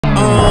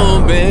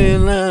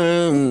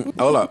been.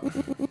 Hold up.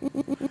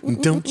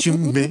 Don't you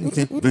make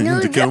it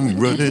to come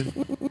running.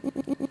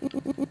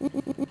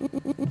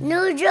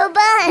 No, Joe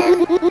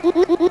Budden.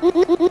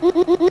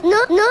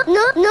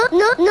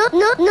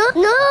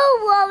 No,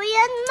 Rory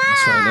and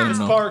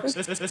Mom. Parks.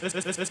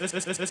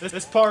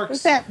 It's Parks.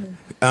 What's that?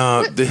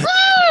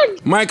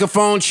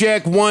 Microphone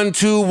check 1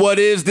 2. What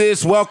is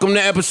this? Welcome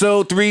to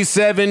episode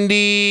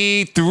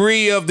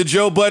 373 of the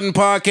Joe Budden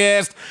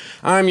podcast.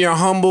 I'm your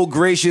humble,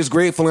 gracious,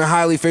 grateful, and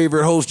highly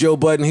favored host, Joe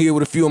Budden, here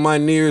with a few of my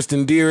nearest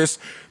and dearest.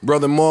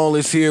 Brother Maul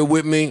is here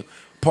with me.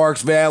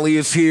 Parks Valley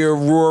is here.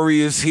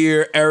 Rory is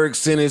here.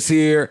 Erickson is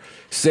here.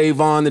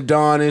 Savon the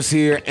Don is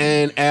here.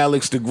 And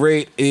Alex the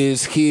Great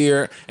is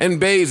here. And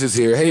Baze is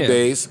here. Hey,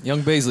 Baze.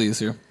 Young Baisley is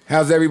here.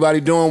 How's everybody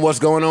doing? What's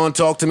going on?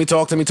 Talk to me,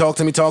 talk to me, talk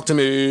to me, talk to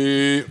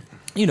me.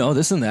 You know,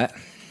 this and that.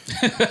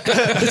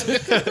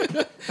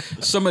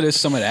 Some of this,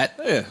 some of that.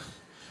 Yeah.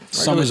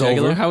 Summer's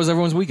Regular. over. How was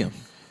everyone's weekend?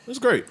 It was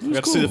great. We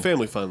got to see the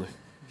family finally.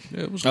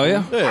 Yeah, it was Oh,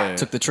 yeah? Yeah.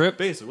 Took the trip?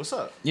 Basic, what's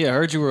up? Yeah, I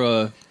heard you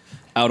were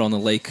out on the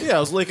lake. Yeah, I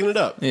was laking it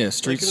up. Yeah,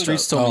 Laking it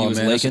Streets up. told me Oh he was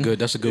man, laking.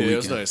 that's a good Yeah,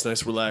 it weekend. was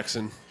nice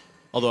relaxing.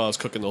 Although I was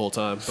cooking the whole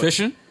time. But,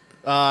 Fishing?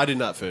 I did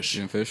not fish.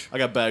 You didn't fish? I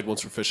got bagged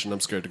once for fishing. I'm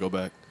scared to go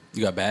back.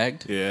 You got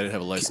bagged? Yeah, I didn't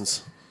have a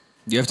license.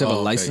 You have to have Oh, a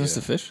okay, license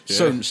yeah. to fish?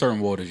 Yeah. Certain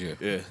waters, yeah.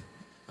 Yeah.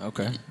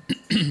 Okay.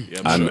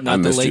 Yeah, I I'm Not the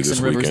missed you lakes this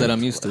and rivers weekend. that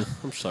I'm used to.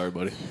 I'm sorry,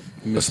 buddy.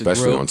 Mr.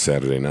 Especially Grill. on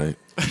Saturday night.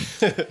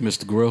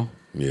 Mr. Grill.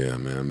 Yeah,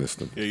 man, I missed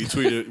them. Yeah, you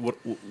tweeted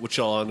what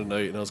y'all on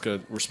tonight, and I was going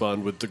to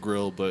respond with the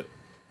grill, but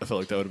I felt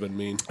like that would have been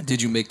mean.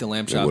 Did you make the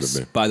lamb It would've chops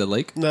been. by the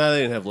lake? Nah, they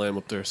didn't have lamb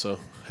up there, so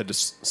had to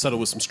settle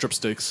with some strip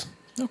steaks,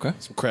 Okay.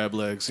 some crab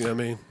legs, you know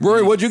what I mean?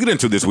 Rory, what'd you get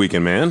into this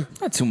weekend, man?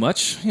 Not too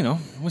much. You know,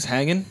 was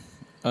hanging.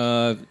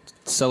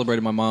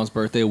 Celebrated my mom's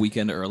birthday a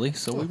weekend early,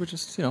 so we were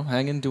just, you know,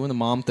 hanging, doing the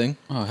mom thing.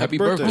 Oh, happy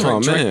birthday. birthday. Oh,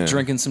 man.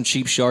 Drinking some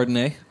cheap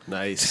Chardonnay.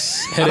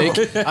 Nice.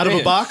 Headache. Out of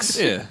a box?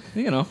 Yeah.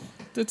 You know,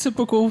 the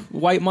typical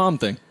white mom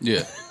thing.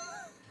 Yeah.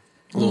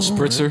 A little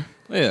spritzer.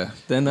 Yeah.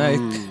 Then I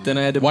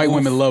had to White move-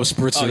 women love Oh,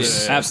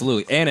 spritzers. yeah,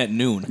 absolutely. And at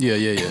noon. Yeah.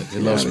 They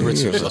love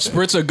spritzers. A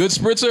spritzer, good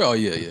spritzer? Oh,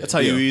 yeah. That's how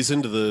you ease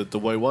into the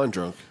white wine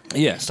drunk.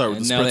 Yeah. Start with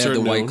and the now they spritzer have the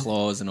at white noon.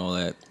 claws and all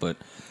that. But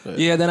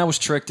yeah, then I was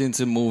tricked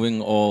into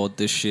moving all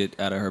this shit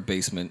out of her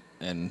basement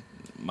and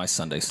my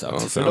Sunday stuff. Oh,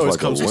 It sounds always like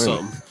comes a with win.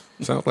 something.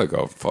 Sounds like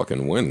a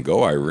fucking win.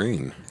 Go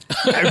Irene.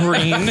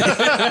 Irene.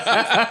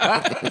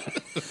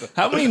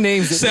 How many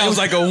names? Sounds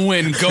like a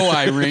win. Go,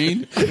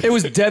 Irene. It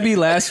was Debbie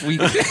last week.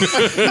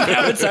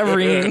 Now it's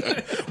Irene.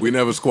 We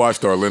never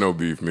squashed our Leno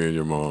beef, me and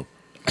your mom,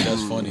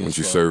 That's funny. when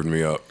she served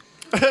me up.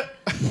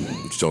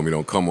 She told me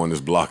don't come on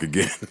this block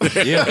again.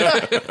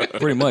 Yeah,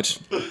 pretty much.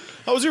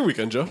 How was your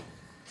weekend, Joe?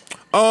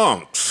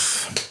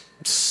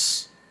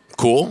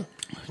 Cool.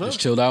 Just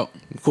chilled out.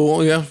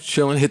 Cool, yeah.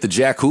 Chilling. Hit the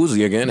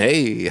jacuzzi again.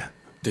 Hey.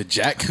 The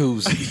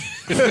jacuzzi.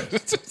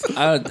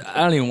 I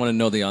don't even want to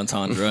know the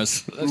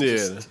entendres.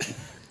 Yeah.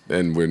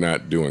 And we're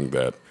not doing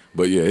that.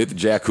 But yeah, hit the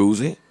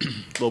jacuzzi.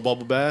 Little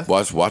bubble bath.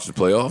 Watch the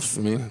playoffs.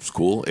 I mean, it's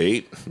cool.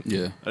 8.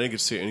 Yeah. I didn't get to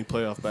see any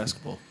playoff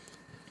basketball.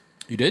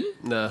 You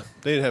didn't? Nah,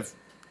 they didn't have.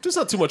 There's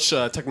not too much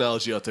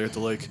technology out there at the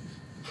lake.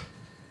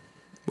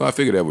 Well, I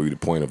figured that would be the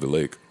point of the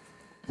lake.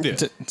 Yeah.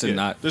 To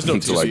not- There's no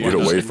To like TV. get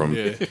away from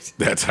Yeah.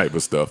 that type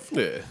of stuff.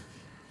 Yeah.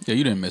 Yeah,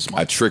 you didn't miss I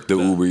much. tricked the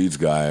Uber Eats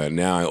guy.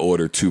 Now I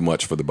order too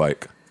much for the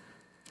bike.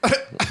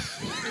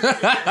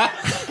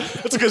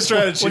 That's a good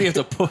strategy. What do you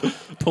have to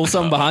pull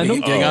something behind them?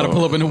 You gotta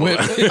pull up in the whip.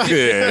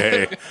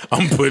 Hey,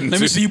 I'm putting. Let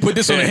me see you put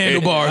this on the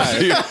handlebars.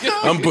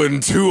 I'm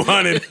putting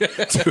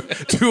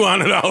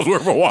 $200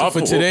 worth of waffle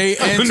For today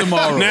and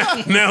tomorrow.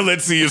 Now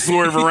let's see you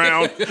swerve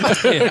around.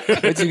 Yeah.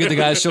 Wait till you get the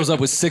guy that shows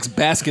up with 6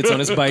 baskets on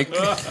his bike.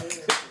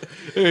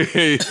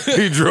 He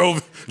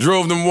drove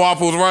them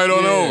waffles right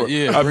on over.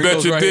 yeah, I bring bet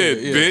those you right did,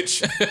 here, yeah.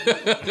 bitch.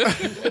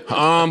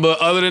 But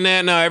other than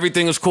that, no,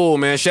 everything is cool,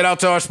 man. Shout out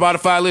to our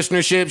Spotify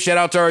listenership. Shout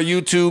out to our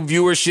YouTube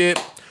viewership.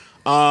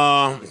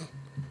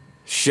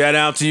 Shout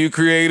out to you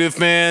creative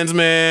fans,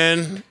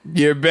 man.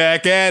 You're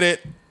back at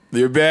it.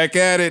 You're back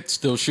at it.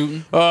 Still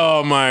shooting?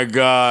 Oh my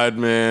God,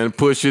 man.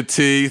 Push your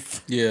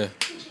teeth. Yeah.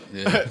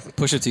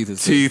 Push your teeth.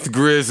 Is Teeth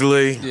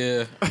Grizzly.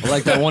 Yeah. I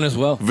like that one as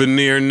well.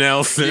 Veneer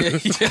Nelson.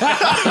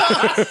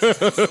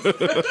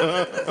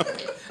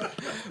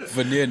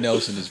 Veneer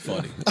Nelson is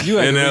funny. You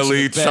had to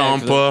reach NLE in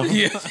the bag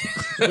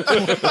for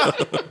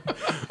that.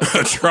 Champa.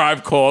 A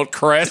Tribe Called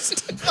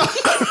Crest.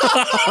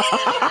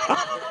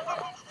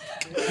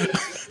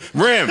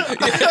 Rim.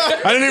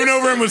 I didn't even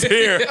know Rim was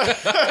here.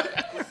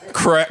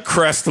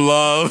 Crest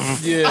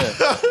Love. Yeah.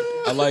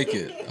 I like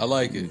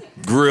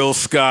it. Grill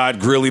Scott.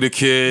 Grilly the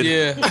Kid.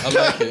 Yeah, I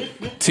like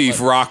it. Teeth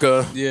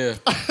Rocka. Yeah.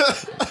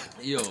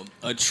 Yo,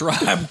 A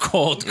Tribe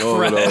Called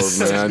All of those,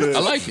 Crest. man. I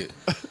like it.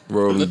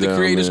 Roll Let them the down,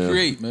 creators man.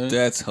 create, man.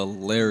 That's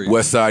hilarious.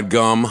 West Side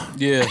Gum.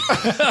 Yeah.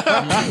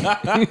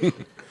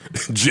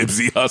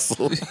 Gypsy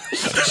Hustle.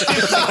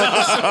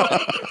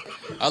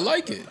 I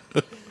like it.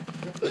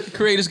 Let the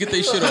creators get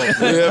their shit off.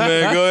 Yeah,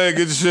 man. Go ahead.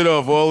 Get your shit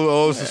off.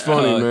 All this is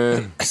funny,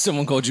 man.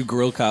 Someone called you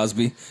Grill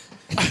Cosby.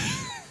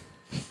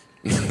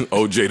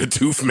 OJ the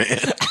Tooth Man.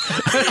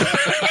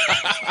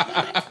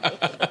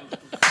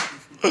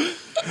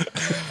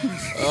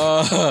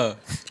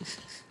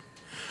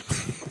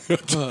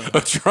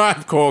 A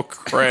Tribe Called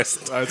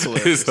Crest That's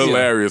hilarious. is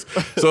hilarious.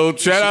 So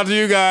shout out to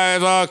you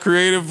guys,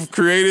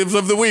 creatives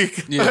of the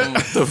week. Yeah.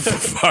 The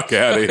fuck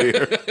out of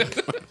here.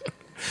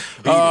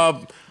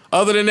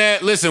 Other than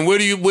that, listen, where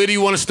do you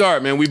want to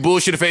start, man? We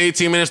bullshitted for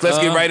 18 minutes. Let's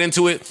get right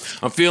into it.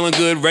 I'm feeling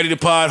good, ready to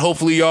pod.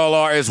 Hopefully y'all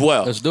are as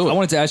well. Let's do it. I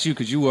wanted to ask you,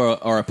 because you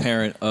are a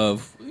parent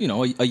of,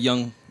 a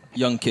young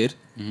kid.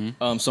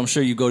 Mm-hmm. So I'm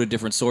sure you go to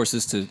different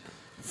sources to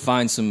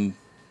find some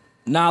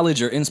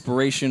knowledge or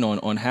inspiration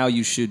on how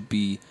you should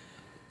be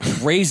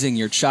raising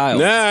your child.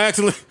 Nah,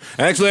 actually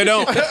I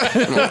don't.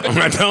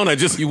 I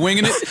don't. You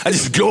winging it? I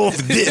just go off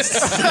this.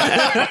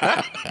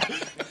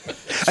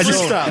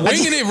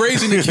 Winging it,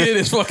 raising the kid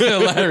is fucking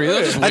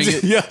hilarious.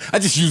 I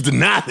just use the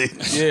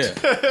knowledge.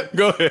 Yeah.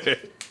 Go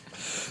ahead.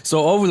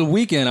 So over the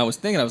weekend, I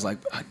was like,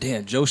 oh,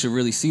 damn, Joe should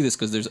really see this,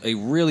 because there's a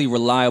really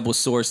reliable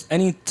source.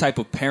 Any type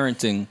of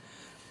parenting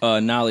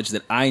knowledge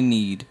that I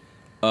need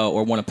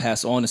or want to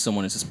pass on to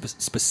someone is a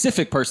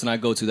specific person I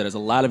go to that has a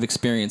lot of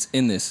experience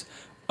in this.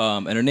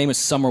 And her name is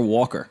Summer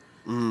Walker.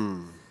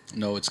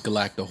 No, it's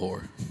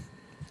Galactahor.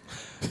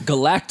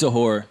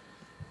 Galactahor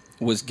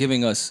was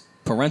giving us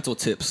parental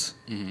tips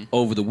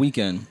over the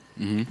weekend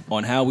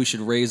on how we should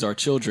raise our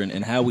children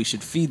and how we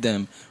should feed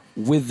them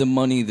with the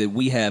money that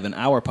we have in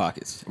our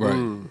pockets.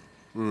 Right.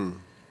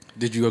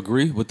 Did you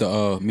agree with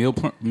the meal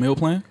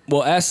plan?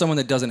 Well, as someone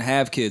that doesn't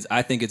have kids,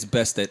 I think it's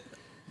best that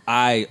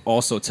I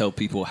also tell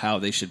people how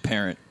they should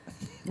parent.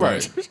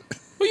 Right.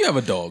 Well, you have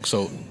a dog,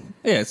 so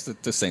Yeah, it's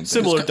the same thing.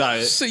 Similar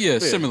diet.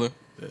 similar.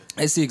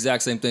 It's the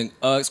exact same thing.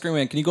 Scream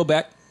Man, can you go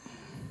back?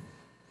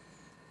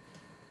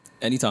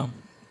 Anytime.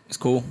 It's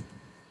cool.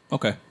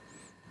 Okay.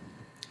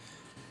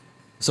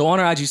 So on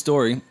her IG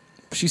story,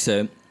 she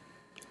said,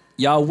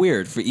 "Y'all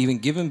weird for even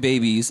giving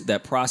babies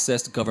that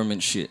processed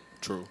government shit."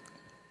 True.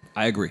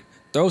 I agree.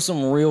 Throw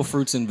some real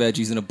fruits and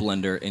veggies in a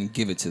blender and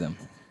give it to them.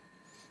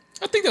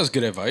 I think that's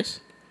good advice.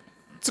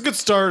 It's a good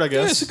start, I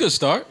guess. Yeah, it's a good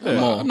start.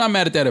 I'm not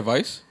mad at that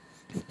advice.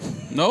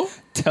 No?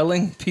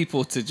 Telling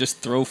people to just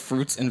throw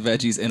fruits and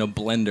veggies in a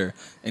blender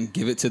and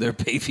give it to their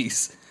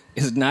babies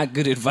is not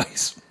good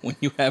advice when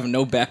you have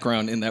no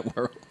background in that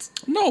world.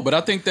 No, but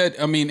I think that,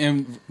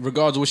 in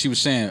regards to what she was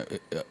saying,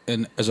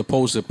 and as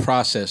opposed to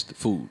processed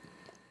food,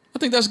 I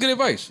think that's good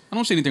advice. I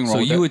don't see anything wrong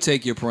with that. So you would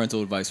take your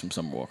parental advice from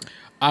Summer Walker?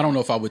 I don't know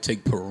if I would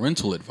take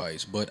parental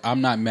advice, but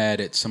I'm not mad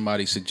at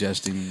somebody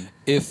suggesting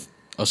If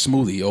a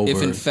smoothie over.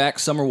 If in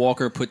fact Summer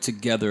Walker put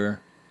together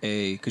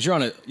because you're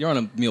on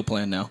a meal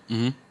plan now,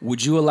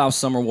 would you allow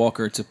Summer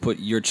Walker to put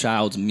your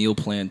child's meal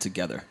plan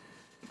together?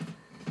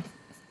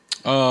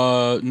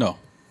 No,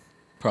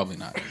 probably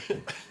not.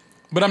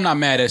 But I'm not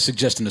mad at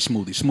suggesting a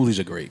smoothie. Smoothies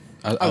are great.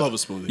 I love a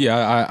smoothie.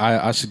 Yeah,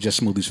 I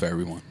suggest smoothies for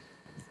everyone.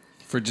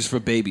 For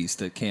babies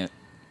that can't.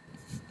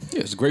 Yeah,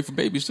 it's great for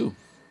babies too.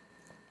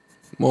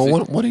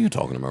 Well, what are you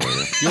talking about right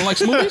now? You don't like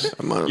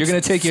smoothies? You're gonna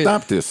take it.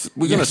 Stop this.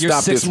 We're gonna your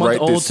stop this right this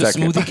 6-month-old to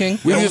second. Smoothie King?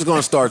 We're just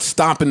gonna start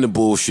stopping the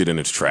bullshit in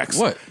its tracks.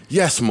 What?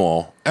 Yes,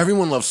 Maul.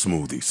 Everyone loves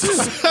smoothies.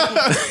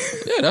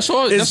 Yeah, that's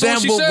all. Is That's all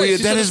that she what said. we're?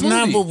 She That said a is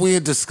not smoothie. what we're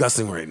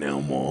discussing right now,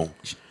 Maul.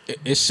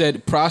 It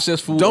said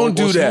processed food. Don't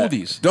or do that.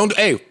 Smoothies. Don't.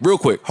 Hey, real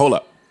quick. Hold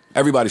up.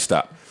 Everybody,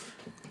 stop.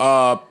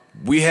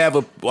 We have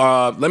a.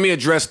 Let me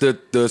address the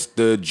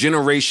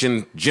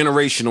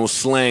generational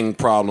slang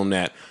problem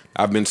that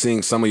I've been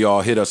seeing some of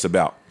y'all hit us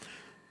about.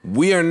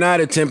 We are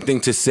not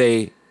attempting to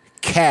say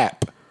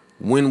cap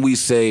when we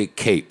say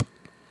cape.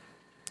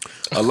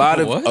 A lot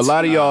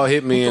of y'all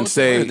hit me and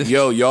say,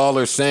 "Yo, y'all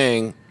are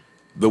saying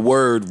the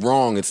word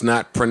wrong. It's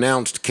not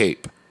pronounced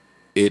cape.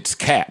 It's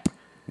cap."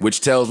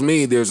 Which tells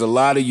me there's a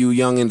lot of you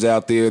youngins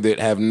out there that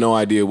have no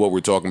idea what we're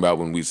talking about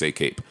when we say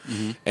cape.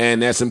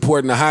 And that's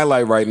important to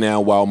highlight right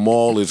now while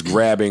Maul is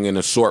grabbing an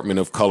assortment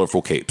of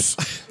colorful capes.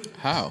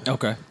 How?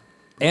 Okay.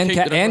 And Cape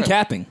that I grab.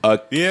 capping.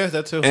 Yeah,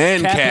 that too.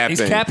 And Capping. capping.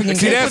 He's capping and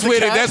See, capping.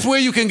 that's where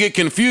you can get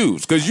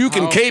confused, because you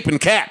can cape and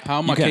cap. How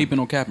am I You can. caping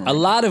on capping? A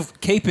lot of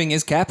caping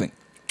is capping.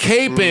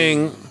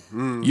 Caping,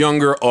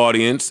 younger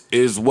audience,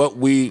 is what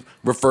we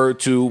refer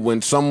to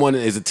when someone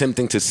is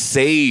attempting to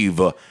save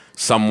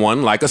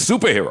someone like a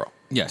superhero.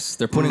 Yes,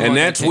 they're putting. And on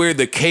that's that cape. where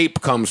the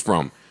cape comes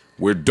from.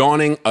 We're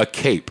donning a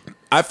cape.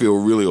 I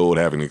feel really old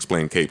having to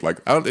explain cape. Like,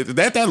 is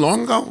that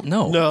long ago?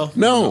 No.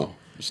 No.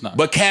 It's not.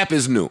 But cap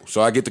is new,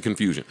 so I get the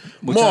confusion.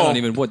 Which I Maul, don't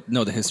even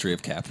know the history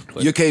of cap.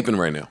 But you're caping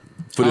right now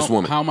for this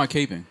woman. How am I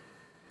caping?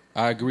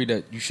 I agree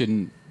that you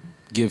shouldn't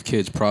give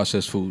kids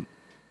processed food.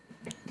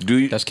 Do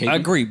you? That's caping. I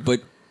agree,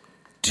 but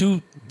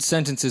two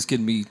sentences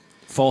can be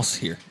false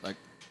here. Like,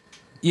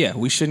 yeah,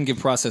 we shouldn't give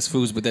processed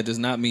foods, but that does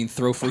not mean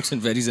throw fruits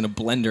and veggies in a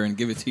blender and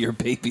give it to your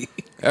baby.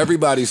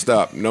 Everybody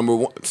stop. Number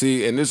one.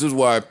 See, and this is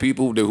why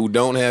people who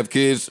don't have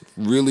kids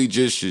really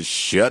just should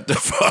shut the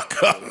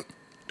fuck up.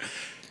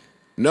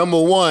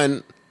 Number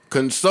one,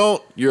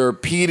 consult your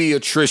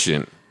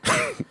pediatrician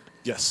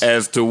Yes.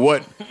 as to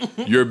what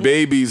your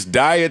baby's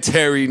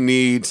dietary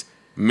needs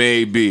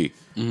may be.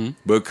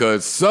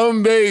 because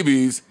some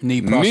babies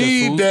Need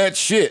processed food? that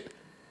shit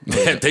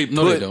that they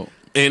No, they put don't.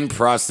 in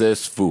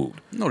processed food.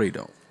 No, they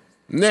don't.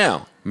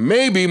 Now,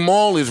 maybe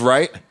Maul is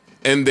right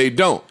and they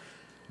don't.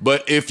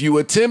 But if you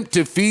attempt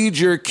to feed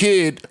your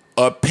kid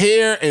a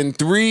pear and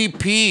 3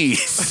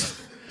 peas,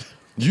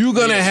 you're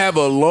going to have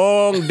a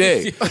long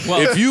day.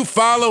 If you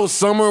follow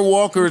Summer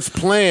Walker's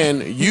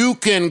plan, you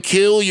can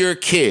kill your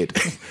kid.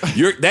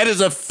 That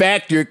is a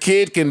fact. Your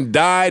kid can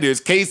die. There's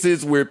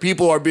cases where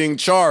people are being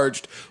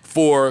charged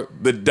for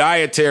the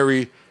diet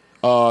that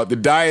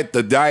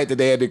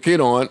they had their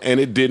kid on, and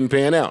it didn't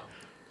pan out.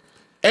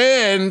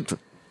 And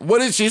what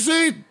did she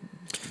say?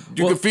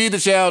 You can feed the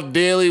child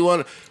daily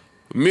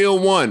meal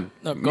 1,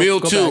 meal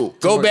 2.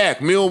 Go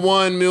back. Meal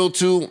 1, meal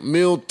 2,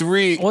 meal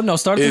 3. Well, no,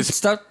 start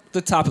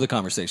the top of the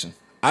conversation.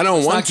 I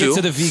don't want to. Get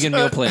to the vegan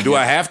meal plan. Do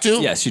I have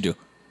to? Yes, you do.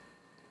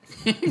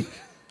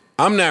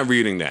 I'm not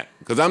reading that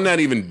because I'm not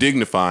even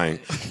dignifying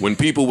when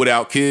people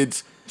without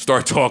kids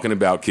start talking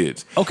about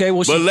kids. Okay,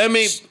 well, but let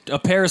me. A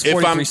pear is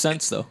 43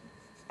 cents, though.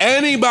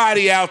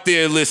 Anybody out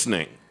there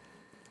listening,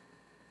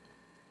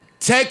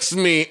 text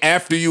me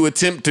after you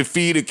attempt to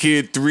feed a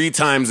kid 3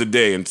 times a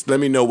day and let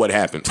me know what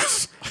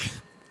happens.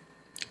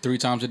 3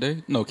 times a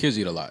day? No, kids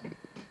eat a lot.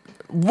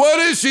 What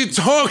is she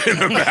talking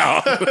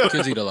about?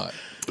 Kids eat a lot.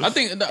 I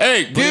think.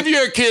 Hey, give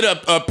your kid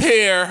a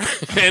pear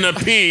and a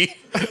pea,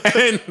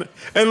 and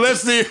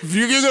let's see if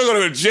you're gonna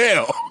go to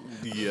jail.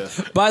 Yeah.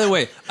 By the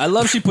way, I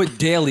love she put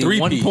daily 3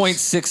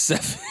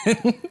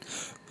 1.67.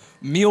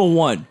 Meal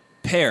 1,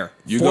 pear.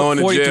 You're going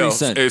to jail.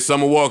 Cents. Hey,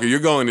 Summer Walker, you're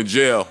going to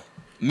jail.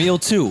 Meal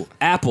 2,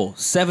 apple,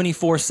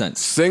 74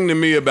 cents. Sing to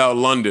me about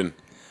London,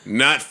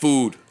 not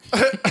food.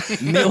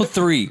 Meal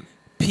 3,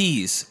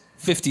 peas,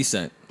 50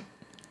 cents.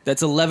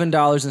 That's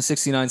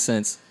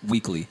 $11.69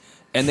 weekly.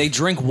 And they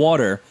drink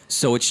water,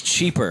 so it's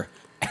cheaper.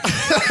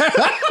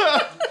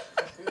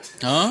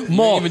 Huh?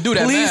 Maul, even do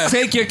that please math.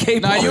 take your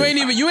cape Nah, off. you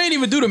ain't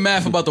even do the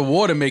math about the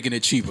water making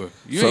it cheaper.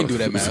 You ain't do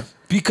that math.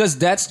 Because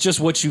that's just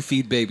what you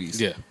feed babies.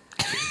 Yeah.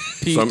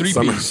 Summer- 3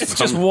 Summer- peas. It's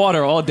just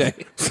water all day.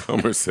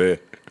 Summer said,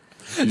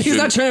 He's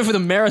not training for the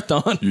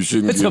marathon. You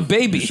shouldn't. It's a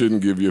baby. You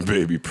shouldn't give your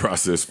baby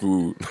processed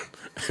food.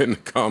 And the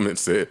comment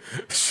said,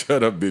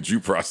 "Shut up, bitch! You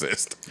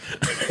processed."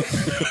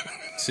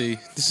 See,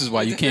 this is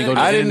why you can't go to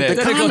I the didn't-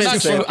 internet. the comment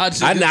Not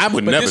said- you, I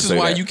would but never this is say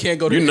why that. you can't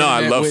go to You the know I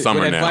internet love with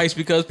Summer now. advice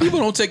because people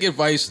don't take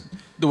advice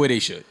the way they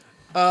should.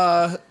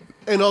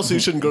 And also, you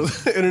shouldn't go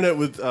to the internet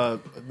with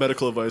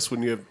medical advice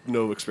when you have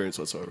no experience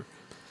whatsoever.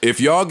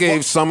 If y'all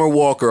gave Summer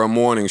Walker a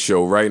morning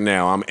show right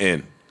now, I'm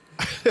in.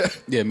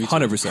 Yeah, me too.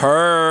 100%.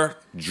 Her,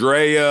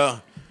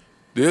 Drea,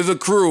 there's a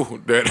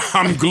crew that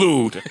I'm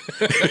glued.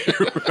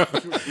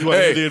 You want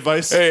to hear the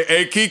advice?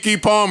 Hey, Kiki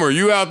Palmer,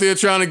 you out there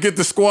trying to get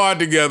the squad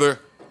together?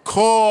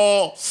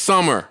 Call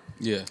Summer.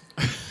 Yeah,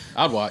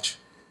 I'd watch.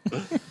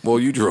 Well,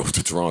 you drove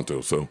to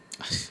Toronto, so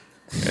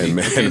and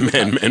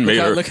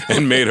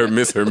made her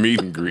miss her meet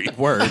and greet.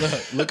 Word.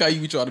 Look how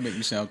you try to make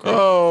me sound crazy.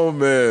 Oh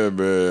man,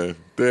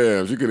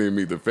 damn! She couldn't even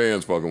meet the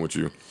fans fucking with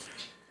you,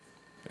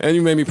 and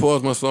you made me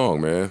pause my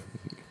song, man.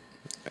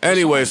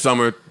 Anyway,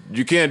 Summer,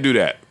 you can't do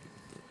that.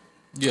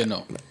 Yeah,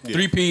 no.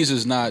 3 peas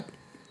is not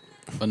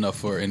enough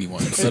for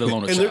anyone, let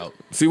alone a And child.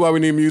 See why we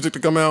need music to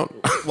come out?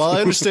 While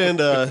I understand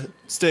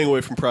staying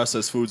away from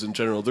processed foods in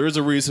general, there is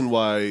a reason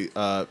why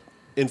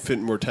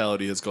infant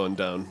mortality has gone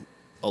down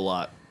a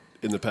lot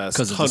in the past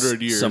 'Cause of the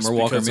 100 years. Summer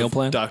Walker because meal of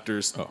plan?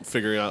 Doctors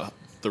figuring out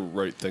the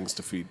right things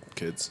to feed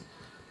kids.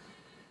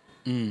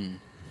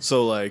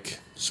 So, like...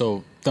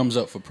 So, thumbs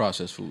up for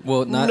processed food.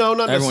 Well, not not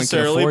everyone can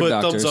necessarily, afford but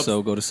thumbs doctors, up.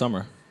 so go to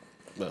Summer.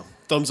 Well,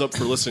 thumbs up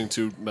for listening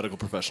to medical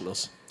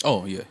professionals.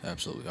 Oh, yeah,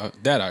 absolutely.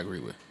 That I agree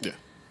with. Yeah.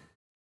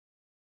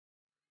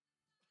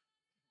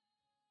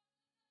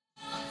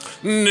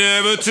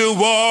 Never to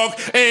walk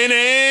in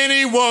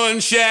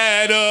anyone's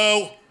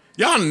shadow.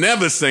 Y'all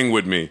never sing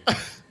with me.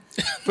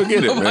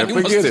 Forget it, man.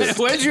 Forget it.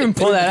 Where'd you even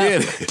pull that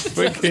out?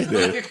 Forget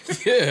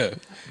it. Yeah.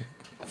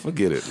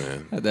 Forget it,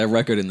 man. Had that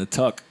record in the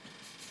tuck.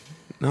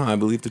 No, I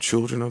believe the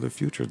children are the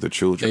future. The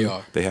children, They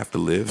are. They have to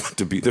live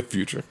to be the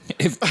future.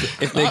 If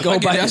they go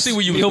by I this see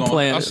where you was meal going.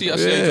 plan, I see Yeah,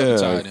 it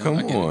tied in. I come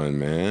get it. on,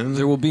 man.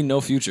 there will be no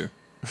future.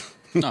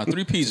 Nah,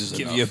 3 peas is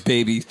Give enough. you a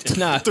baby.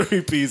 Nah.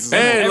 3 pieces.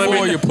 Hey, let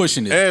Or me- you're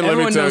pushing it. And let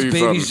me Everyone tell knows you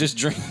babies something. just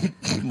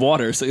drink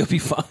water, so you'll be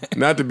fine.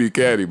 Not to be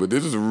catty, but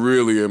this is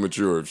really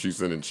immature if she's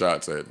sending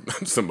shots at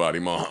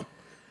somebody's mom.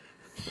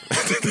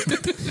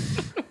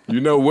 You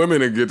know,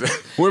 women are get Yeah,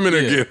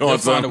 get they'll on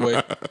find a something. way.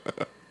 You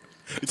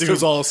think it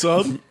was all a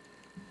sub?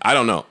 I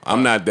don't know.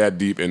 I'm not that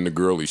deep in the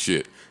girly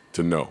shit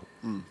to know.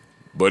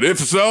 But if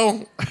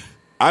so,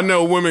 I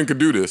know women could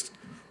do this.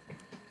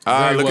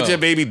 Very Look well. at your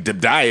baby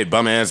diet,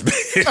 bum ass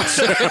bitch.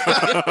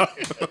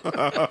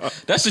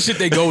 That's the shit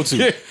they go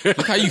to.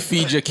 Look how you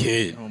feed your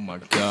kid. Oh my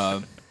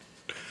god.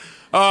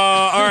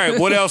 All right,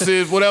 what else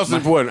is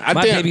important?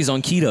 My baby's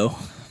on keto.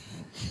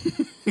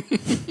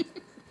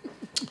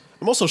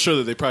 I'm also sure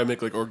that they probably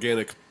make like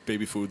organic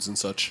baby foods and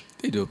such.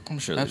 They do. I'm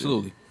sure they do.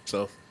 Absolutely.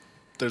 So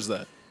there's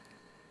that.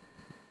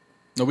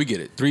 No, we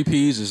get it. 3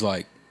 peas is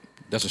like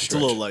That's a It's a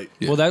stretch. little light.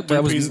 Yeah. Well, that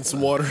was Peas and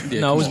some water.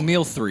 Yeah, no, it was come on.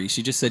 meal 3.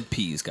 She just said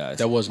peas, guys.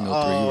 That was meal 3.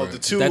 Oh, You're the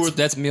right. two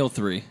That's meal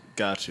 3.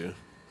 got you.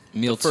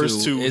 Meal The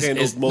first 2 two is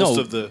handled most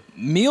of the-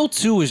 Meal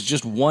 2 is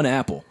just one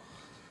apple.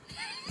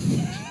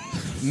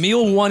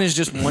 Meal 1 is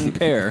just one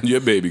pear, Your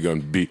baby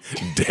gonna be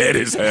dead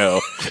as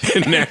hell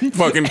in that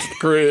fucking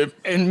crib.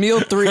 and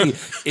meal 3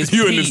 is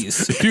You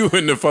peas. you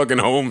in the fucking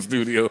home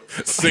studio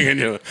singing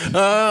your,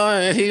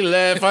 oh, he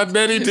left, I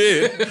bet he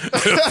did.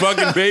 The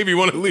fucking baby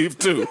want to leave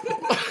too.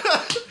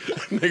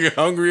 Nigga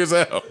hungry as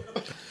hell.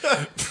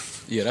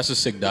 Yeah, that's a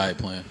sick diet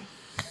plan.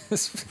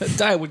 That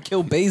diet would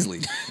kill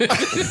Baisley.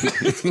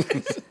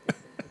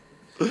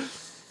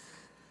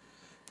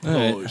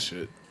 Holy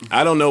shit.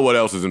 I don't know what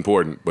else is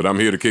important, but I'm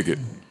here to kick it.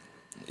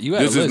 You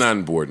had This a is list. not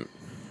important.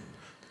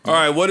 All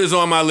right, what is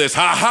on my list?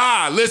 Ha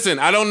ha! Listen,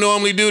 I don't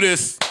normally do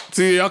this.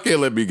 See, y'all can't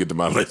let me get to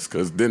my list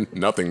because then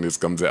nothingness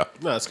comes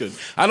out. No, that's good.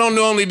 I don't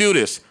normally do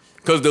this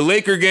because the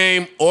Laker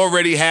game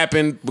already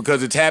happened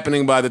because it's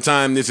happening by the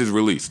time this is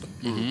released.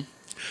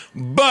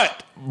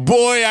 But,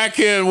 boy, I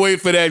can't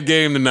wait for that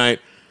game tonight.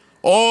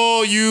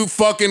 All you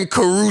fucking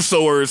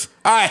Carusoers,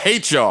 I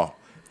hate y'all.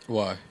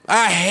 Why?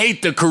 I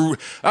hate the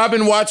Caruso. I've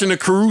been watching the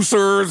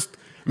Carusoers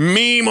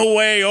meme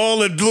away all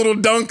the little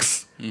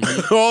dunks,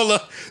 all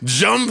the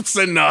jumps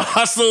and the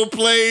hustle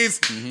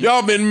plays.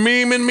 Y'all been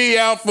memeing me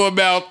out for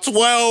about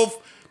 12,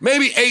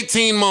 maybe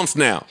 18 months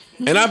now.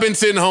 And I've been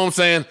sitting home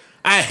saying,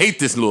 I hate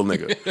this little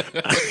nigga.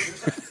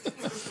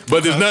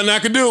 But there's nothing I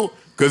can do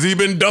because he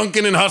been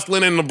dunking and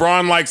hustling and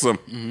LeBron likes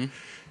him.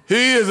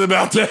 He is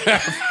about to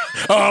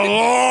have a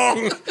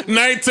long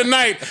night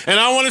tonight, and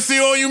I want to see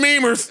all you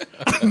memers.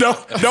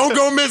 Don't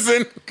go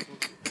missing.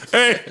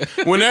 Hey,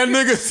 when that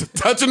nigga's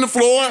touching the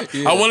floor,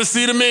 I want to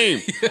see the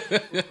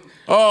meme.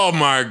 Oh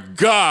my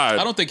God.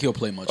 I don't think he'll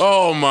play much.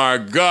 Oh my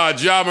God.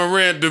 Ja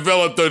Morant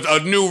developed a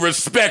new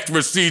respect for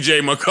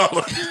CJ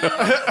McCollum.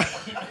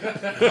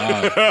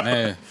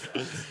 Man.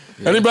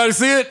 Anybody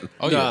see it?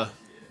 Oh, Nah,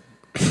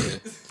 yeah.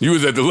 You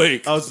was at the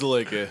lake. I was the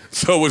lake, yeah.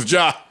 So was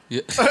Ja.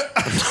 Yeah.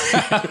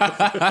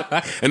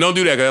 And don't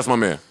do that, because that's my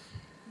man.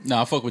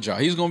 Nah, I fuck with y'all.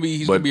 He's gonna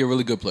be a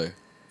really good player.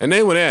 And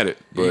they went at it,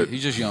 but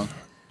He's just young.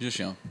 Just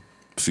young.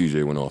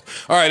 CJ went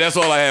off. All right, that's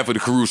all I have for the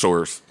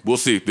Carusoers. We'll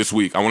see this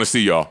week. I want to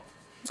see y'all.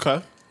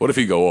 Okay. What if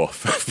he go off?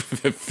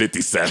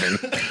 57.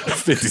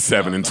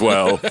 57 and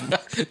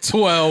 12.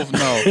 12.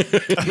 No,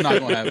 not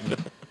gonna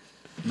happen.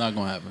 Not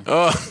gonna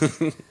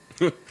happen.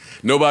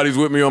 Nobody's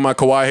with me on my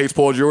Kawhi hates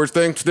Paul George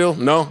thing still?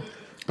 No?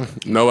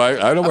 No,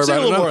 I don't worry seen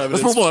about a it. little No. more Let's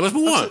evidence. move on. Let's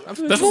move on.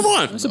 Let's move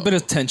on. There's a bit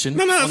of tension.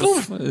 No, let's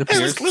move on. It Hey,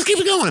 appears. let's keep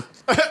it going.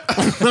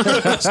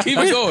 Let's keep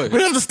it going. We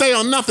don't have to stay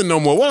on nothing no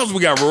more. What else we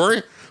got,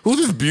 Rory? Who's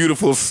this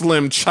beautiful,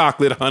 slim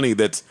chocolate honey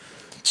that's...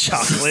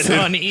 Chocolate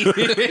honey.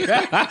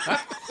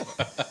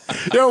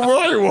 Yo,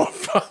 Rory,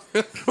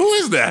 who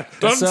is that?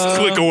 Don't just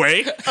click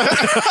away.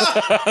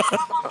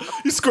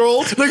 You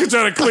scrolled? Look at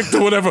trying to click to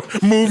whatever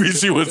movie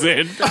she was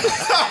in.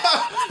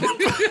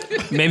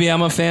 Maybe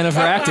I'm a fan of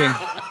her acting.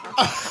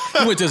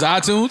 He went to his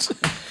iTunes.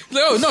 He's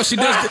like, oh no, she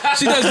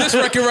does this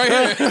record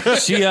right here.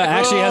 She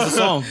actually has a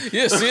song.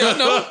 Yeah, see, I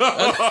know.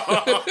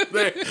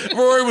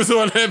 Rory was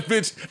on that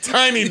bitch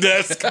tiny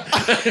desk.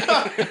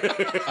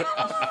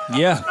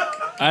 Yeah.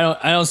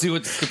 I don't see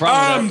what's the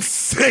problem I'm with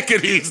sick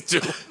of these two.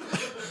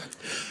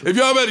 If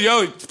y'all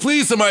better,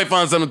 please somebody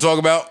find something to talk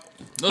about.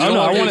 Let's Oh, go no,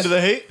 I on. wanna- Into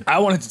the hate? that. I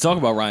wanted to talk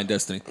about Ryan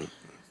Destiny.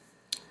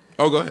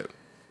 Oh, go ahead.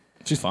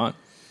 She's fine.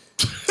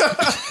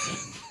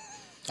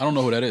 I don't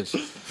know who that is.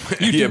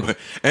 Yeah, but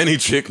any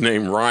chick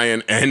named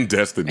Ryan and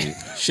Destiny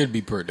Should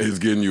be pretty. is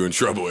getting you in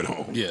trouble at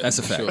home. Yeah, That's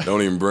a fact. sure.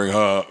 Don't even bring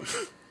her up.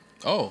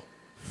 Oh,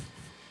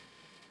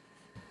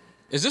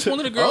 is this one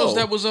of the girls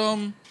that was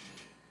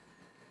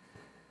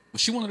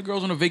she one of the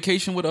girls on a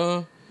vacation with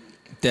That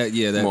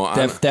Come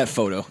on, that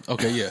photo.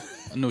 Okay, yeah,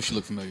 I know she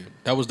looked familiar.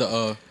 That was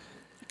the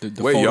Wait,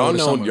 photo y'all of the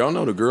know summer. y'all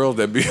know the girls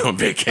that be on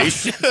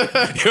vacation?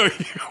 Yo,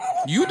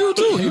 You do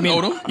too. You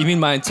know them. You mean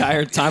my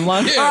entire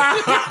timeline?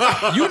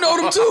 Yeah. You know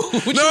them too.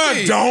 What No, you I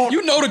mean? don't.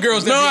 You know the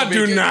girls that No, be on I do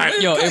vacation.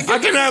 not. Yo, Get if- the I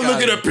cannot fuck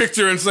look at out a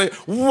picture and say,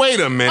 wait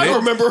a minute. I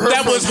remember her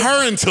That from- was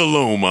her in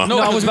Tulum. No,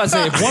 I was about to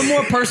say, if one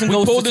more person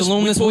goes to pulled this- Tulum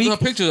we this pulled week, her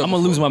pictures up I'm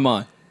going to lose before. my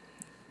mind.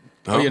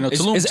 Oh, yeah, no, Is,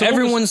 Tulum, is Tulum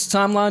everyone's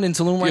timeline in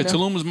Tulum right yeah, now?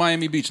 Tulum is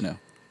Miami Beach now.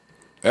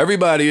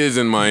 Everybody is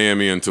in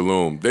Miami and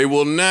Tulum. They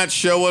will not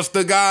show us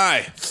the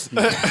guy.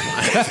 Never.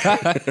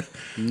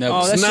 Oh,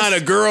 It's that's not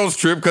just- a girls'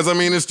 trip because, I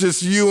mean, it's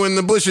just you and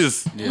the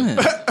bushes.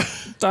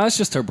 That's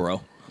just her bro.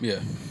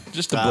 Yeah,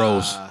 just the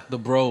bros. The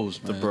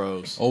bros, man. The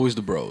bros. Always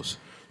the bros.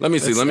 Let me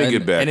see. Let me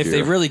get back And if here.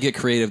 they really get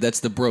creative,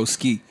 that's the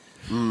broski.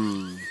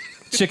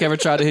 Chick ever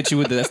tried to hit you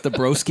with that's the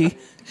broski?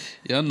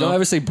 Yeah, I know. Don't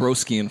ever say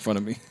broski in front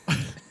of me.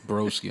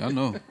 Broski, I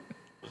know.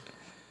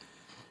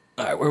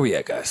 All right, where we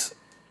at, guys?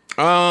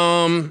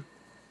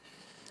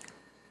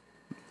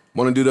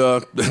 Want to do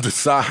the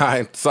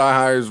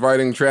CyHi is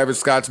writing Travis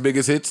Scott's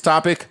biggest hits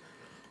topic?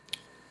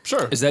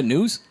 Sure. Is that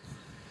news?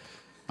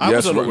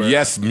 Yes,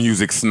 yes,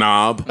 music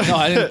snob. No,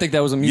 I didn't think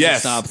that was a music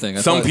Yes, snob thing.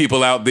 some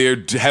people out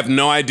there have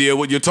no idea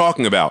what you're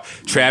talking about.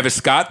 Travis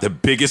Scott,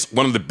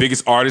 one of the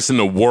biggest artists in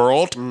the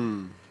world.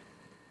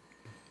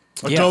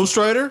 A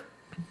ghostwriter?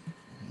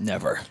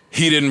 Never.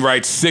 He didn't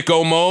write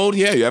Sicko Mode.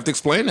 Yeah, you have to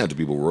explain that to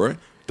people, Rory.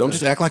 Don't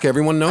just act like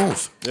everyone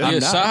knows. Yeah,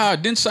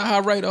 CyHi didn't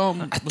CyHi write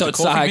I thought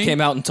CyHi came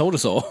out and told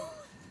us all.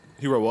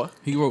 He wrote what?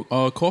 He wrote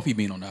Coffee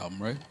Bean on the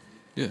album, right?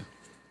 Yeah.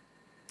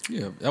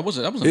 Yeah, that was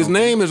His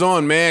name is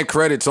on mad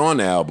credits on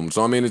the album,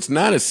 so I mean, it's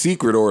not a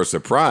secret or a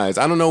surprise.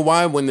 I don't know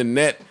why when the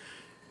net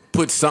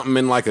puts something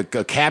in like a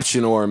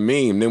caption or a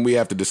meme, then we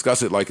have to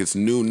discuss it like it's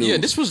new news. Yeah,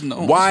 this was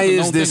known. Why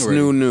is this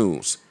new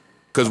news?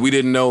 Because we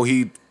didn't know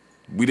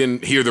we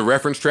didn't hear the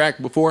reference track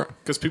before?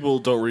 Because people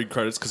don't read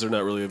credits because they're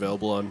not really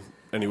available on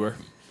anywhere.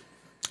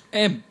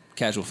 And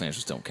casual fans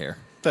just don't care,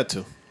 That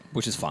too.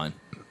 which is fine.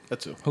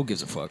 That too. Who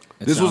gives a fuck?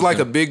 This was like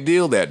a big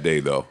deal that day,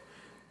 though.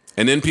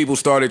 And then people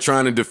started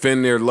trying to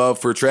defend their love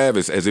for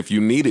Travis as if you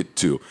needed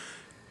to.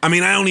 I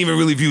mean, I don't even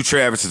really view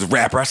Travis as a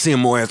rapper. I see him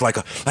more as like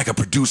a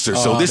producer.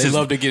 So this is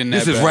love to get in that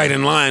this is bag. right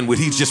in line with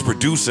he's just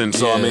producing.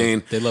 So I Yeah,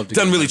 mean, they love to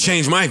doesn't get really in that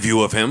change my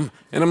view of him.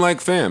 And I'm like,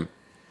 fam,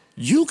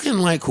 you can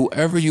like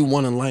whoever you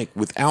want to like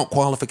without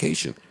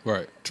qualification.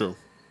 Right. True.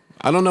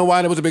 I don't know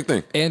why that was a big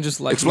thing. And just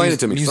like Explain it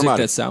to me, music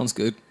somebody. that sounds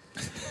good.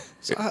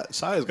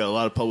 CyHi's got a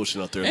lot of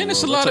publishing out there. And in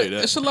it's the a world, lot I'll of tell you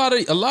that.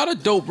 it's a lot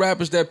of dope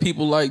rappers that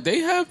people like. They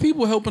have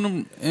people helping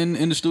them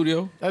in the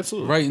studio,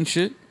 Absolutely. writing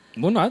shit.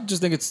 Well, no, I just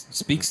think it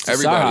speaks to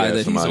Everybody CyHi has that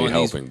he's somebody on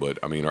these. helping, but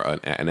I mean,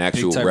 an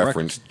actual Big-time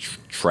reference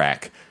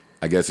track,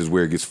 I guess, is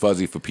where it gets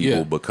fuzzy for people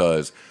Yeah.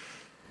 because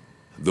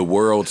the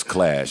worlds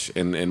clash.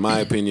 And in my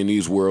opinion,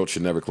 these worlds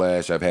should never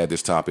clash. I've had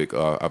this topic,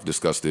 I've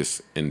discussed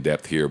this in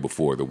depth here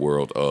before, the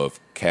world of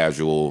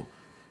casual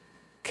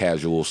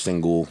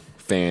single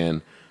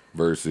fan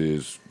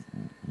versus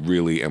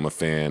really am a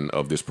fan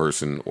of this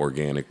person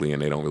organically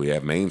and they don't really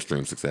have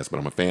mainstream success, but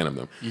I'm a fan of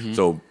them.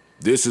 So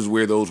this is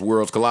where those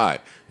worlds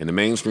collide. And the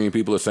mainstream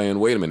people are saying,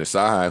 wait a minute,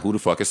 CyHi, who the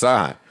fuck is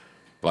CyHi?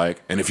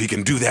 Like, and if he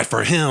can do that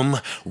for him,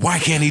 why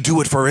can't he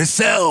do it for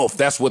himself?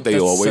 That's what they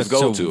always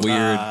go to.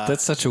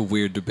 That's such a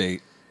weird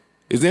debate.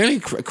 Is there any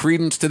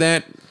credence to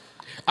that?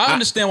 I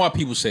understand why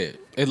people say it.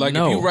 It's like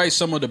No. if you write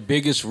some of the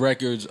biggest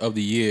records of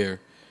the year,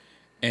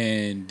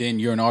 and then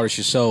you're an artist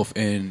yourself,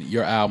 and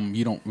your album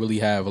you don't really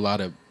have a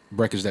lot of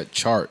records that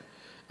chart.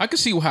 I can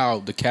see how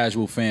the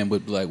casual fan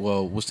would be like,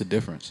 "Well, what's the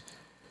difference?"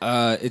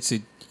 It's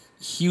a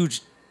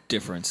huge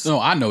difference. No,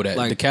 I know that.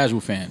 Like- The casual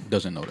fan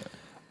doesn't know that.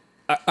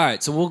 All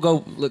right, so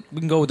we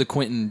can go with the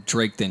Quentin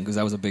Drake thing because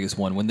that was the biggest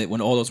one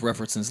when all those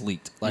references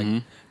leaked. Like,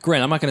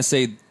 Grant, I'm not gonna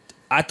say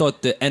I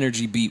thought the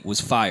energy beat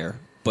was fire,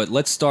 but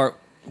let's start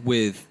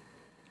with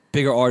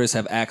bigger artists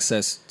have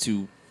access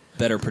to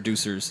better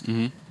producers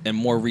and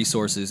more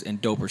resources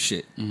and doper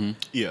shit.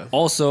 Yeah.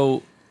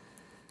 Also,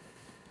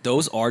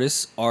 those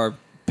artists are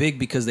big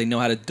because they know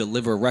how to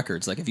deliver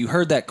records. Like if you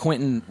heard that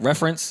Quentin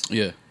reference,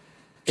 Yeah,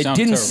 it Sounded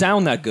didn't terrible.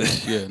 sound that good.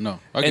 Yeah, no.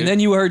 I get And it. then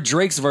you heard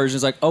Drake's version.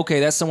 It's like, okay,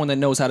 that's someone that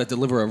knows how to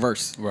deliver a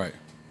verse. right.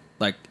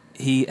 Like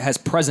he has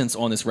presence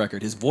on this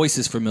record. His voice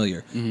is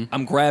familiar.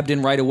 I'm grabbed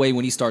in right away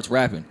when he starts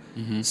rapping.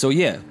 So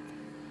yeah,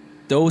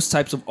 those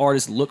types of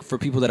artists look for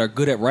people that are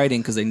good at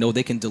writing because they know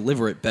they can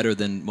deliver it better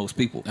than most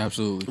people.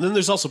 Absolutely. And then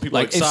there's also people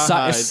Like like, if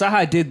CyHi.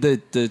 CyHi did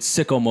the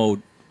Sicko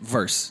Mode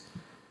verse,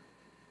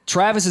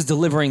 Travis is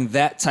delivering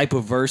that type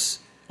of verse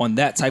on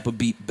that type of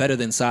beat better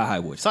than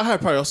CyHi would. CyHi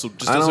probably also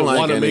just I don't doesn't like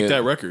want to any make of-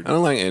 that record. I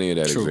don't like any of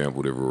that True.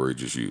 example that Rory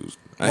just used.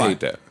 I Why? hate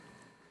that.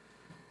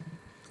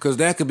 Because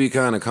that could be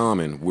kind of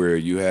common where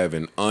you have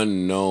an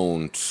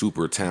unknown,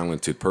 super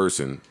talented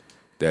person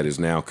that is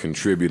now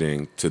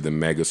contributing to the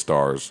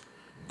megastar's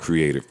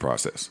creative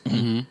process.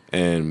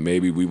 And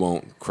maybe we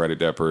won't credit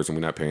that person.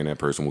 We're not paying that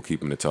person. We'll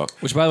keep him to talk.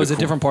 Which, by the way, is a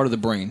different part of the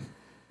brain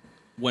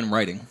when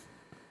writing.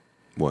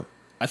 What?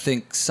 I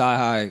think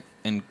CyHi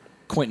and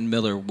Quentin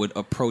Miller would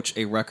approach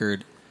a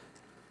record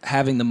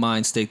having the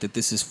mind state that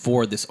this is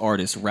for this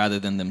artist rather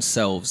than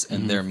themselves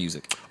and their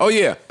music. Oh,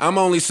 yeah. I'm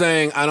only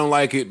saying I don't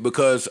like it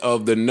because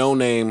of the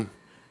no-name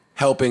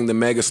helping the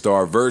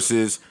megastar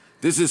versus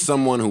this is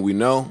someone who we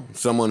know,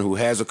 someone who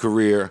has a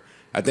career.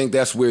 I think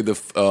that's where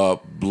the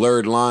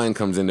blurred line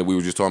comes in that we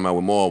were just talking about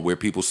with Maul, where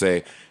people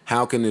say,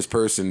 how can this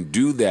person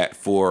do that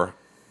for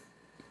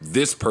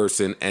this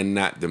person and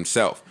not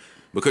themselves?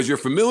 Because you're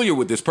familiar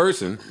with this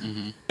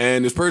person,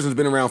 and this person's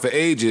been around for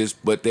ages,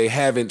 but they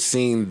haven't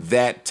seen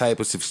that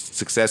type of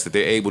success that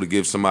they're able to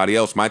give somebody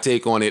else. My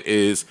take on it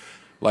is,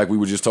 like we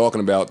were just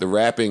talking about, the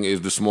rapping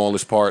is the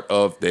smallest part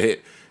of the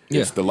hit.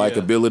 It's Yeah. the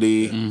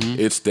likability,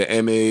 it's the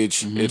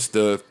image, it's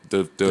the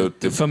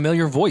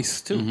Familiar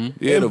voice, too.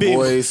 yeah, And the being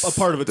voice, a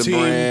part of a the team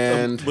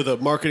brand. with a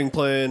marketing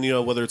plan, you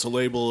know, whether it's a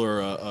label or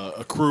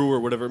a crew or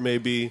whatever it may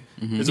be,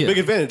 is a Yeah. big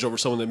advantage over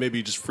someone that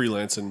maybe just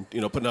freelancing,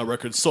 you know, putting out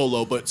records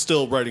solo, but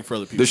still writing for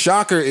other people. The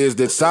shocker is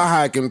that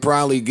CyHi can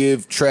probably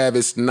give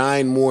Travis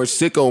 9 more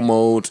Sicko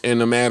Modes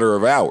in a matter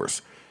of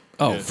hours.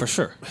 Oh, for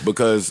sure.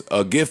 Because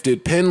a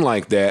gifted pen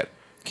like that,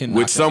 Can knock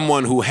with that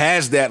someone who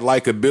has that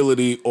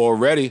likability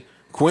already,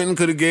 Quentin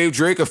could have gave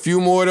Drake a few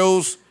more of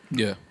those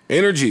Yeah.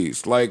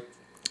 energies. Like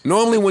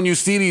normally when you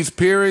see these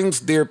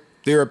pairings,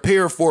 they're a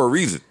pair for a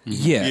reason.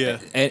 Yeah. Yeah.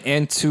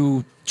 And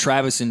to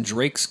Travis and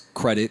Drake's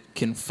credit,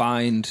 can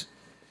find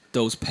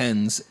those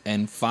pens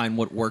and find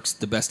what works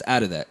the best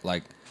out of that.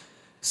 Like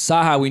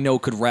CyHi, we know,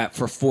 could rap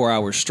for 4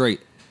 hours straight.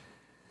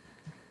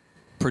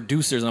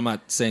 Producers, and I'm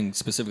not saying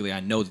specifically I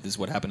know that this is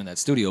what happened in that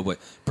studio, but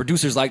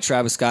producers like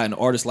Travis Scott and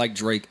artists like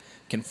Drake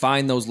can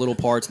find those little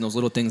parts and those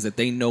little things that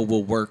they know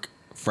will work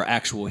for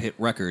actual hit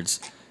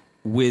records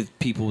with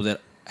people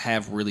that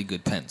have really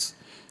good pens.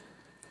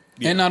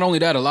 And not only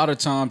that, a lot of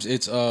times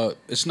it's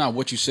not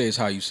what you say, it's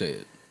how you say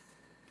it.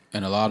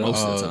 And a lot of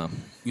Most of the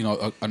time. you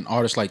know, an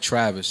artist like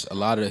Travis, a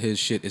lot of his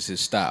shit is his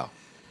style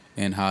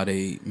and how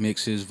they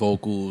mix his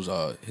vocals,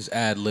 his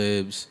ad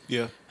libs,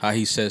 how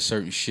he says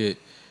certain shit.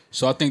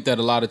 So I think that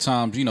a lot of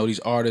times, you know, these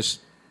artists,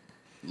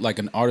 like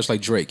an artist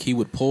like Drake, he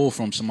would pull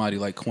from somebody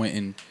like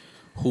Quentin,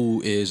 who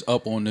is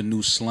up on the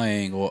new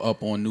slang or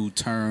up on new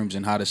terms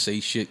and how to say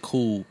shit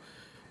cool.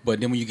 But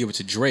then when you give it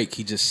to Drake,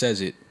 he just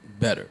says it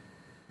better.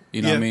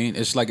 You know what I mean?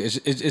 It's like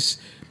it's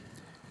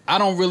I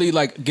don't really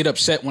like get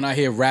upset when I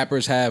hear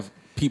rappers have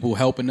people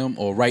helping them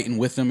or writing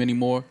with them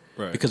anymore.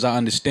 Right. Because I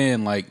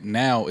understand like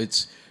now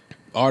it's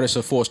artists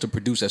are forced to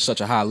produce at such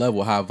a high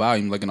level, high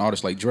volume, like an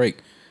artist like Drake.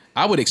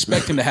 I would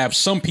expect him to have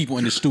some people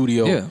in the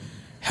studio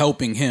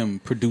helping him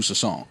produce a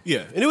song.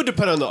 Yeah, and it would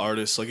depend on the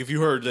artist. Like if you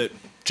heard that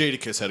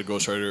Jadakiss had a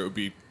ghostwriter, it would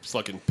be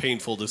fucking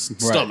painful to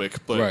stomach.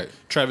 But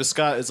Travis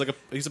Scott is like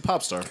he's a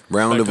pop star.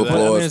 Round of Back to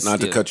that. applause,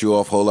 not to cut you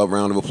off. Hold up,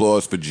 round of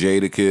applause for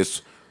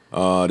Jadakiss.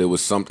 There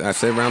was something. I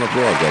said round of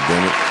applause,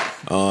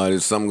 goddammit.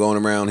 There's something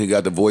going around. He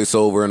got the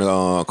voiceover in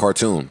a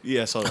cartoon.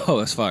 Yeah, I saw that. Oh,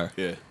 that's fire.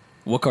 Yeah.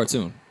 What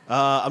cartoon?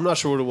 I'm not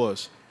sure what it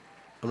was.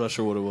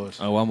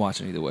 Oh, I'm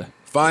watching either way.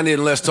 Find it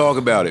and let's talk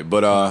about it.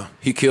 But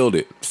he killed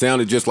it.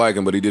 Sounded just like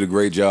him, but he did a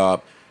great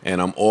job. And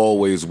I'm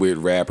always with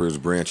rappers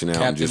branching out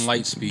and Captain just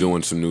Lightspeed.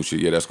 doing some new shit.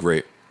 Yeah, that's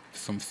great.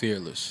 From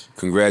Fearless.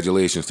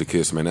 Congratulations to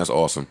Kiss, man. That's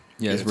awesome.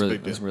 Yeah, it's a big deal.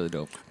 that's really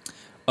dope.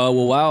 Well,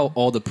 while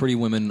all the pretty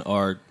women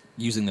are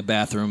using the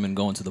bathroom and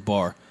going to the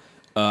bar,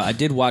 I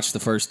did watch the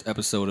first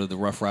episode of the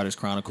Rough Riders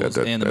Chronicles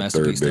and the that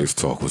Masterpiece. third base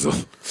talk was a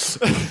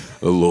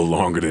little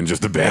longer than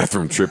just a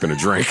bathroom trip and a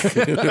drink.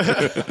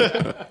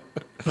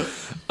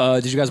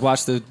 Did you guys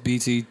watch the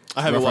BT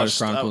I haven't Rough Riders watched.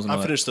 Chronicles? and I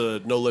all that? finished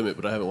the No Limit,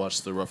 but I haven't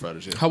watched the Rough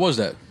Riders yet. How was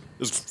that? It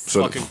was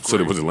So fucking there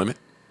great. was a limit?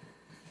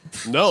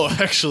 No,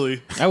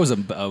 actually. That was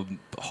a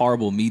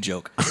horrible me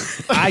joke.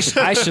 I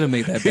should have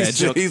made that bad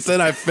joke. He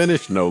said I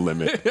finished No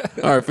Limit.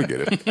 All right,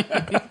 forget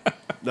it.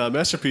 Nah,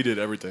 Master P did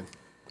everything.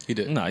 He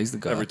did. No, he's the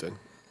guy. Everything.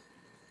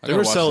 I They gotta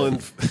were watch selling.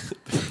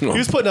 that. He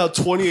was putting out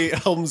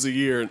 28 albums a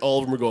year, and all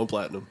of them were going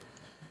platinum,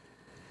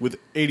 with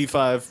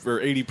 85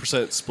 or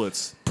 80%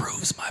 splits.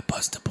 Proves my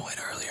busted point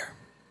earlier.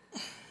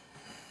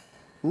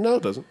 No,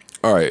 it doesn't.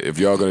 All right, if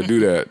y'all gonna do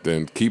that,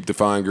 then keep the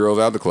fine girls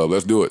out the club.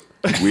 Let's do it.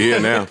 We here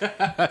now.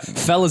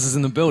 Fellas is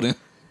in the building.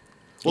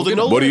 Well, the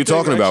No What are you Limit thing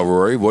talking about, actually-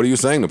 Rory? What are you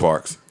saying to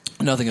Parks?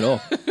 Nothing at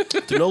all.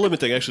 The No Limit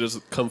thing actually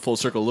does come full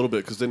circle a little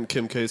bit because didn't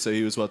Kim K say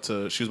she was about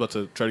to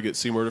try to get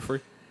C Murder free?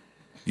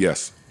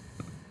 Yes.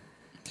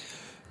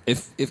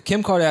 If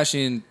Kim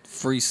Kardashian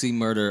free C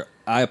Murder,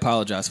 I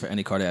apologize for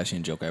any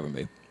Kardashian joke I ever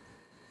made.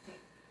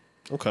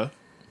 Okay.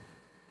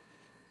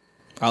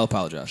 I'll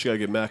apologize. She got to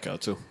get Mac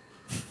out too.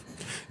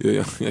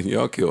 Yeah,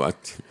 y'all kill.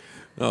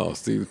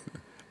 See,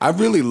 I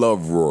really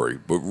love Rory,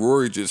 but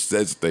Rory just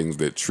says things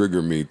that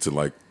trigger me to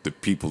like the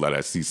people that I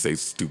see say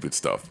stupid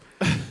stuff.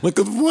 Like,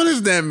 'cause what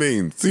does that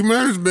mean? See,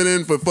 Murder's been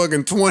in for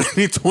fucking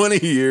 20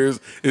 years.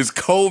 It's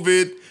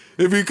COVID.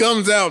 If he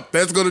comes out,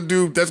 that's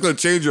gonna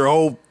change your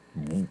whole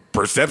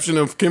perception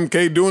of Kim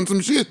K doing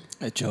some shit.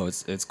 Hey, Joe,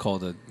 it's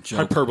called a joke.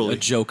 Hyperbole. A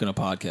joke in a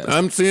podcast.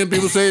 I'm seeing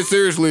people say it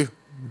seriously.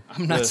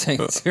 I'm not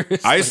saying it seriously.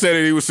 I said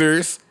it. He was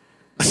serious.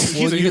 He's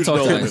Well, a you can huge talk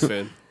No to Limit Ice.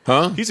 fan.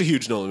 Huh? He's a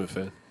huge No Limit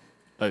fan.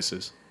 Ice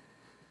is.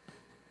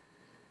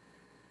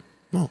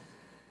 No.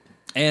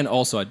 And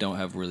also, I don't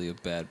have really a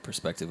bad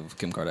perspective of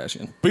Kim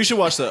Kardashian. But you should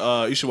watch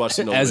the. You should watch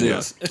the No As Limit.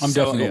 is. I'm definitely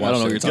gonna I don't know watch what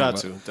it. you're You talking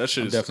got about. to. That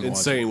shit is definitely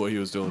insane what he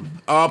was doing.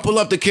 Pull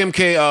up the Kim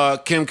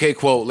K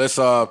quote.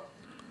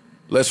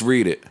 Let's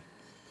read it.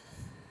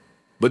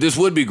 But this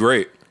would be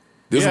great.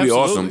 This Yeah, would be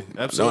absolutely. awesome.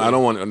 Absolutely. I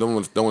don't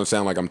want to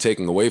sound like I'm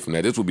taking away from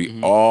that. This would be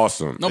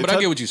awesome. No, but They I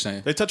tou- get what you're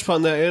saying. They touched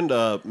upon that,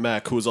 and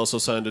Mac, who was also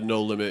signed to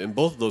No Limit, and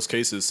both of those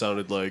cases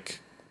sounded like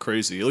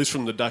crazy, at least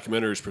from the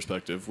documentary's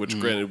perspective, which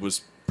granted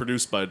was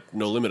produced by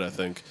No Limit, I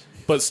think.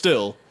 But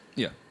still,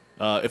 Yeah.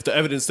 if the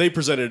evidence they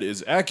presented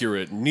is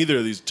accurate, neither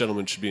of these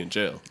gentlemen should be in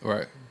jail.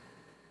 Right.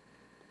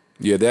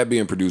 Yeah, that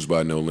being produced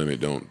by No Limit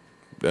does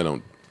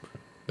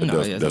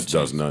doesn't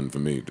change. nothing for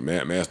me.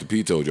 Master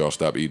P told y'all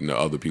stop eating the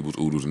other people's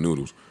oodles and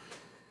noodles.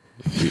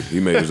 He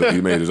made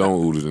his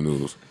own oodles and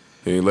noodles.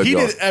 He ain't let He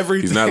y'all- did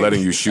everything. He's not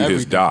letting you shoot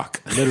his Everything. doc.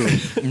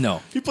 Literally.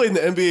 No. He played in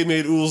the NBA,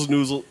 made oodles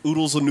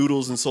and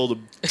noodles, and sold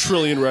a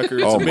trillion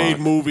records, Oh, and made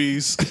my.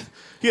 movies.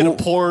 He had a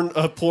porn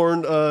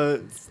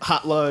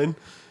hotline.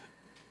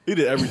 He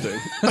did everything.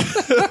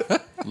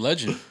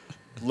 Legend.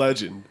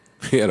 Legend.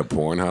 He had a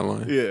porn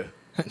hotline. Yeah.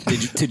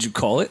 Did you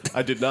call it?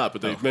 I did not,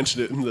 but they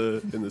mentioned it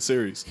in the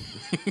series.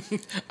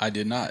 I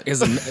did not. Is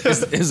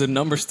the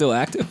number still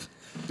active?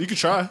 You could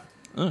try.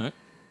 All right.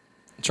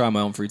 Try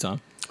my own free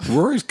time.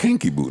 Rory's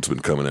kinky boots been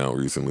coming out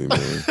recently,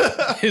 man.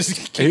 His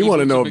He want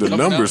to know if the been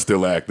coming number's out.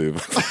 still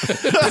active.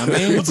 I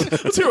mean,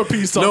 Let's hear what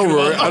P's No, talking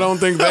Rory, about. I don't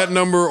think that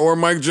number or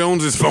Mike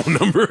Jones's phone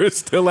number is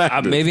still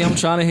active. maybe I'm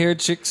trying to hear a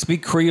chick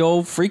speak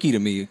Creole freaky to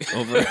me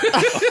over.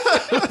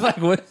 Like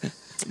what?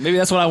 Maybe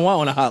that's what I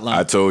want on a hotline.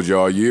 I told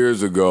y'all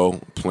years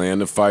ago, plan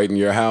to fight in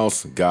your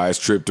house. Guys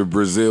trip to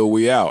Brazil,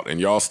 we out,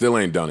 and y'all still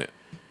ain't done it.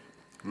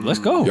 Let's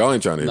go. Y'all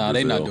ain't trying to hit Nah,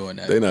 they Brazil. not doing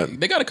that. They not.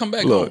 They got to come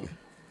back. Look, home.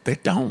 they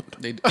don't.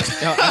 They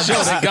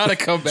got to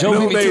come back. Joe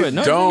home. beat me they to it.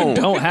 No, don't. you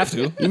don't have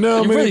to. You know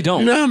how many, really don't.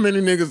 You know how many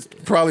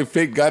niggas probably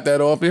fake got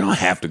that off? They don't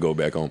have to go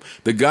back home.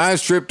 The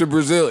guys trip to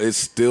Brazil, it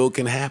still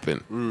can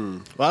happen.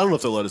 Well, I don't know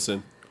if they'll let us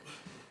in.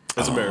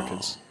 As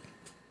Americans.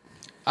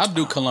 I'll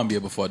do Colombia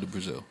before I do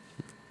Brazil.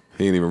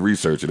 He ain't even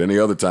research it. Any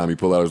other time he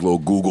pull out his little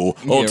Google.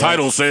 Oh, right.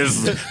 title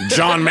says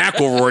John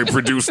McElroy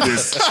produced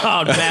this.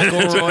 John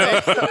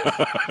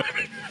McElroy.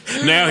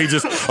 Now he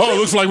just, it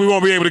looks like we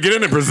won't be able to get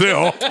into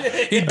Brazil.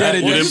 He did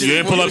it. You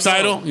didn't pull up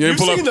title? You didn't You've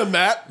pull up seen the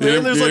map, man. Yeah,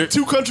 There's yeah. like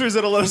 2 countries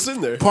that'll let us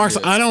in there. Parks,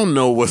 I don't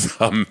know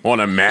what's on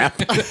a map.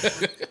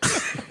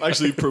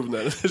 Actually, you've proven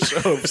that in the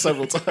show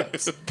several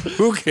times.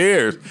 Who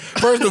cares?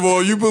 First of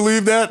all, you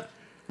believe that?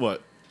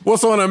 What?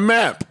 What's on a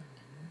map?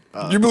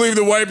 You believe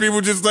the white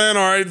people just saying,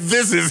 all right,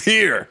 this is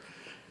here.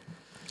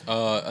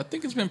 I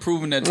think it's been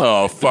proven that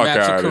Oh, the fuck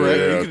maps are outta correct.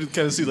 here. You can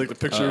kind of see like the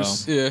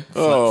pictures. Yeah.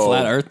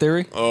 Flat Earth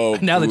theory. Oh,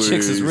 Now the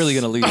chicks is please. really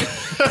gonna leave.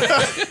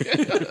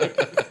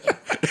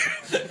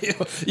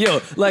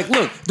 Yo, like,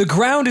 look, the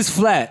ground is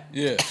flat.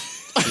 Yeah.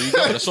 There you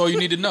go. That's all you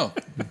need to know.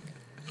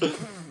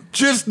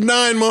 Just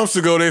 9 months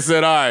ago, they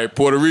said, all right,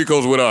 Puerto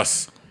Rico's with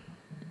us.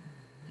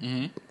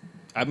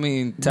 I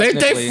mean, They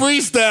technically,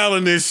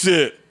 freestyling this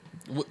shit.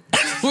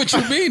 What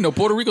you mean? No,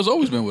 Puerto Rico's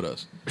always been with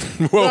us.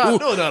 Well,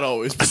 No, not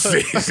always. But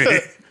see?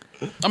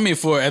 I mean,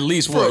 for at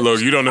least what?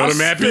 Look, you don't know the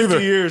map 50 either.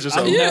 years or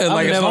something. Yeah, I've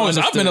like as never long as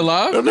I've been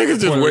alive. Them niggas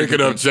just Puerto waking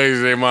Rican up,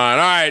 changing their mind.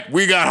 All right,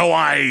 we got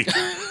Hawaii.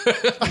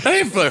 They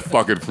ain't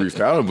fucking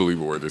freestyle. I don't believe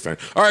a word they're saying.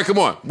 All right, come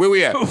on. Where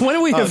we at? when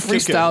do we have kick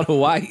freestyled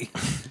Hawaii?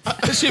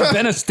 That shit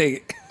been a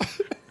state.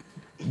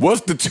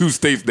 What's the 2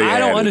 states they I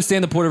don't added?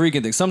 understand the Puerto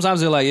Rican thing.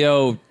 Sometimes they're like,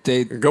 yo, Come on,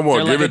 they're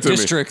give like it to a me.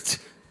 district.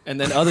 And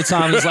then other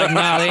times it's like,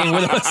 nah, they ain't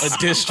with us. A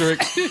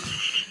district.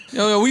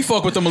 Yo, we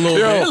fuck with them a little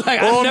Yo, bit.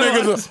 Like, I all never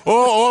niggas,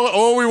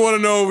 all we want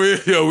to know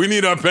is, yo, we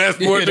need our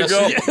passport Yeah, to go.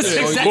 that's-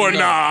 yeah, exactly. Or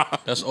nah.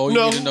 That's all you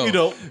No, need to know. you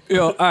don't.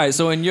 Yo, all right,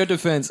 so in your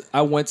defense,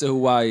 I went to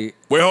Hawaii.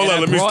 Wait, hold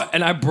on.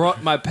 And I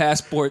brought my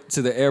passport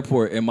to the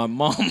airport, and my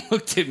mom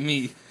looked at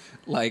me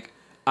like,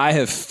 I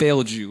have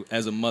failed you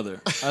as a mother.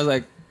 I was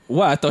like,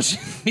 what? I thought you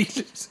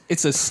needed...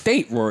 It's a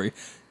state, Rory.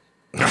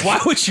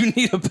 Why would you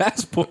need a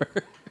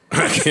passport?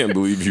 I can't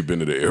believe you've been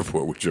to the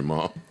airport with your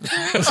mom.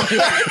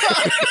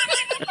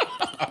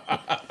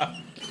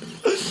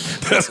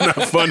 That's not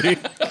funny.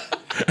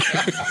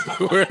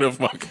 Where the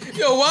fuck?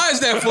 Yo, why is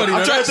that funny?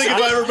 I'm trying to think if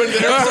I've ever been to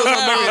the airport with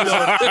my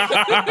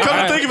mom.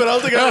 Come to think of it, I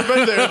don't think I've ever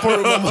been to the airport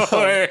with my mom.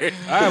 Hey,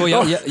 All right,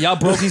 well, y'all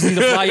brokies need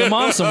to fly your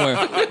mom somewhere.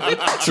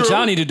 That's what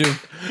y'all need to do.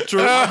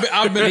 True.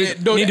 I've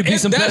been Need to be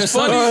some better That's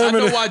funny. sons. I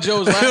know why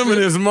Joe's him laughing.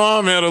 and his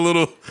mom had a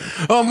little,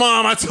 oh,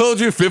 Mom, I told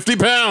you 50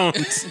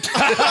 pounds.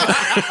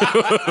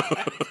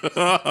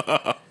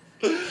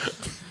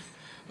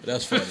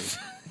 That's funny.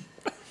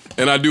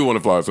 And I do want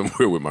to fly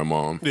somewhere with my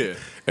mom Yeah.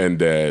 and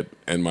dad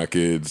and my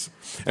kids.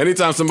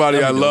 Anytime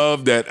somebody I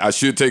love that I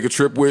should take a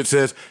trip with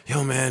says,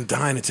 yo, man,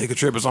 dying to take a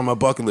trip. It's on my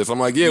bucket list. I'm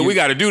like, yeah, we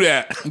got to do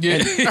that. Yeah.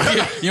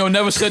 You don't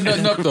never set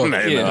nothing up though.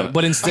 Yeah,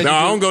 but instead, No,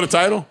 I you don't go to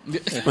title.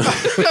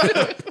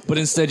 but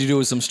instead you do it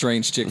with some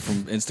strange chick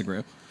from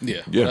Instagram.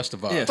 Yeah, Yeah. that's the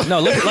vibe. Yeah,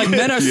 no, look, like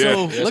men are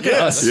so. Yeah. Look at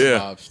us. That's the Yeah.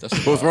 vibes.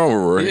 That's the What's vibe. wrong with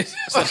Rory?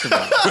 That's the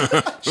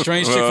vibe.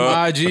 Strange chick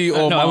from IG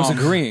or No, I was mom.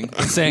 agreeing,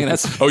 saying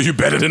that's. Oh, you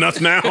better than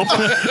us now?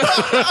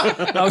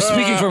 I was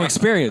speaking from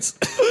experience.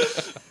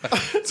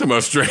 Some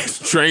about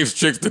strange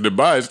chicks to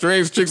Dubai,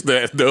 strange chicks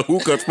to the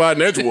hookah spot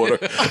in Edgewater.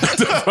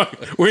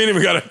 We ain't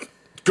even got to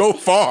go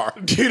far.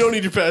 You don't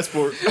need your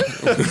passport.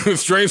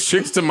 Strange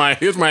chicks to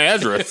here's my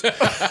address.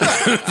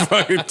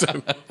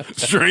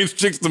 Strange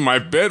chicks to my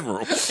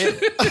bedroom.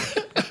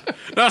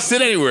 No,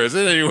 sit anywhere. Yo,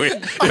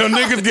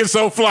 niggas get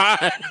so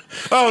fly.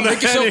 Oh,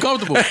 Make yourself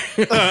comfortable.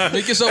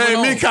 Make yourself at Hey,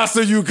 home. me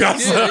casa, you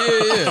casa.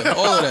 Yeah.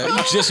 All of that.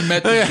 You just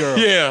met this girl.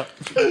 Yeah.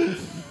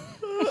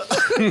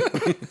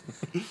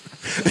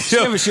 She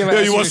ever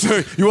you,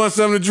 asked you want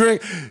something to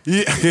drink?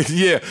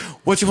 Yeah.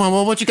 What you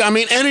want? What you got? I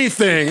mean,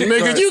 anything.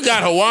 Nigga, you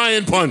got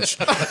Hawaiian punch.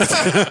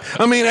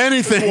 I mean,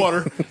 anything.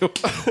 Water.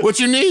 What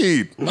you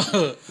need?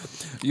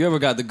 You ever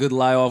got the good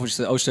lie off? Which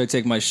said, "Oh, should I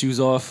take my shoes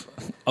off?"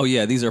 Oh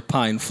yeah, these are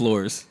pine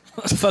floors.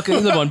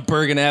 Fucking live on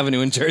Bergen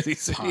Avenue in Jersey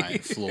City. Pine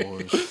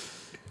floors.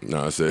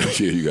 No, I said,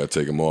 yeah, you got to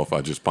take them off. I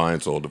just pine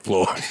sold the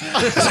floor.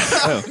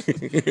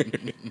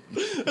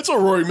 That's what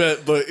Rory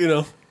meant, but you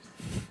know.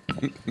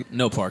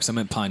 No Parks. I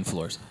meant pine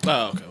floors.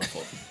 Oh, okay. My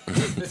fault.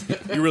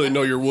 You really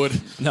know your wood.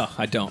 No,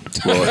 I don't.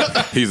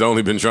 Well, he's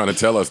only been trying to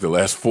tell us the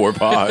last 4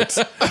 pods.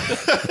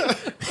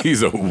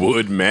 He's a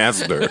wood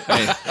master.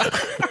 Hey,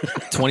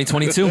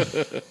 2022.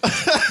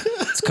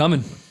 It's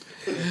coming.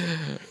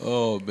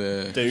 Oh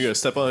man. Damn, you gonna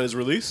step on his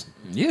release?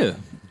 Yeah.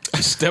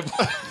 Step.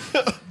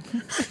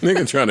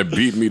 Nigga trying to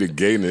beat me to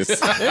gayness.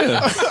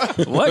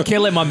 What?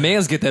 Can't let my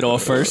mans get that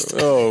off first.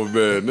 Oh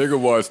man, nigga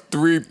watched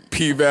 3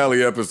 P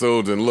Valley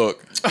episodes and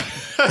look.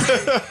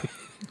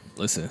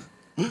 Listen.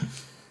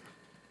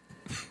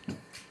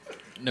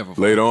 Never.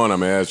 Later on, I'm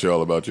gonna ask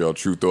y'all about y'all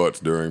true thoughts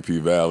during P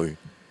Valley.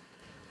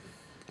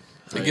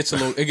 It gets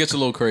a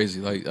little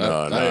crazy. Like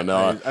No.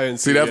 I didn't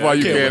See, see that's it. why I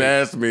you can't can't wait.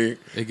 ask me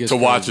It gets to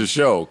watch crazy. a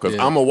show because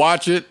Yeah. I'm gonna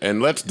watch it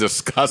and let's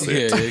discuss yeah,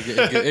 it. it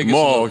gets a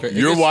Maul, little crazy.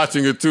 you're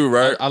watching it too,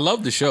 right? I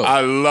love the show.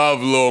 I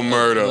love Lil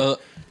Murder. All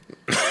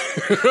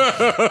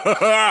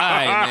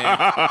right,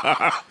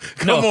 man.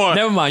 Come on,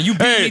 Never mind. You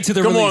beat me to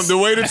the come release. on, the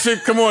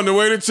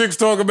way the chicks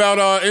talk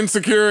about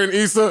Insecure and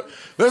Issa.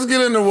 Let's get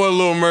into what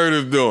Lil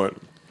Murder's doing.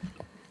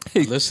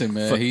 Listen,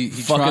 man, he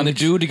Fucking trying the to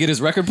dude to get his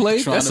record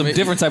played? trying That's to some make-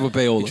 different type of He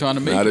payola. trying to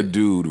make Not a it.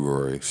 dude,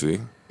 Rory. See,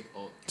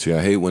 I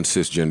hate when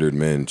cisgendered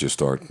men just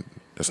start.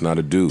 That's not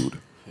a dude,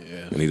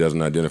 Yeah, and he doesn't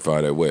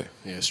identify that way.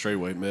 yeah, straight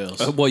white males.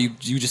 Well, you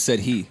just said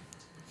he.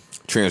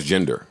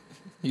 Transgender.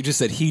 You just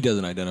said he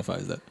doesn't identify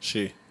as that.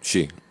 She.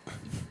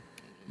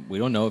 We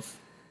don't know if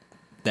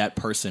that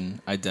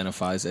person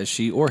identifies as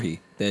she or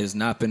he. That has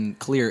not been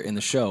clear in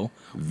the show.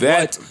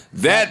 That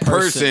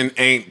person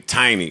ain't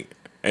tiny.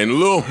 And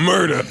Lil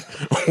Murder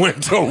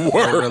went to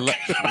work.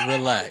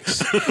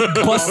 Relax.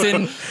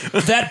 busting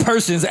that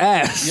person's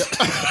ass.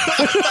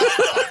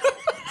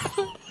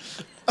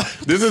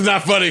 This is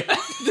not funny.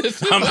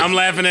 I'm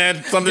laughing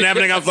at something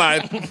happening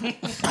outside.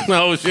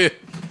 Oh shit!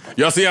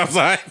 Y'all see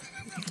outside?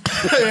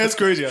 That's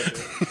crazy out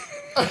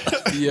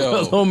there.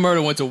 Yo, Lil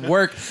Murder went to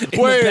work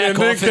in Wait, the and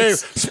back then came.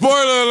 office.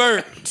 Spoiler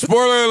alert!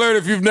 Spoiler alert!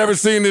 If you've never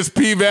seen this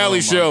P Valley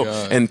my show,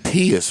 God. and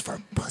P is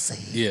for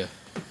pussy. yeah,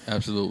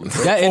 absolutely.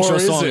 That intro Or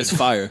is song it? is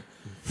fire.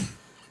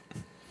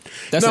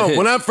 That's a No, hit.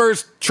 when I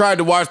first tried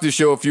to watch this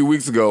show a few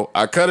weeks ago,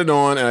 I cut it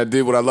on and I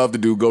did what I love to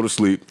do, go to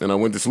sleep. And I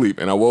went to sleep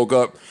and I woke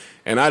up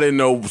and I didn't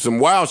know some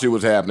wild shit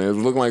was happening. It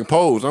was looking like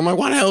Pose. I'm like,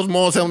 why the hell is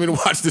Maul telling me to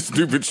watch this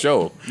stupid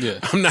show? Yeah.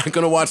 I'm not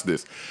going to watch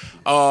this.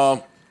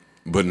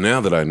 But now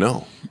that I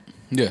know,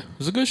 Yeah, it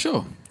was a good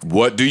show.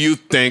 what do you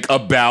think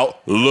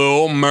about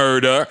Lil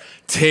Murder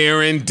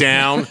tearing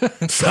down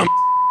some...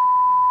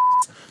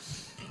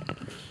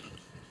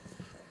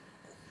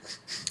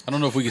 I don't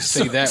know if we can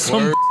say that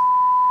word.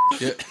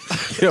 Yeah.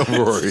 Yeah,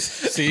 Rory.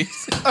 See,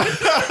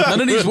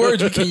 none of these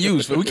words we can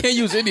use, but we can't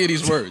use any of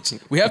these words.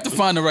 We have to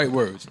find the right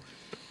words.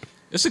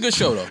 It's a good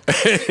show, though.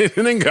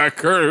 And then got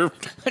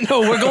curved.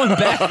 No, we're going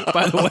back,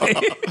 by the way.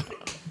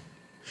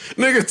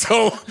 Nigga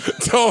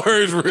told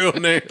her his real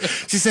name.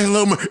 She said,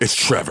 Lil Murder. It's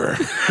Trevor.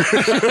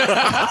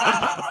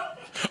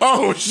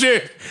 Oh,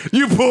 shit.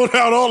 You pulled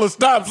out all the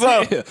stops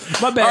up.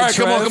 My bad, All right,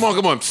 Trev.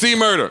 come on. C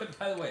Murder.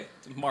 By the way,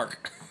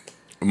 Mark.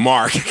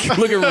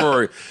 Look at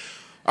Rory.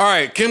 All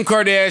right, Kim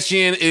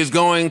Kardashian is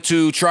going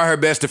to try her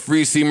best to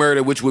free C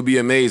Murder, which would be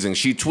amazing.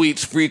 She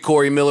tweets, free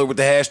Corey Miller with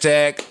the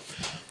hashtag.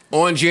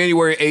 On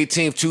January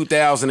 18th,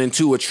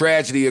 2002, a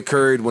tragedy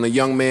occurred when a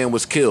young man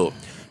was killed.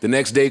 The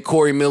next day,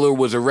 Corey Miller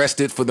was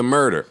arrested for the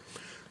murder.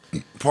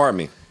 Pardon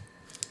me.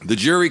 The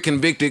jury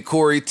convicted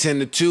Corey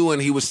 10-2,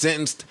 and he was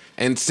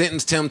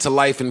sentenced him to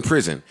life in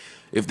prison.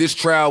 If this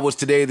trial was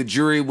today, the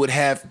jury would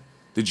have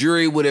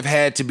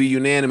had to be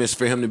unanimous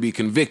for him to be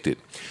convicted.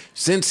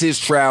 Since his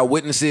trial,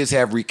 witnesses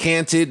have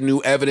recanted, new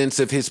evidence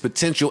of his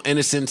potential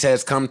innocence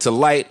has come to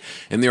light,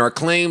 and there are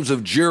claims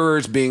of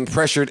jurors being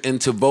pressured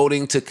into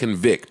voting to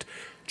convict.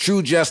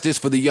 True justice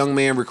for the young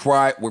man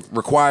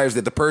requires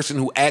that the person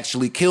who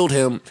actually killed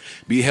him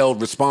be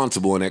held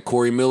responsible and that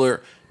Corey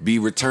Miller be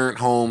returned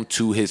home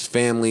to his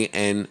family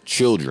and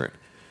children.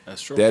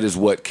 That's true. That is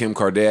what Kim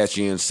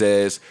Kardashian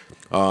says.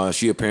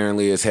 She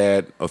apparently has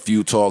had a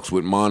few talks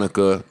with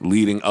Monica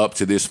leading up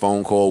to this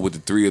phone call with the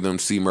three of them,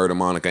 C Murder,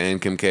 Monica,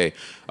 and Kim K.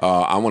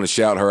 I want to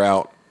shout her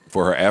out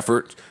for her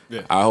efforts.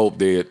 Yeah. I hope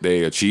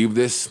they achieve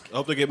this. I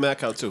hope they get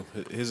Mac out too.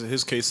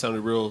 His case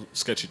sounded real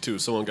sketchy too.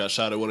 Someone got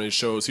shot at one of his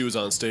shows. He was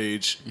on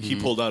stage. He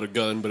pulled out a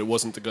gun, but it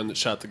wasn't the gun that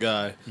shot the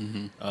guy.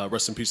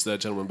 Rest in peace to that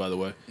gentleman, by the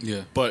way.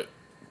 Yeah. But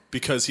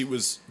because he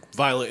was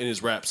violent in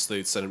his raps,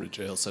 they sent him to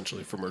jail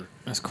essentially for murder.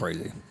 That's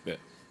crazy. Yeah.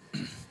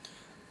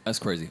 That's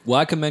crazy. Well,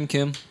 I commend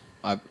Kim.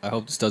 I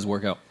hope this does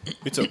work out.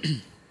 Me too.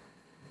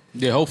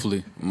 Yeah,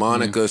 hopefully.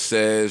 Monica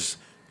says,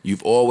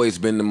 "You've always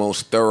been the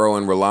most thorough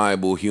and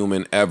reliable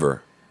human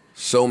ever.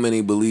 So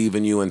many believe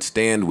in you and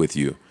stand with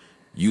you.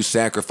 You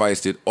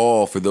sacrificed it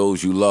all for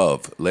those you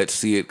love. Let's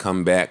see it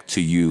come back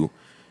to you.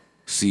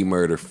 C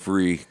Murder,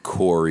 free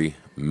Corey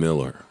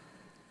Miller."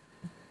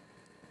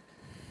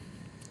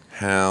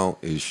 How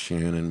is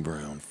Shannon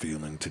Brown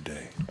feeling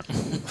today?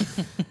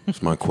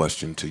 It's my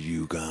question to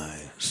you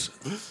guys.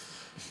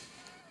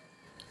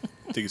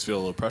 Think he's feeling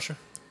a little pressure?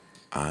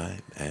 I'm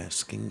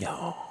asking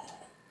y'all.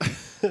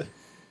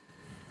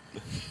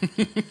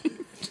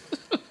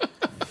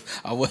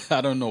 I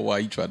I don't know why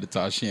you tried to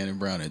tie Shannon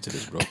Brown into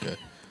this, bro. Okay.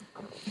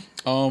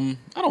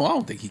 I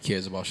don't think he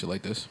cares about shit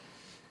like this.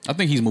 I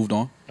think he's moved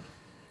on.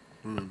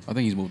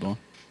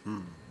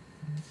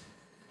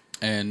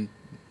 And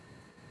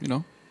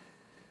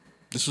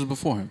this was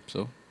before him,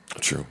 so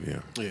True, yeah.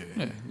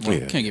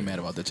 can't get mad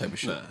about that type of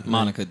shit.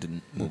 Monica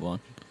didn't move on.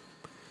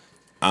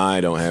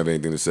 I don't have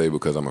anything to say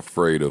because I'm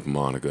afraid of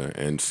Monica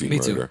and C Me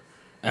Murder. too.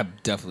 I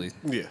definitely.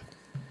 Yeah.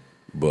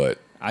 But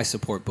I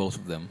support both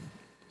of them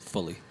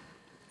fully.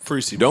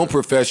 Free C. don't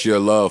profess your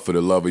love for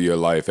the love of your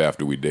life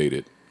after we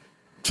dated.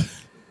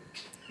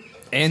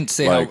 And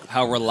say Like,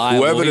 how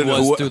reliable whoever he the- was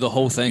who- through the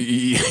whole thing.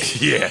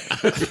 Yeah.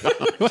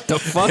 What the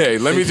fuck? Hey,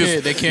 let me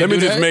can't do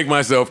just that? make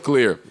myself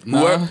clear.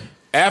 Nah.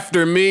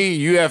 After me,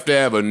 you have to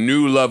have a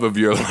new love of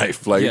your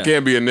life. Like, Yeah. it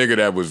can't be a nigga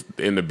that was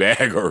in the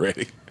bag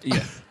already.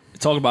 Yeah.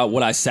 Talk about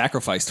what I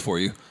sacrificed for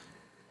you.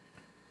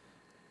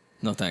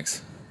 No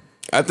thanks.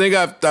 I think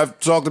I've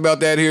talked about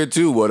that here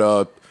too.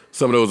 What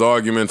some of those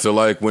arguments are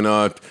like when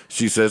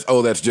she says,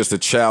 "Oh, that's just a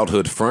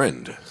childhood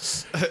friend."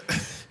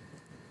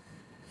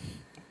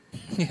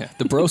 Yeah,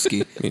 the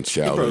broski. I mean,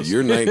 childhood.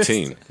 You're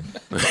 19.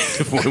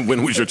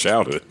 when was your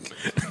childhood?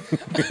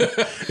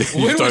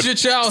 When was your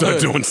childhood?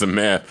 Start doing some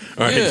math.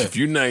 All right, Yeah. if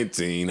you're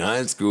 19,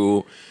 high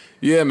school,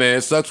 yeah, man,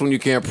 it sucks when you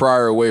can't pry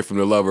her away from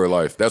the love of her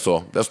life. That's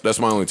all. That's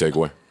my only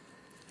takeaway.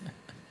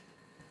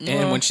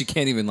 And when she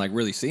can't even like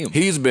really see him.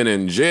 He's been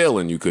in jail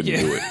and you couldn't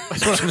Yeah. do it.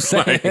 That's what I'm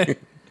saying.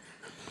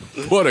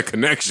 What a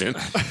connection.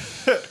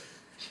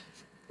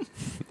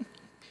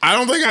 I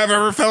don't think I've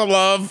ever felt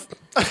love.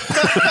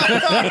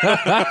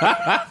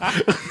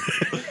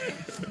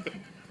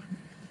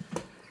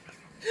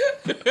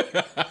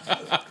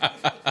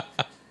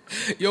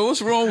 Yo,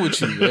 what's wrong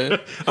with you, man?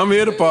 I'm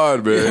here to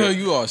pod, Yo, man.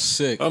 you are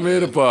sick. I'm here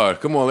to pod.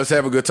 Come on, let's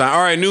have a good time.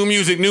 All right, new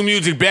music,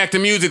 back to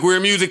music. We're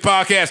a music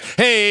podcast.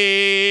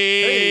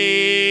 Hey!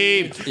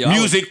 Yo,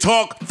 Music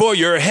talk for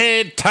your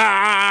head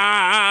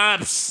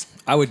tops.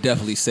 I would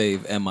definitely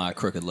save Emma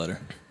Crooked Letter.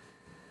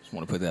 Just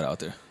want to put that out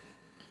there.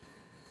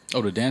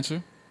 Oh, the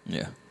dancer?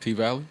 Yeah. P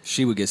Valley?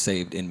 She would get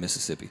saved in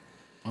Mississippi.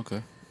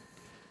 Okay.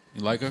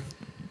 You like her?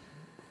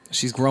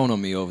 She's grown on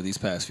me over these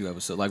past few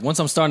episodes. Like once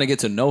I'm starting to get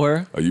to know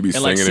her, Oh, you be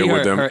and, like, singing see it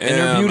with her, them. her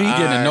inner beauty,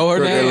 getting to know her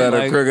now, Crooked letter,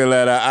 like- crooked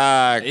letter,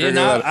 crooked and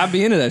letter. I'd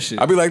be into that shit.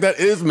 I'd be like, that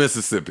is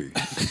Mississippi.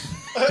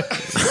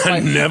 I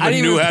never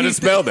didn't knew even how to peep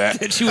spell that.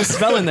 that she was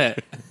spelling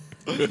that.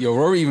 Yo,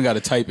 Rory even got to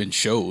type in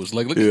shows.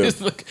 Like, look Yeah. at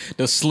this, look,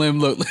 the slim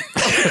look. You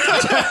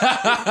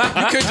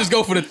couldn't just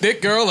go for the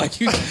thick girl. Like,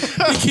 you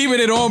keeping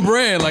it on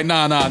brand. Like,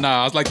 nah.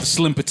 I was like the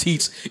slim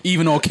petites,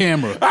 even on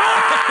camera.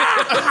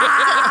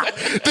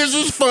 This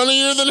is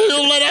funnier than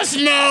he'll let us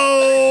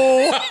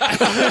know.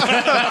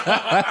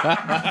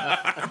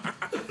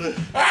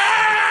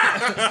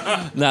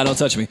 Nah, don't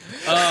touch me.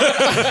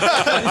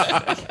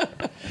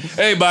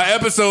 Hey, by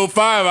episode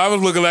 5, I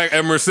was looking like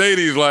at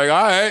Mercedes, like,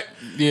 all right.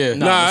 Yeah.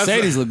 Nah, Nah,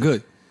 Mercedes look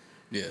good.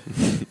 Yeah.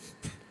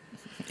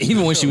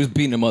 Even when she was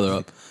beating her mother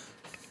up.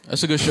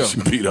 That's a good show.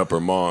 She beat up her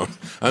mom.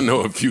 I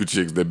know a few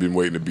chicks that been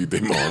waiting to beat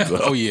their moms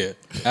up. Oh, yeah.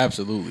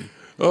 Absolutely.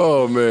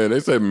 Oh, man. They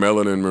say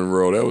Melanin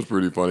Monroe. That was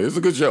pretty funny. It's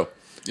a good show.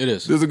 It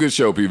is. This is a good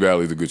show.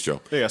 P-Valley's a good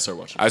show. Yeah, I started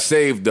watching. I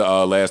saved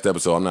the last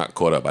episode. I'm not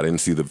caught up. I didn't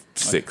see the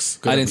 6.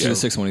 I didn't see the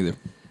 6th one either.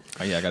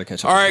 Oh, yeah, I got to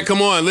catch up. All right,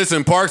 come on.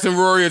 Listen, Parks and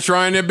Rory are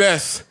trying their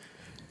best.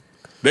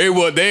 They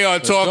are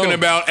talking go.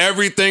 about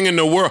everything in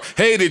the world.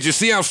 Hey, did you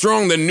see how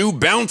strong the new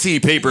Bounty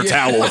paper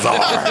towels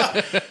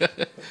are?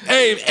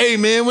 Hey,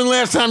 man, when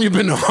last time you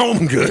been to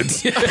Home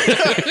Goods?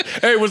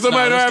 Hey, when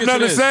somebody don't have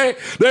nothing to say,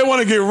 they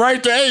want to get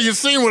right to, hey, you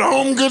seen what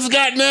Home Goods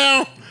got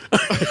now?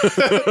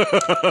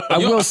 I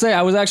will say,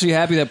 I was actually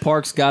happy that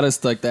Parks got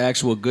us like the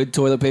actual good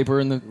toilet paper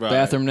in the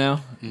bathroom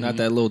now. Not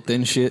that little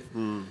thin shit.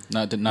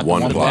 Not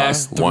One the ply.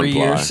 Past 3 One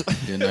ply. years.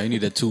 Yeah, no, you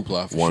need that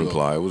 2-ply for One sure.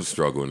 ply. It was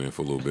struggling there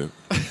for a little bit.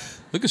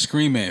 Look at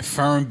Scream Man.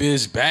 Firm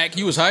Biz back.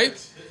 He was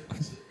hyped.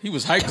 He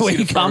was hyped to Wait, see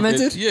the he Firm commented?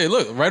 Biz. Yeah,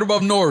 look, right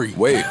above Nori.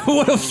 Wait,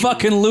 What a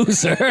fucking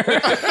loser.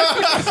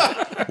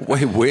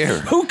 where?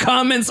 Who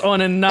comments on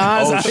a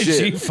Nas Oh, IG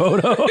shit.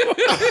 photo?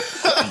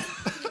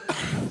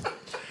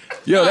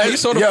 Yo, you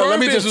saw the let Firm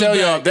me Biz just was tell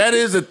y'all, back. that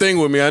is a thing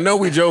with me. I know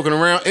we joking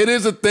around. It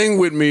is a thing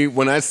with me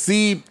when I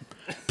see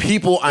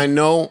people I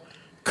know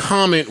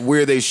comment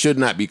where they should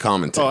not be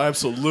commenting. Oh,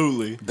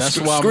 absolutely. That's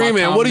why Scream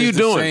my Man, what are comment you is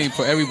the doing? same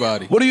for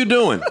everybody. What are you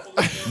doing?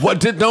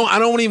 I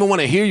don't even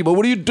want to hear you, but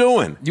what are you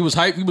doing? You was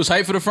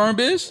hyped for the Firm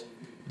Biz?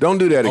 Don't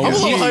do that I'm a again.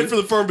 little hyped for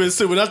the firm biz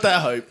too, but not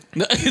that hype.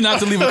 Not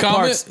to leave a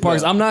comment?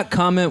 Parks, I'm not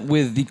comment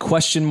with the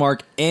question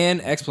mark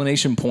and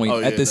explanation point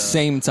at the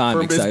same time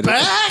Firm biz excited.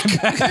 back.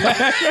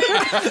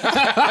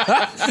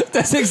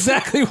 That's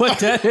exactly what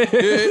that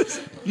is.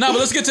 Nah, but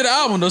let's get to the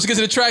album. Let's get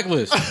to the track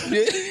list.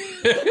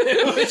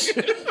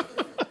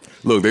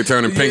 Look, they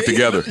turning pink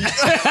together. they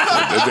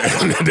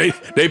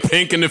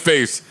pink in the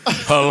face.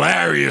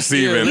 Hilarious,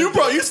 even. You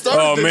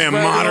started. Oh this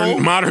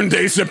man, modern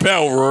day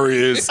Chappelle. Rory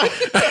is.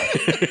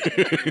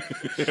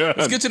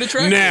 Let's get to the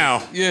track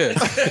now. Yeah.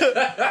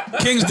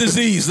 King's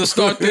disease. Let's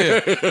start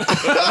there.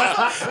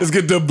 Let's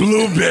get the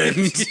blue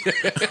bends.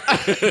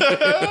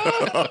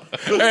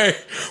 Hey,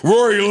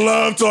 Rory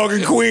loved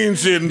talking Queen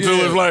shit until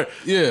it's like,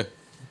 Yeah.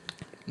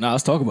 Nah,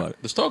 let's talk about it.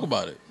 Let's talk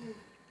about it.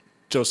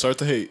 Joe, start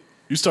the hate.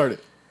 You started.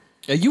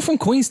 Yeah, you from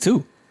Queens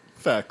too.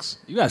 Facts.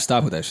 You gotta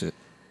stop with that shit.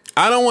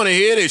 I don't want to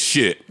hear this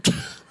shit.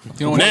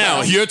 You know,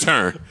 Now, your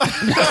turn.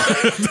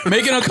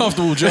 make it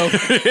uncomfortable, Joe.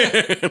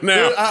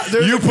 Now,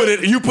 you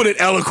put it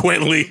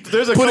eloquently.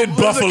 There's a put couple, it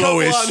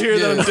Buffalo-ish. on here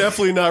that I'm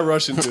definitely not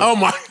rushing to. Oh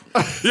my!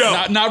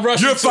 Yo, Not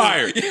rushing. you're to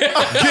fired. It.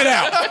 Get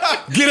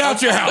out. Get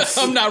out your house.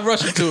 I'm not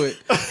rushing to it.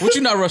 What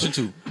you not rushing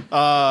to?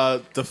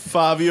 The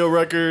Fabio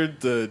record,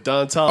 the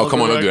Don Toliver. Oh,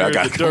 come on, don't do that.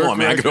 record, the Come Dirk on,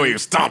 man. I can record. hear you.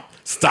 Stop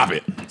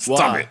it. Stop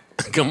Why? it.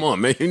 Come on,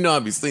 man. You know I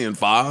be seeing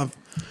 5.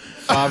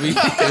 Bobby. If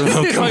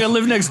I can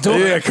live next door.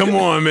 Yeah, come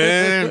on,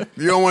 man.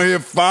 You don't want to hear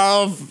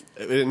 5?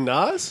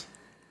 Nas?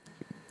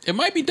 It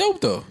might be dope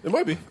though. It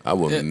might be. I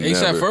will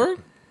ASAP never. Ferg?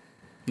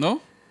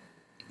 No?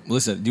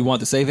 Listen, do you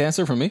want the safe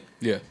answer from me?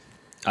 Yeah.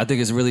 I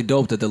think it's really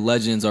dope that the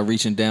legends are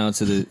reaching down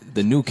to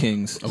the new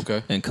kings,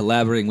 Okay. and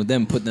collaborating with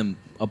them, putting them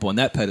up on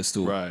that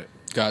pedestal. Right.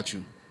 Got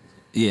you.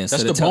 Yeah, That's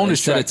instead the of telling, bonus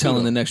instead track, of telling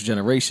too, the though. next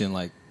generation,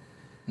 like,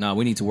 nah,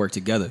 we need to work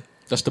together.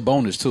 That's the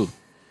bonus too.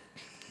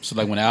 So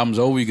like when the album's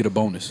over, you get a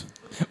bonus.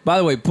 By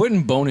the way,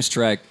 putting bonus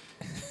track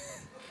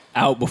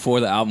out before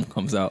the album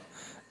comes out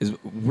is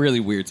really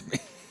weird to me.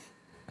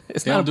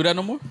 It's They not don't do that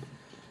no more?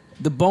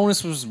 The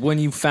bonus was when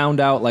you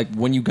found out, like,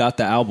 when you got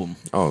the album.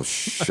 Oh,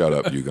 shut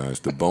up, you guys.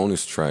 The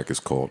bonus track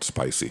is called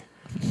Spicy.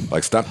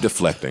 Like, stop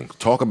deflecting.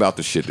 Talk about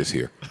the shit that's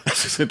here.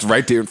 It's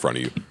right there in front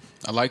of you.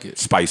 I like it.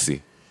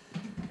 Spicy.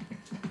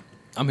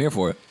 I'm here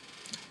for it.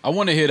 I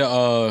want to hear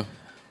the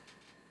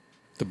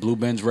Blue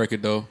Benz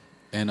record though,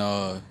 and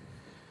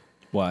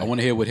Why? I want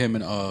to hear what him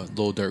and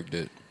Lil Durk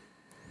did.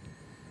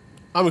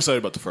 I'm excited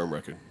about the Firm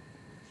record.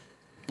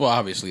 Well,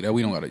 obviously that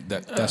we don't got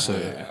that's All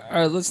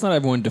right, let's not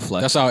everyone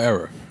deflect. that's our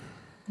era.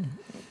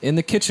 In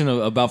the kitchen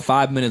about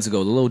 5 minutes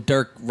ago, the Lil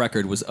Durk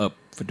record was up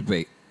for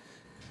debate.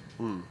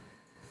 No,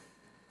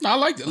 I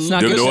like it.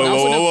 not Whoa, good. whoa, Listen, whoa,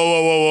 I'm whoa,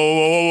 whoa, whoa,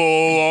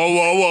 whoa,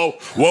 whoa,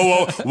 whoa,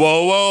 whoa, whoa, whoa,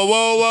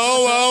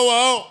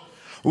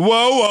 whoa, whoa,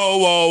 whoa, whoa,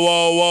 whoa,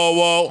 whoa, whoa,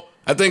 whoa.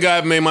 I think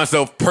I've made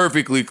myself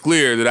perfectly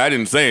clear that I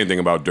didn't say anything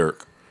about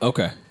Dirk.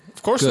 Okay.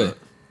 Of course Good. not.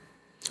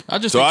 I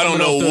just So think I don't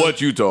coming know off the-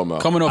 what you talking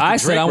about. coming off. I the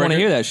said Drake I want to record-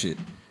 hear that shit.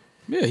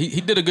 Yeah,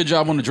 he did a good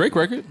job on the Drake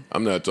record.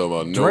 I'm not talking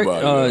about Drake,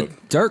 nobody.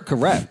 Dirk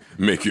could rap.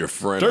 Make your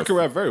friend. Dirk can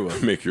rap very well.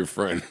 Make your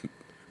friend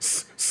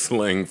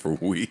slang for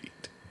weed.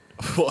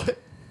 What?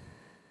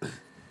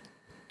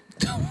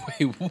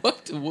 Wait,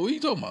 what? What are you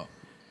talking about?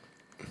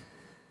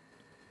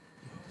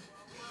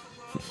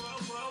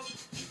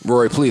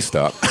 Rory, please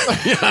stop.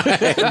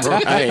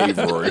 I hate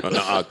Rory.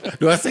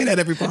 Do I say that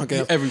every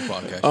podcast? Every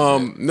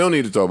podcast. No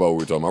need to talk about what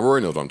we're talking about.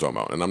 Rory knows what I'm talking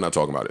about, and I'm not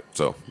talking about it.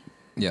 So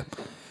Yeah.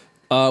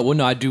 Well,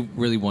 no, I do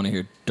really want to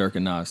hear Dirk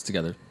and Nas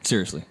together.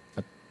 Seriously.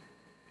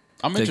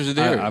 I'm interested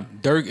to hear. I-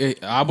 Dirk,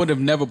 I would have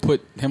never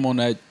put him on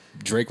that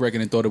Drake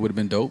record and thought it would have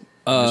been dope.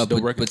 It's a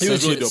dope record. But He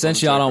was since, really dope on since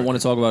the y'all Drake don't want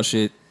to talk about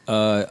shit,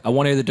 I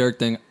want to hear the Dirk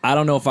thing. I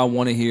don't know if I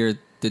want to hear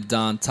the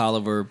Don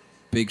Toliver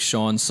Big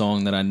Sean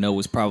song that I know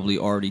was probably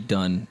already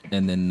done,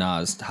 and then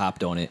Nas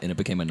hopped on it and it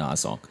became a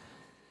Nas song.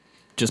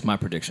 Just my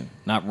prediction.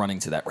 Not running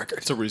to that record.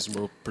 It's a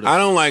reasonable I prediction.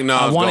 don't like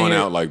Nas wanna going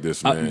hear- out like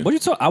this, man. What you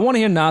talk? I want to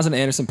hear Nas and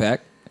Anderson .Paak.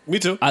 Me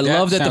too. I That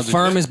love that the sounds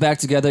firm good. is back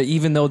together,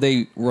 even though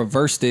they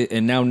reversed it,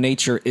 and now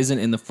Nature isn't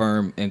in the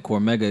firm, and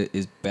Cormega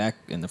is back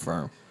in the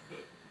firm.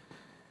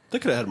 They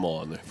could have had them all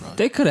on there. Probably.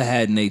 They could have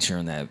had Nature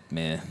in that,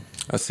 man.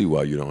 I see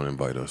why you don't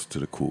invite us to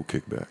the cool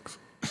kickbacks.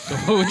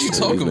 What you These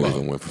talking niggas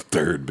about? went from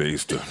third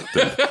base to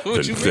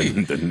What you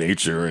mean? the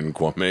Nature and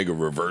Cormega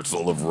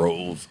reversal of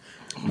roles.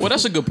 Well,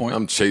 that's a good point.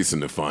 I'm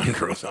chasing the fine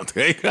girls out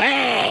there.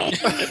 Hey,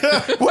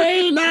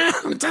 wait now!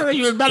 I'm telling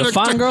you, it's about The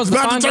fine girls, the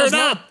about fine to girls. turn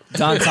up.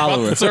 Don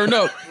Toliver. Turn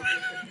up.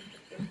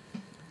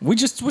 We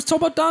just talking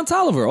about Don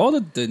Toliver. All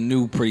the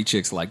new pretty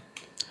chicks like.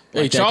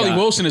 Hey, like that Charlie guy.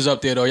 Wilson is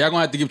up there though. Y'all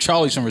gonna have to give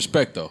Charlie some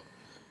respect though.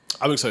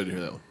 I'm excited to hear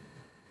that one.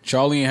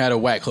 Charlie ain't had a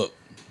whack hook.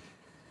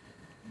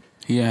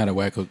 He ain't had a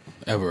whack hook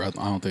ever. I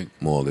don't think.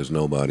 Well, there's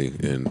nobody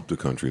in the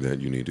country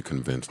that you need to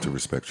convince to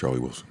respect Charlie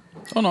Wilson.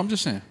 Oh no, I'm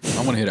just saying. I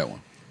want to hear that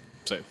one.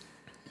 Same.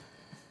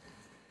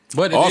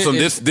 But Awesome.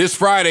 It, This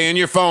Friday in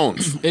your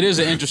phones. it is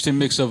an interesting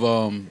mix of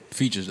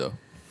features though.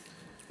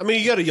 I mean,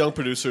 you got a young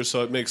producer,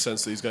 so it makes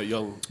sense that he's got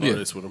young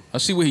artists with him. I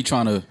see what he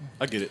trying to.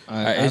 I get it.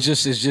 It's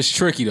just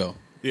tricky though.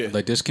 Yeah.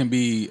 Like this can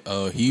be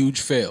a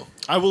huge fail.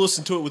 I will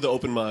listen to it with an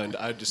open mind.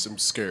 I just am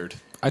scared.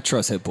 I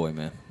trust Hit Boy,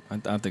 man.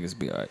 I think it's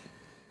be all right.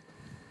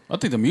 I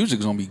think the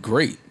music's gonna be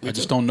great. I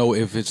just don't know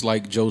if it's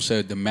like Joe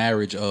said, the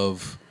marriage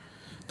of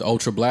the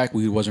Ultra Black.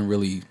 We wasn't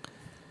really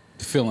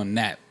feeling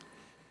that.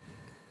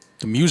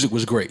 The music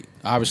was great.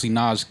 Obviously,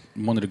 Nas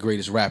one of the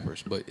greatest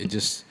rappers, but it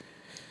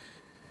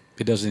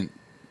doesn't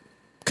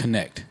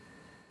connect,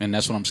 and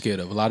that's what I'm scared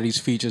of. A lot of these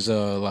features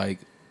are like,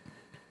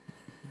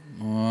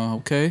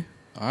 okay,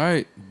 all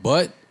right,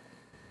 but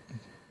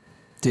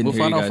Didn't hear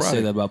you find out guys say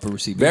Friday. that about the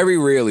receipt. Very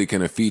rarely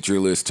can a feature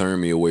list turn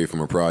me away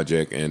from a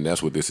project, and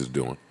that's what this is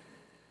doing.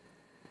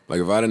 Like,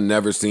 if I'd have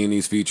never seen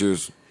these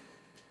features,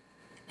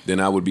 then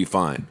I would be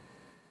fine.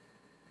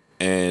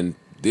 And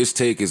this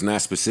take is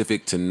not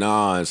specific to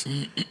Nas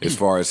as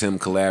far as him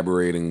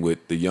collaborating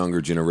with the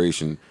younger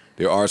generation.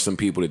 There are some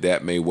people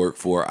that may work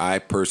for. I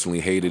personally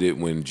hated it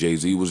when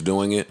Jay-Z was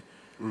doing it.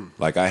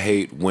 Like, I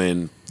hate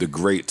when the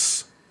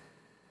greats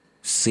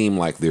seem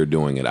like they're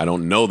doing it. I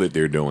don't know that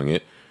they're doing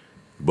it,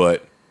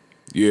 but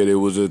yeah, there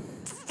was a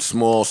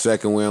small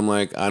second where I'm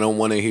like, I don't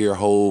want to hear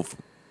Hove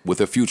with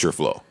a Future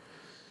flow.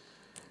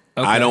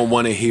 Okay. I don't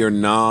want to hear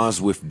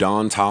Nas with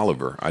Don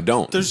Toliver. I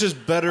don't. There's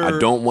just better. I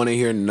don't want to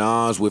hear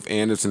Nas with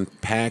Anderson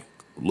 .Paak,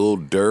 Lil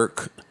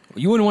Durk.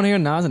 You wouldn't want to hear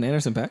Nas and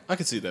Anderson .Paak? I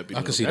could see that.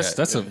 I could see that.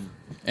 That's yeah.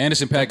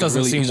 Anderson .Paak doesn't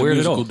really seem is a weird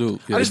at musical all. dude.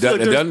 I Yeah. just feel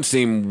like It there's- doesn't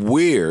seem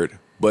weird,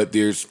 but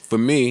there's, for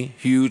me,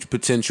 huge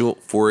potential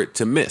for it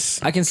to miss.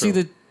 I can see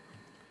the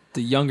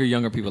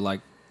younger people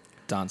like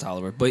Don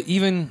Toliver, but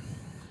even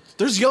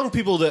There's young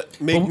people that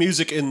make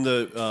music in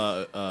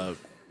the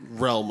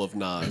realm of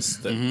Nas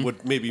that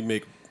would maybe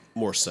make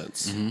more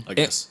sense, I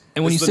guess.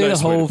 and when you It's say the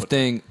nice way to Hove put it.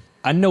 thing,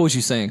 I know what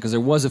you're saying because there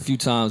was a few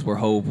times where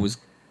Hove was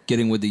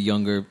getting with the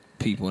younger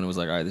people and it was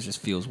like, all right, this just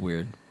feels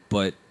weird.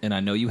 But and I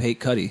know you hate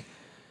Cudi,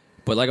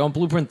 but like on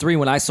Blueprint 3,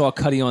 when I saw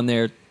Cudi on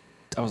there,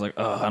 I was like,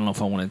 oh, I don't know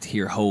if I wanted to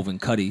hear Hove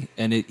and Cudi,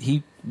 and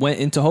he went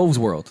into Hove's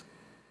world.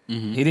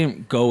 He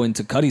didn't go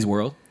into Cudi's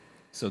world,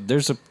 so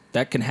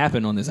that can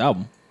happen on this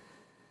album.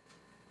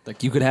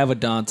 Like, you could have a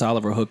Don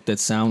Toliver hook that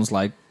sounds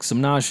like some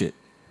Nas shit.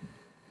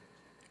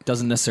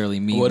 Doesn't necessarily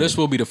mean. Well, that- this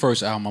will be the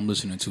first album I'm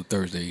listening to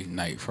Thursday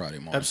night, Friday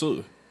morning.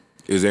 Absolutely.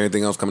 Is there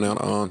anything else coming out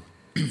on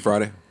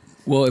Friday?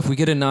 Well, if we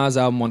get a Nas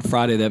album on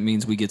Friday, that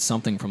means we get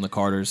something from the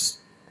Carters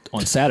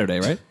on Saturday,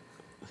 right?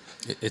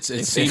 It's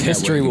If seemed that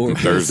history way. will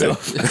repeat Thursday.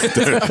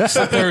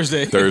 itself.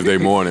 Thursday. Thursday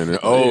morning.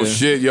 Oh, Yeah.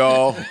 shit,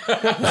 y'all.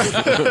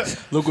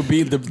 Look, would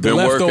be the Been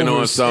working on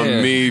leftovers. some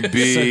Yeah. Me,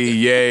 B,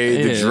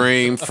 Yay, The Yeah.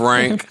 Dream,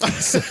 Frank.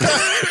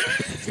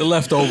 The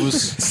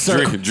leftovers.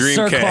 Sir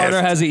Dreamcast.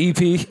 Carter has an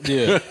EP,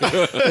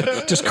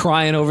 Yeah. just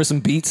crying over some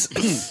beats.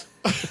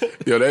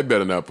 Yo, they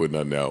better not put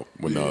nothing out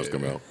when Nas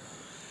come out.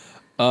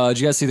 Did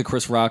you guys see the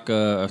Chris Rock?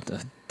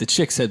 The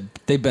chick said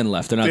they've been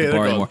left. They're not Yeah, at the they're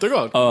bar gone. anymore. They're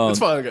gone. It's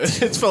fine,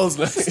 guys. It smells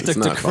nice. It's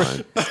not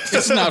fine.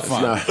 It's not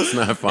fun. It's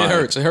not fine. It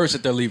hurts. It hurts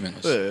that they're leaving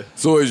us. Yeah.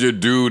 So is your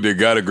dude that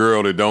got a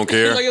girl that don't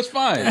care? Like, it's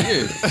fine.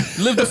 Yeah.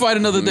 Live to fight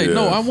another day. Yeah.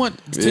 No, I want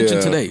attention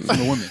Yeah. today from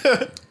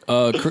the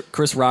women.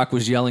 Chris Rock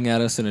was yelling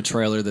at us in a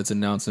trailer that's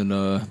announcing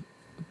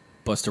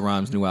Busta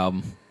Rhymes' new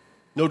album.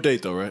 No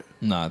date though, right?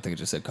 Nah, I think it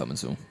just said coming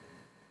soon.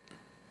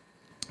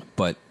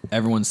 But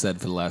everyone said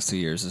for the last 2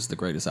 years this is the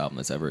greatest album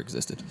that's ever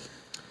existed.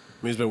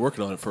 I mean, he's been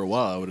working on it for a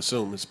while. I would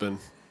assume it's been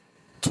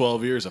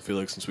 12 years. I feel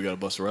like since we got a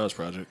Busta Rhymes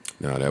project.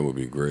 Nah, that would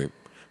be great.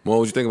 Mo,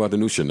 what you think about the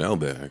new Chanel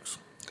bags?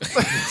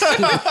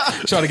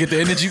 Trying to get the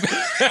energy back.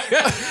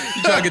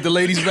 You trying to get the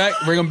ladies back,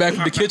 bring them back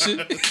from the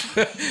kitchen.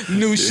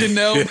 New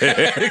Chanel.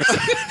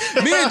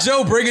 Me and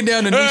Joe breaking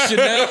down the new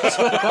Chanel.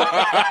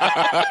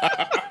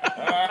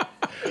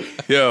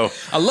 Yo,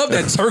 I love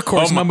that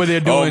turquoise number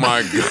they're doing. oh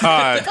my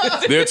God,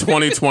 their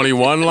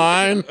 2021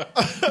 line.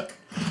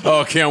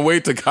 Oh, can't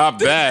wait to cop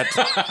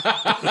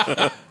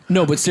that.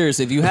 No, but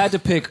seriously, if you had to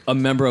pick a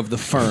member of the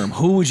firm,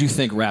 who would you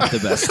think rapped the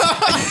best?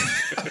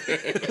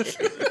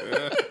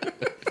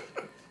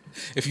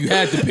 If you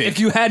had to pick. If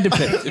you had to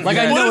pick. Like,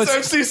 I know What it's...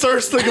 does MC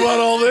Search think about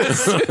all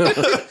this?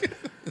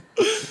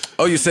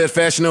 Oh, you said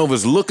Fashion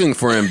Nova's looking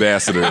for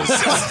ambassadors.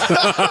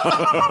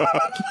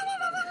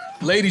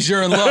 Ladies,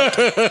 you're in luck.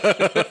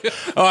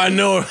 Oh, I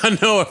know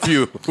a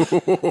few.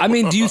 I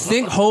mean, do you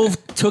think Hove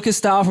took his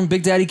style from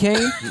Big Daddy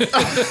Kane?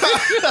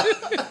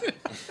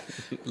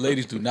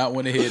 Ladies do not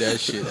want to hear that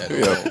shit at all.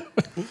 Yeah.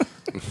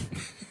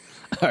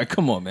 All right,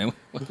 come on, man.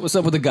 What's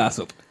up with the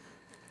gossip?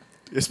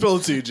 Spill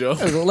the tea, Joe.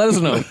 Let us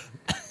know.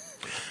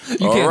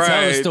 You All can't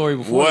tell the right. story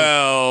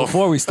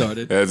before we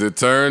started. As it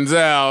turns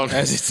out,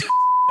 As it's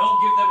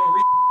Don't give them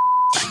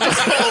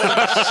a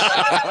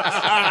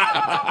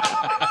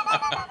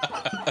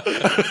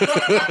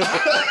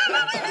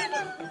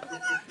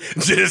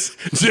just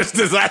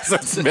as I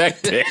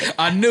suspected,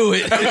 I knew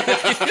it.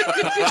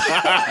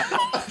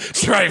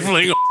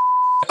 trifling.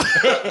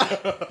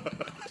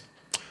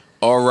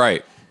 All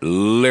right,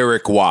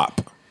 Lyric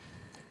WAP.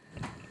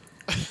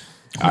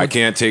 I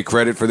can't take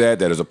credit for that.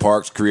 That is a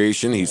Parks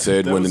creation. He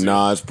said when the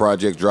Nas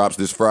project drops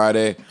this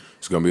Friday,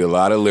 it's going to be a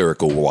lot of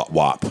Lyrical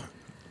WAP.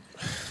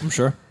 I'm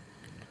sure.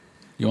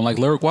 You don't like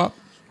Lyric WAP?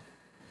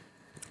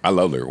 I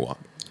love Lyric WAP.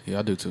 Yeah,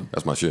 I do too.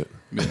 That's my shit.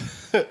 Yeah.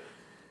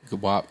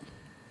 Good WAP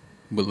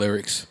with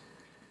lyrics.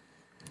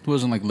 Who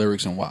doesn't like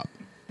lyrics and WAP?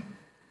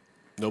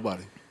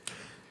 Nobody.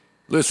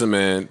 Listen,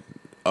 man.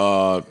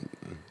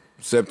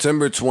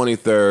 September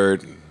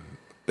 23rd,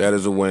 that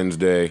is a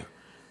Wednesday.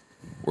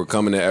 We're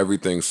coming to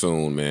everything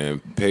soon, man.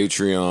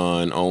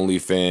 Patreon,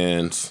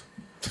 OnlyFans,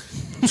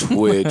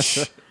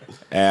 Twitch,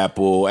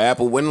 Apple.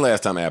 When the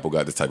last time Apple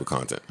got this type of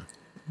content?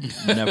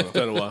 Never.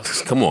 Been a while.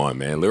 Come on,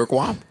 man.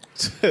 Lyrical.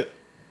 Yeah,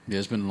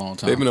 it's been a long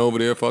time. They've been over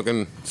there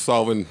fucking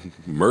solving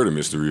murder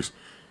mysteries.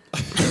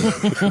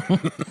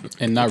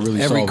 And not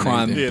really Every solving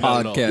crime anything. Yeah, not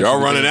at all. podcast.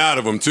 Y'all running out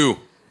of them too.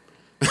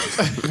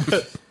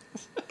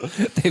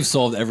 They've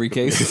solved every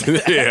case.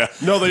 Yeah,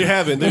 No, they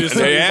haven't. They just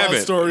they tell you about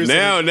haven't. stories.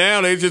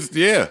 Now they just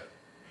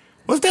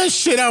What's that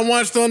shit I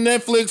watched on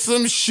Netflix?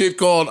 Some shit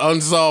called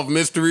Unsolved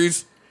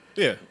Mysteries.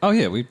 Yeah. Oh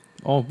yeah, we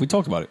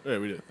talked about it. Yeah,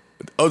 we did.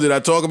 Oh, did I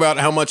talk about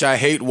how much I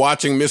hate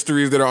watching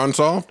mysteries that are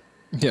unsolved?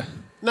 Yeah.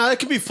 Nah, it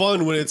can be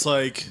fun when it's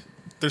like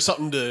there's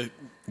something to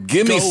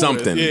Give go me with.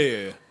 something.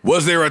 Yeah.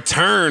 Was there a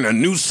turn, a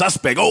new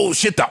suspect? Oh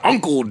shit, the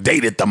uncle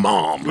dated the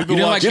mom. We've You been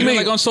didn't watching.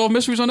 like Unsolved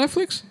Mysteries on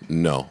Netflix?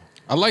 No.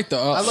 I like the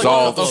like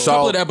Solve, the- a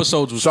couple of the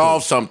episodes was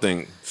solve cool.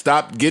 something.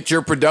 Stop. Get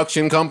your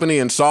production company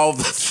and solve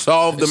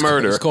the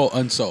murder. It's called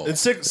Unsolved. And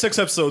six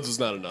episodes is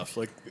not enough.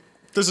 Like,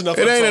 there's enough.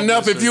 It ain't unsolved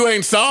enough if mysteries. you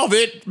ain't solve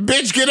it,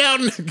 bitch. Get out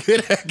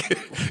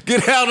and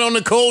get out on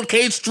the cold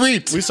case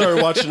streets. We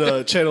started watching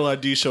a Channel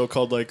ID show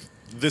called like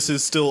 "This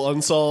Is Still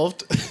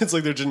Unsolved." It's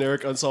like their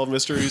generic unsolved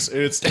mysteries,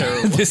 and it's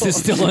terrible. This is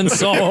still Yeah,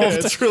 unsolved.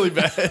 it's really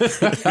bad.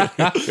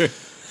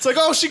 It's like,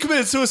 oh, she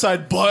committed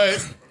suicide,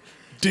 but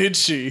did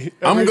she?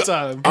 Every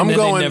time. I'm And then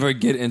going. they never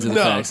get into the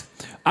No. facts.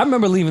 I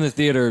remember leaving the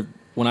theater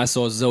when I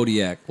saw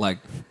Zodiac, like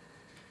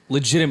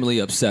legitimately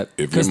upset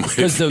If you-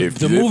 because the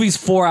if you- movie's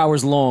 4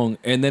 hours long,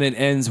 and then it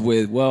ends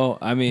with, well,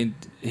 I mean,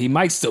 he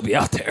might still be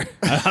out there.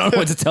 I don't know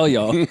what to tell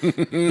y'all.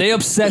 They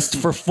obsessed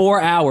for 4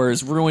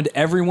 hours, ruined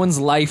everyone's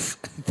life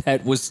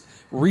that was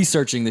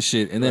researching the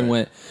shit, and then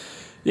went,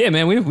 yeah,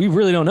 man, we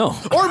really don't know.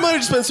 Or it might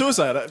have just been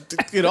suicide.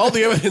 All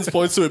the evidence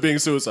points to it being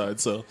suicide.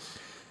 So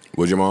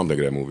What'd your mom think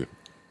of that movie?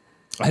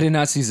 I did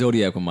not see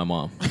Zodiac with my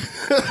mom.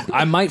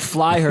 I might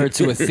fly her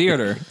to a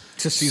theater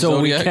To see so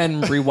Zodiac? we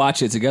can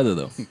rewatch it together,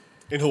 though.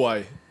 in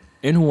Hawaii,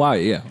 In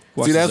Hawaii, yeah.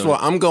 Watch See, the that's why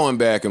Zodiac. I'm going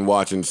back and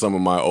watching some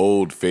of my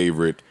old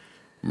favorite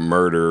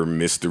murder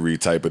mystery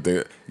type of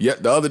thing. Yeah,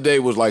 the other day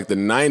was like the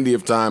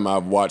 90th time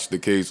I've watched the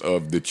case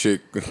of the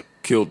chick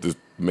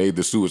made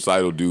the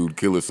suicidal dude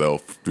kill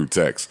himself through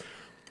text.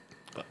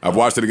 I've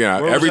watched it again.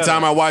 Where was Every that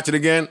time at? I watch it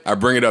again, I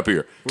bring it up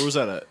here. where was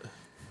that at?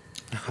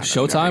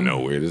 Showtime? No,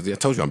 where it is. I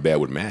told you I'm bad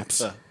with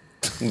maps.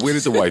 Where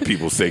did the white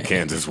people say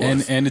Kansas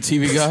was? and the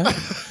TV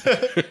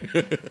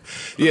guy?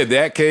 Yeah,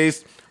 that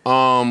case.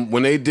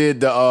 When they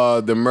did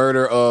the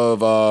murder of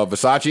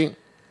Versace,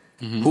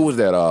 who was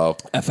that?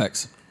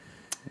 FX.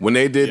 When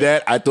they did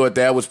that, I thought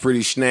that was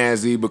pretty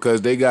snazzy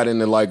because they got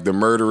into like the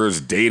murderer's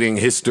dating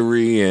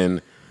history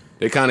and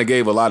they kind of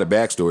gave a lot of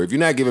backstory. If you're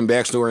not giving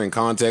backstory and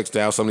context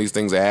to how some of these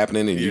things are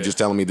happening and you're just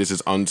telling me this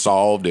is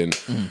unsolved and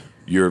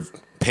you're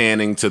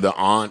panning to the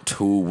aunt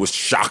who was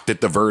shocked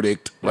at the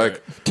verdict,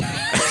 like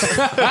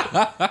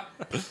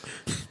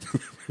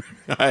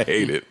I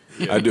hate it.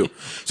 I do.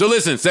 So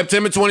listen,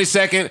 September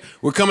 22nd,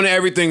 we're coming to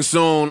everything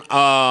soon.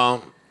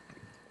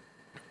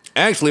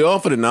 Actually,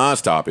 off of the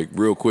Nas topic,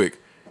 real quick.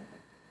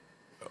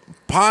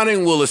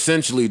 Potting will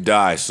essentially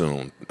die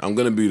soon. I'm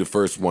going to be the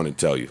first one to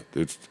tell you.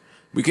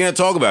 We can't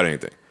talk about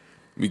anything.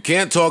 We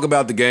can't talk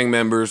about the gang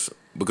members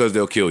because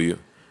they'll kill you.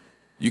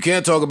 You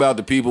can't talk about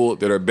the people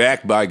that are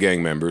backed by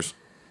gang members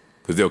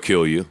because they'll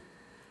kill you.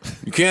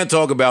 You can't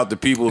talk about the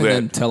people And that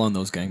then tell on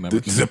those gang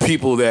members. the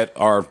people that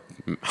are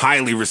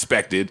highly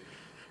respected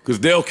because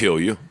they'll kill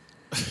you.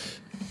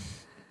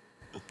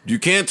 You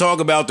can't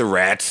talk about the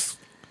rats.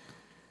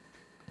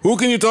 Who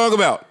can you talk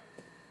about?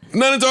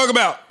 None to talk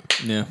about.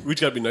 Yeah. We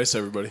just gotta be nice to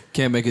everybody.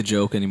 Can't make a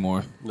joke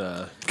anymore.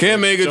 Nah,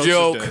 Can't make a Jokes are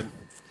joke. dead.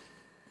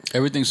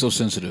 Everything's so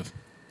sensitive.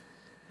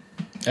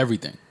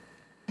 Everything.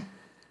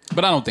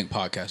 But I don't think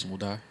podcasting will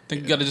die. I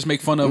think you got to just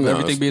make fun of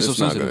everything being so it's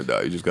not sensitive. gonna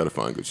die. You just got to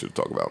find good shit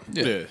to talk about.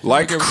 Yeah.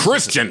 Like everything's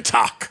Christian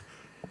talk.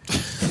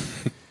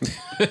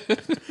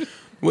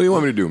 What do you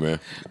want me to do, man?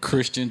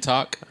 Christian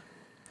talk.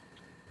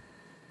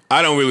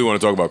 I don't really want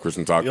to talk about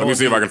Christian talk. You Let me want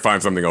see if the- I can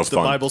find something else The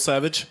fun. Bible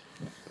Savage.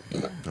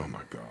 Oh my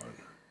god.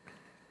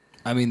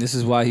 I mean, this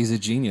is why he's a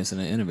genius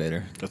and an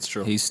innovator. That's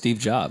true. He's Steve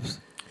Jobs,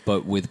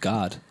 but with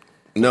God.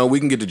 No, we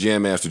can get to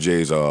Jam Master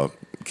Jay's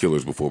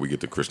killers before we get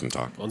to Christian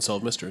talk.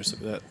 Unsolved mysteries.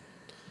 Look at that.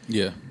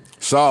 Yeah.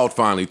 Solved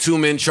finally. 2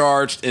 men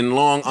charged in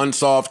long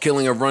unsolved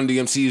killing of Run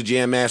DMC's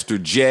Jam Master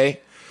Jay.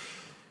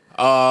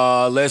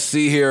 Let's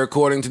see here.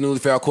 According to newly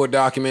filed court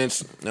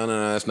documents, no,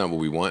 that's not what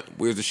we want.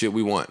 Where's the shit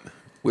we want?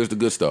 Where's the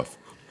good stuff?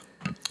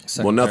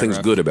 Second Nothing's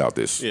paragraph. good about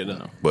this. Yeah,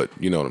 no. But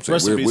you know what I'm saying.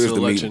 Rest in peace Where's to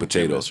the meat and legend,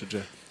 potatoes? Jam Master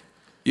Jay.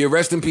 Yeah,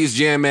 rest in peace,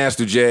 Jam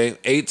Master Jay.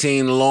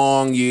 18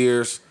 long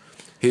years.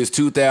 His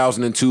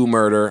 2002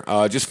 murder.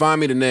 Just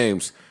find me the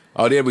names.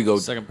 Oh, there we go.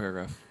 Second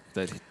paragraph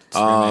that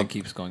Serena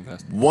keeps going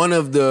past. One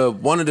of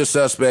the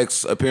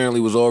suspects apparently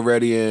was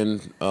already in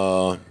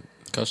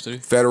Custody.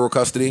 federal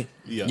custody,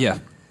 Yeah.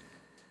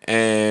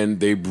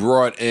 and they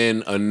brought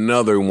in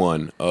another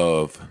one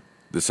of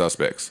the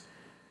suspects.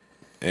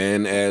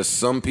 And as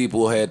some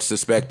people had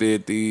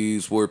suspected,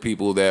 these were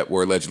people that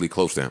were allegedly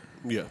close to him.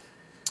 Yeah.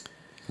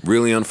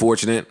 Really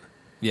unfortunate.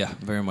 Yeah,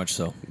 very much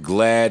so.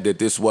 Glad that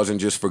this wasn't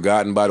just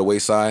forgotten by the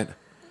wayside.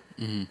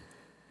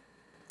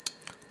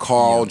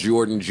 Carl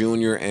Jordan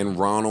Jr. and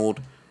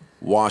Ronald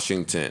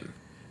Washington.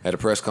 At a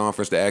press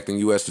conference, the acting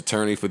U.S.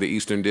 Attorney for the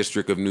Eastern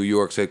District of New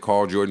York said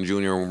Carl Jordan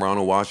Jr. and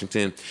Ronald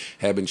Washington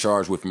had been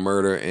charged with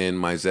murder in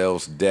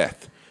Meisel's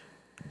death.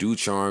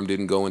 Ducharme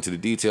didn't go into the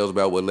details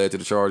about what led to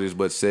the charges,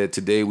 but said,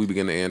 today we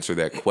begin to answer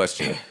that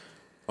question.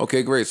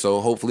 Okay, great.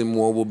 So hopefully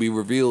more will be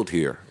revealed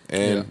here.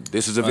 And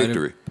this is a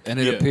victory.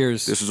 It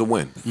appears, This is a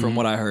win. from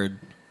what I heard,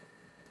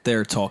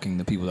 they're talking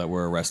to people that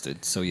were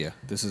arrested. So yeah,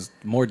 this is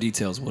more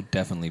details will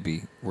definitely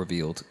be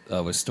revealed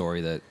of a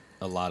story that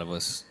a lot of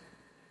us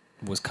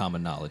was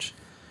common knowledge.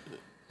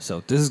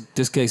 So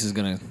this case is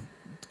gonna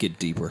get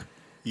deeper.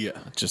 Yeah.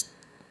 Just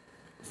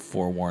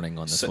forewarning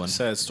on this one.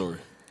 Sad story.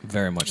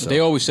 Very much so. They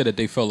always said that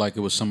they felt like it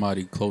was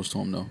somebody close to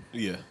him, though.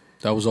 Yeah.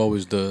 That was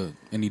always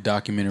any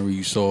documentary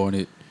you saw on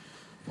it,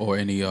 or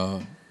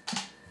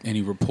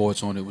any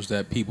reports on it, was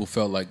that people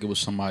felt like it was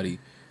somebody,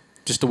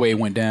 just the way it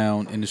went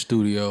down in the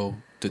studio,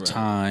 the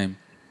time,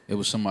 it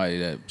was somebody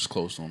that was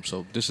close to him.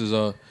 So this is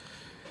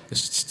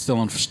it's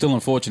still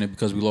unfortunate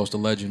because we lost a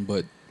legend,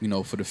 but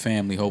for the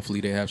family,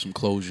 hopefully they have some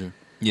closure.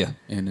 Yeah.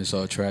 In this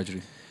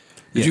tragedy.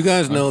 Did you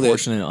guys know that?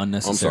 Unfortunate and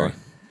unnecessary. I'm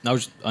sorry. That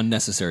was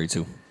unnecessary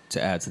too.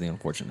 To add to the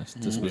unfortunateness,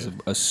 this was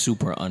a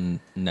super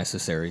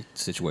unnecessary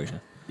situation.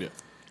 Yeah.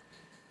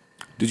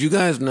 Did you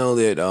guys know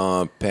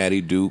that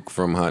Patty Duke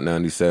from Hot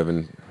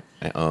 97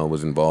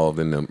 was involved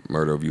in the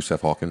murder of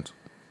Yusef Hawkins?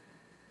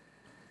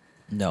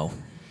 No.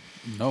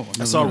 No,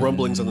 I saw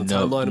rumblings on the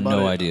timeline about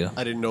it. No idea.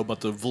 I didn't know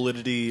about the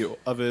validity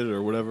of it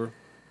or whatever.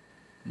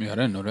 Yeah, I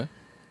didn't know that.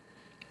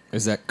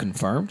 Is that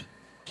confirmed?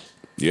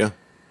 Yeah.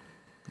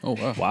 Oh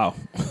wow. Wow.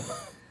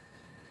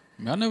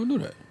 I never knew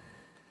that.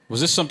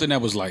 Was this something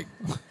that was like,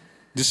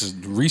 this is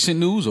recent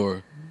news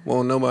or?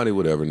 Well, nobody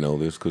would ever know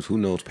this because who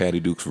knows Patty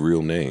Duke's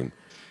real name?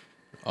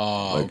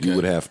 You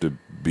would have to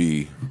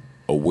be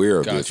aware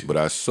of this. you. But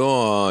I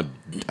saw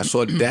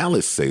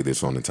Dallas say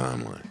this on the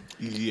timeline.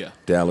 Yeah.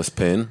 Dallas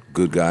Penn,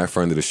 good guy,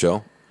 friend of the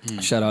show.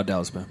 Shout out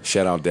Dallas, man.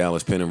 Shout out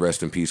Dallas Penn and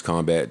rest in peace,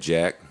 Combat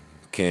Jack,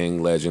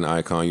 King, legend,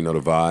 icon. You know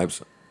the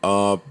vibes.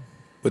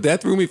 But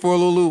that threw me for a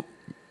little loop.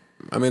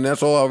 I mean,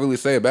 that's all I'll really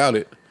say about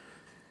it.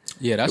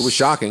 Yeah, It was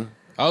shocking.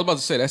 I was about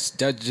to say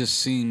that just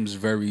seems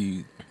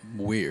very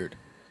weird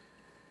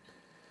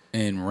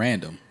and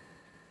random.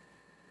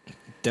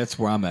 That's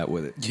where I'm at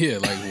with it. Yeah,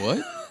 like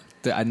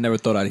what? I never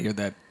thought I'd hear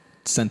that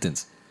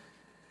sentence.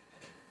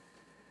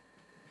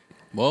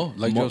 Well,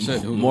 like Joe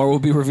said, more will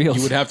be revealed.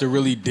 You would have to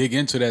really dig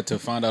into that to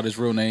find out his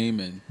real name,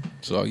 and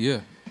so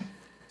yeah.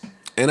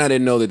 And I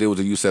didn't know that there was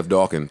a Yusef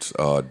Dawkins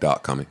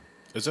doc coming.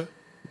 Is it?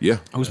 Yeah.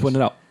 Who's putting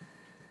it out?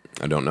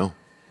 I don't know.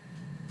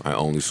 I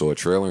only saw a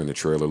trailer, and the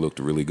trailer looked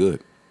really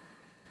good.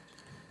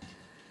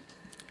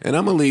 And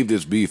I'm going to leave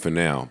this be for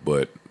now,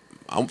 but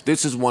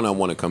this is one I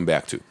want to come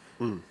back to.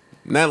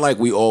 Not like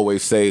we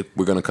always say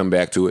we're going to come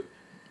back to it.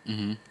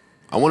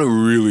 I want to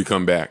really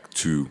come back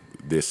to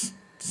this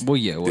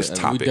this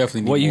topic. We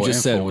definitely need what you more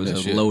just info said on was that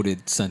a shit.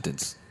 loaded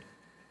sentence.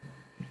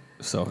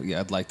 So, yeah,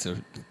 I'd like to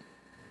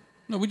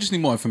No, we just need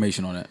more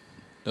information on that.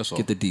 That's all.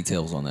 get the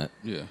details on that.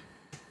 Yeah.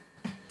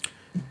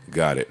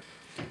 Got it.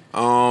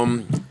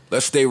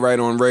 Let's stay right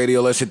on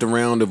radio. Let's hit the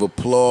round of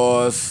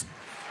applause.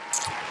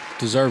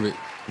 Deserve it.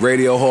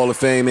 Radio Hall of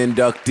Fame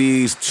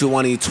inductees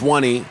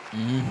 2020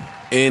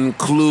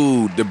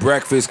 include The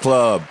Breakfast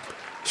Club.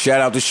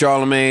 Shout out to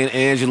Charlemagne,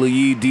 Angela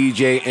Yee,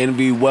 DJ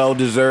Envy. Well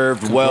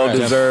deserved, well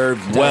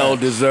deserved, well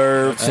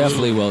deserved.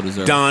 Definitely well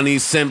deserved. Donnie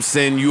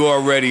Simpson, you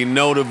already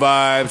know the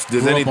vibes.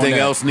 Does Grew up on anything that.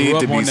 else Grew need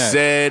up to be on that.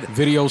 said?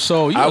 Video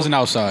Soul. You wasn't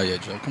outside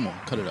yet, Joe. Come on,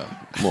 cut it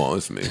out. Come on,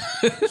 it's me.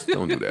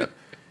 Don't do that.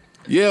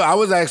 Yeah, I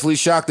was actually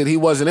shocked that he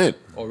wasn't in.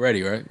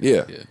 Already, right?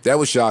 Yeah, that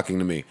was shocking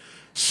to me.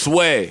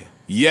 Sway,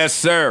 yes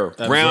sir.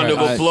 Round of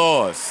right.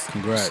 applause.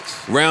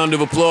 Congrats. Round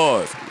of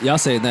applause. Y'all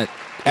saying that.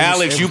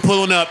 Alex, you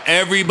pulling up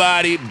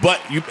everybody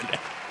but you.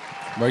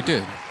 Right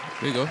there.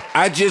 There you go.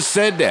 I just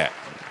said that.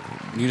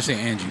 You just say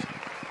Angie.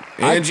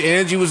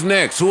 Angie was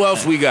next. Who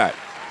else we got?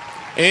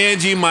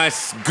 Angie, my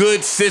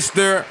good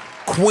sister,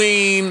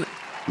 queen,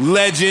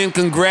 legend.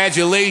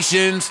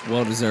 Congratulations.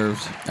 Well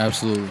deserved.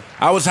 Absolutely.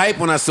 I was hyped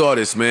when I saw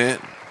this, man.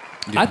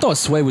 I thought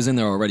Sway was in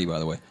there already, by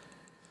the way.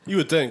 You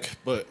would think,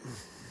 but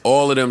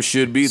All of them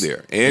should be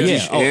there. Angie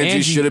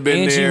should have been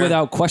Angie there.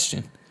 without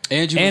question.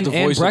 Angie was And- the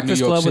and voice of New Breakfast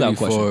York Club City without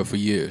question. for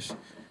years.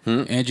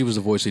 Angie was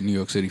the voice of New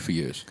York City for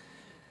years.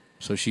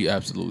 So she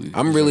absolutely.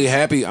 I'm really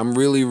happy. I'm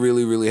really,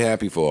 really, really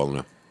happy for all of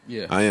them.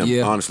 Yeah. I am.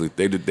 Yeah. Honestly,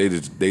 they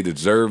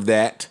deserve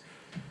that.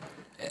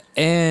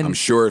 And I'm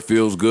sure it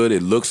feels good.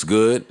 It looks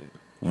good.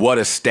 What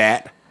a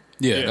stat.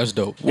 Yeah, that's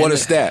dope. What a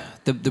stat.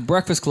 the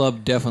Breakfast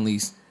Club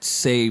definitely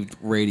saved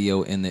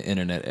radio in the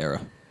internet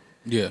era.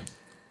 Yeah.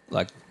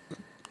 Like,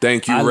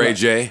 Thank you, Ray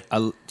J.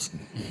 Thank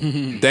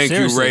you,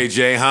 Seriously. Ray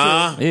J.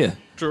 Huh? yeah.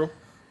 true.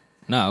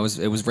 No,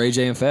 it was Ray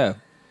J and Fab.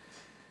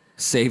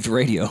 Saved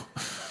radio.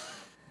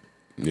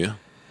 Yeah.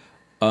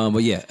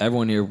 But yeah,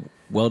 everyone here,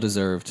 well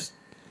deserved.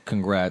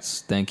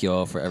 Congrats. Thank you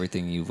all for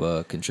everything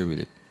you've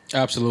contributed.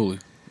 Absolutely.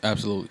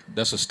 Absolutely.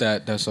 That's a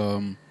stat. That's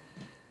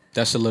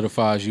That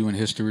solidifies you in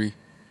history.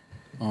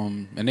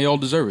 And they all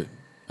deserve it.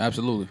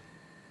 Absolutely.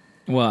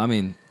 Well, I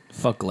mean,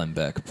 fuck Glenn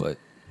Beck, but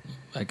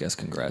I guess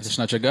congrats. That's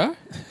not your guy?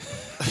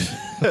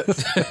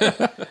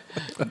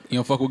 You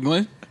don't fuck with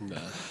Glenn? Nah.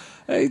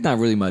 Hey, he's not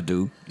really my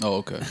dude. Oh,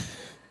 okay.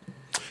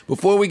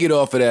 Before we get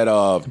off of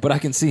that, But I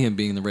can see him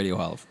being in the Radio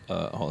Hall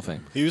of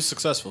Fame. He was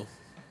successful.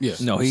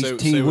 Yes. No, Say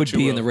he what would you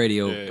be will. in the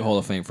Radio Yeah, yeah. Hall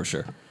of Fame for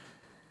sure.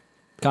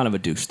 Kind of a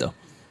douche, though.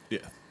 Yeah.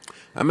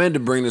 I meant to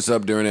bring this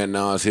up during that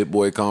Nas Hit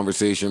Boy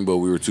conversation, but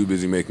we were too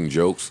busy making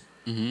jokes.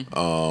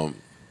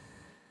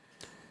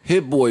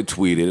 Hit Boy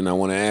tweeted, and I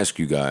want to ask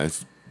you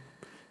guys.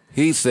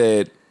 He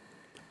said,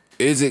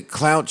 "Is it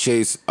clout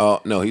chase?"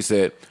 No, he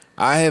said,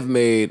 "I have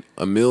made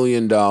 $1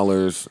 million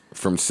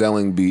from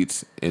selling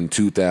beats in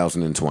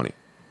 2020.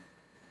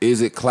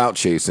 Is it clout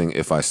chasing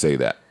if I say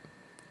that?"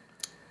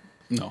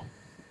 No.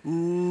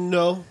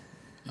 No.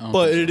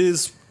 But it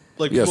is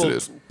like Yes, people, it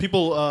is.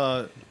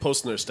 people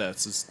posting their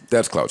stats.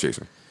 That's clout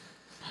chasing.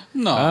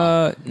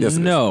 No. Yes, it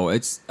No,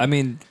 it's. I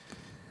mean,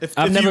 If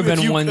I've never been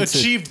if you one to-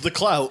 achieved the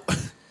clout,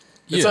 it's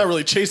Yeah. not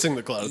really chasing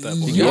the clout at that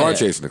point. You Yeah. are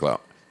chasing the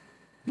clout.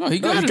 No, he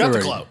No, got he it got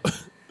the already. clout.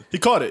 He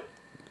caught it.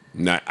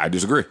 I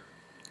disagree.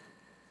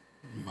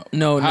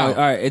 no. How? All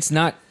right, it's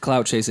not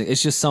clout chasing.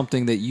 It's just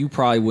something that you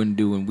probably wouldn't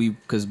do, and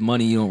because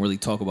money, you don't really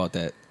talk about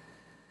that.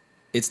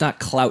 It's not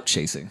clout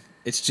chasing.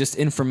 It's just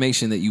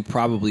information that you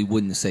probably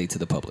wouldn't say to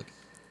the public.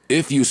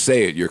 If you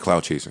say it, you're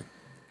clout chasing.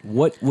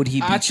 What would he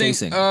be I think,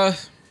 chasing?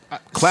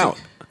 Clout.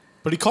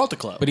 But he caught the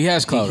clout. But he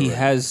has clout. he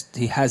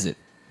already. has it.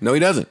 No, he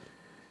doesn't.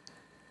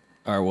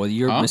 All right, well,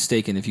 you're Huh?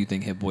 mistaken if you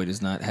think Hit Boy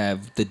does not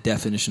have the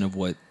definition of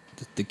what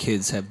the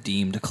kids have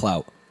deemed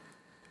clout.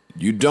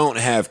 You don't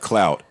have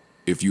clout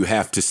if you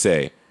have to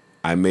say,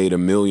 "I made $1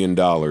 million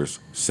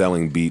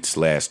selling beats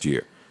last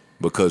year."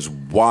 Because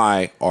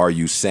why are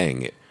you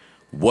saying it?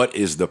 What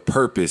is the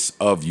purpose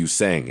of you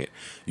saying it?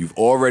 You've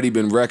already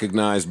been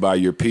recognized by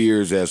your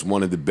peers as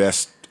one of the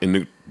best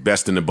in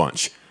the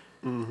bunch.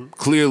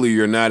 Clearly,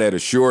 you're not at a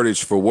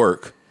shortage for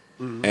work,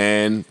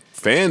 and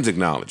fans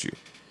acknowledge you.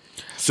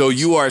 So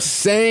you are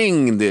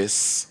saying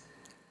this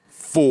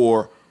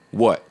for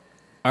what?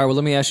 All right, well,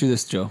 let me ask you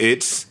this, Joe.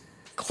 It's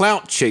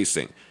clout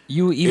chasing.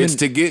 You even It's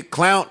to get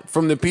clout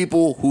from the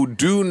people who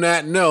do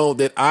not know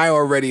that I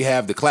already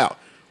have the clout,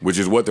 which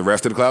is what the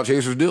rest of the clout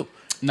chasers do.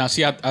 Now,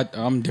 see,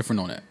 I'm different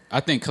on that. I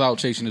think clout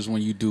chasing is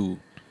when you do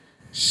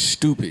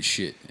stupid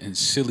shit and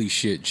silly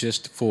shit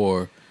just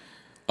for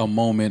a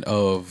moment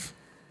of,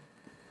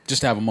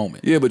 just to have a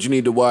moment. Yeah, but you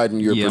need to widen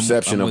your Yeah,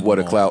 perception I'm of with what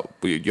a them clout.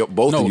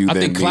 Both No, of you. I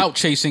then think need- clout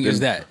chasing is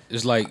then- that.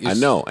 It's like I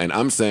know, and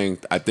I'm saying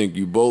I think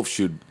you both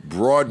should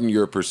broaden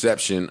your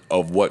perception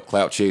of what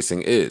clout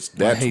chasing is.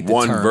 That's hate the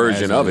one term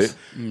version as of is.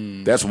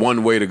 it. That's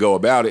one way to go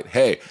about it.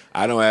 Hey,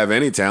 I don't have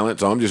any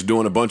talent, so I'm just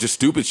doing a bunch of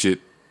stupid shit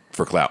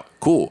for clout.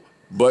 Cool.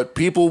 But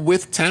people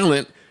with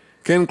talent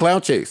can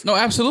clout chase. No,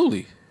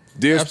 absolutely.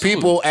 There's absolutely.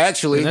 people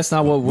actually. and that's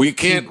not what we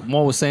can't.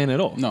 Mo was saying at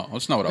all. No,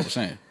 that's not what I was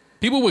saying.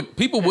 People would.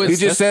 He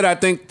just said. I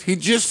think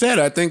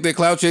that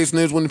clout chasing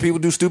is when the people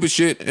do stupid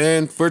shit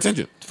and for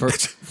attention.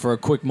 for a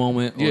quick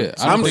moment. or Yeah,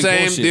 some I'm quick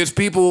saying bullshit. there's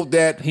people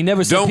that He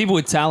never said don't. people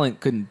with talent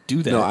couldn't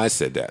do that. No, I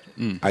said that.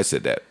 I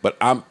said that. But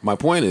my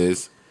point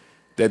is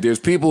that there's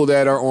people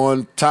that are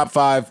on top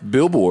 5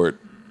 Billboard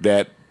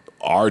that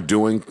are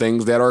doing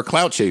things that are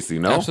clout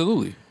chasing. No,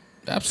 absolutely.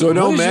 So it Absolutely.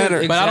 don't What is your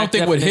matter. But I don't exact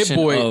think what Hit definition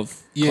Boy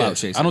of clout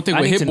chasing? I don't think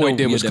I what need Hit to Boy know did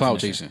your was clout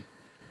definition. chasing.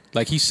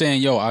 Like he's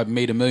saying, "Yo, I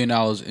made $1 million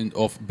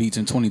off beats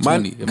in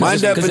 2020." My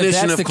Because if definition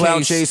that's of the clout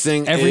case,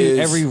 chasing every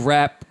is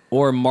rap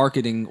or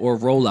marketing or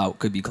rollout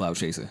could be clout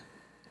chasing.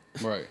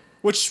 Right.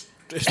 Which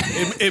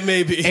it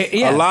may be.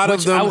 Yeah, a lot of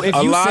which them. if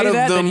A you lot say of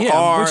that, them then yeah,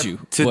 I'm are with you.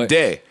 But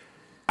today.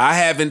 I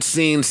haven't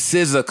seen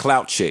SZA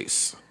clout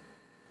chase.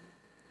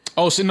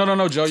 Oh, so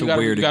no, Joe, a you got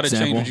weird to change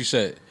example. what you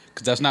said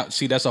because that's not.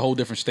 See, that's a whole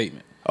different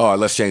statement. Oh,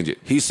 let's change it.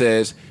 He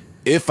says,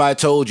 "If I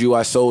told you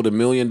I sold $1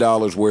 million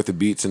worth of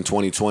beats in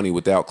 2020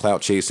 without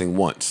clout chasing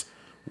once,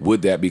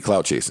 would that be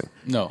clout chasing?"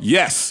 No.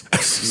 Yes.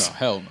 No,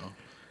 hell no.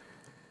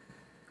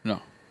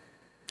 No,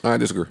 I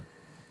disagree.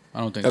 I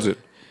don't think That's so. it.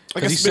 I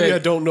 'Cause guess he maybe said-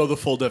 I don't know the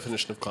full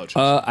definition of clout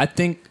chasing. I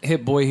think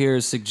Hit Boy here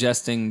is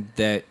suggesting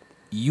that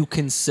you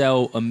can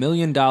sell $1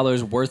 million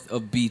worth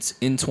of beats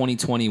in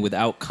 2020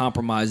 without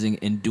compromising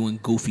and doing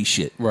goofy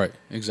shit. Right.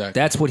 Exactly.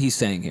 That's what he's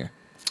saying here.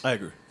 I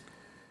agree.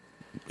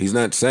 He's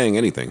not saying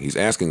anything. He's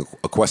asking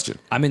a question.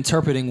 I'm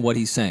interpreting what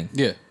he's saying.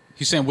 Yeah.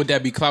 He's saying, would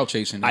that be clout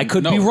chasing? I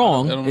could No, be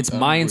wrong. I don't- It's I don't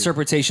my agree.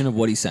 interpretation of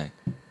what he's saying.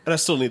 And I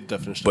still need the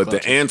definition But of clout the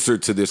chasing. answer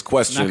to this Not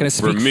question gonna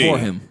for speak me for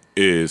him.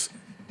 is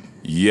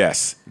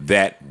yes.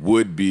 That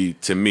would be,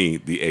 to me,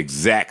 the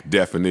exact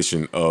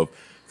definition of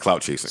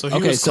clout chasing. So he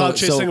Okay, was clout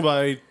so- chasing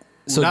by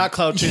so- not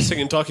clout chasing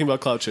and talking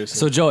about clout chasing.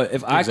 So Joe,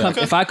 if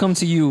Exactly. I come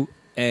to you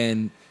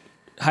and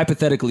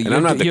hypothetically, and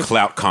I'm not the you're-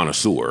 clout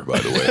connoisseur, by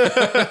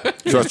the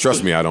way.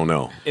 trust me, I don't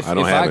know. If I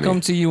don't if have I any. come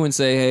to you and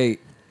say, "Hey,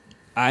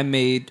 I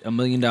made $1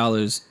 million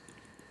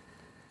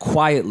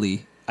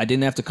quietly. I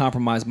didn't have to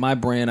compromise my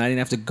brand. I didn't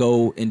have to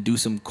go and do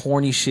some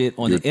corny shit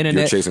on You're- the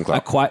internet. you're chasing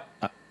clout.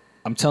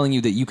 I'm telling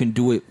you that you can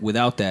do it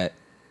without that.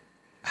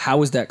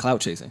 How is that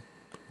clout chasing?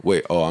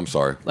 Wait, oh, I'm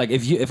sorry. Like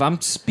if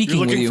I'm speaking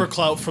You're with looking you, for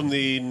clout from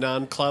the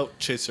non-clout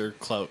chaser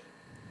clout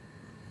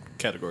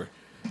category.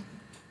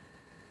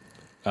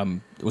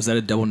 was that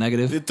a double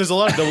negative? There's a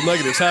lot of double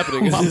negatives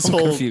happening in this I'm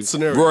whole confused.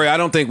 scenario. Rory, I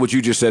don't think what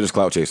you just said is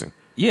clout chasing.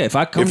 Yeah, if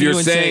I come If to you you're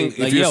and saying say,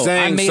 like, if you're yo,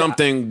 saying I made,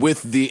 something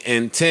with the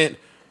intent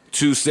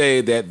to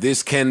say that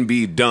this can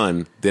be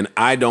done, then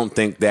I don't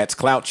think that's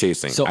clout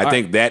chasing. So, I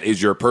think that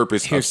is your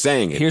purpose of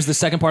saying it. Here's the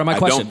second part of my I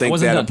question. don't think I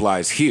wasn't that done.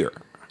 applies here.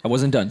 I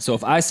wasn't done. So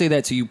if I say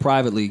that to you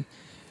privately,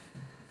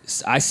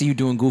 I see you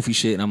doing goofy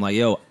shit, and I'm like,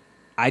 yo,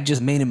 I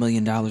just made $1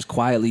 million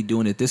quietly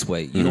doing it this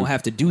way. You don't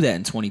have to do that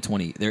in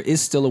 2020. There is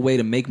still a way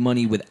to make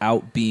money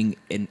without being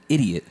an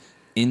idiot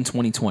in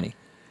 2020.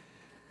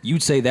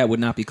 You'd say that would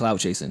not be clout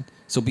chasing.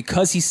 So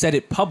because he said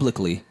it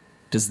publicly,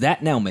 does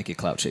that now make it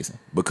clout chasing?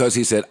 Because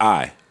he said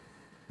I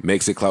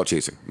makes it clout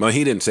chasing. Well,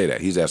 he didn't say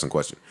that. He's asking a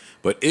question.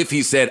 But if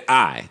he said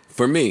I,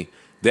 for me,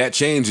 that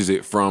changes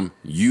it from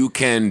you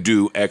can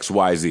do X,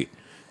 Y, Z.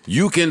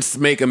 You can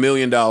make $1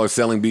 million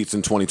selling beats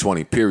in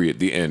 2020, period,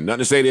 the end. Nothing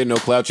to say there, no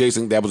clout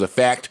chasing. That was a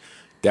fact.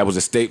 That was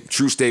a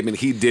true statement.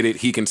 He did it.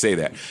 He can say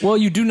that. Well,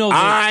 you do know that.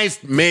 I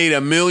made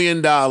 $1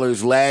 million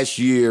last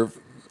year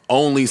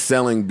only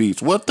selling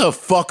beats. What the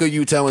fuck are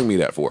you telling me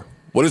that for?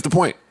 What is the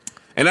point?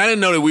 And I didn't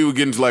know that we would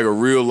get into like a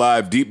real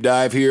live deep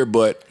dive here,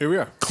 but Here we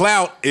are.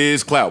 Clout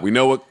is clout. We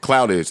know what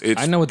clout is.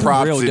 It's I know what the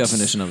props, real it's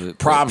definition of it.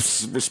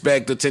 Props,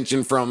 respect,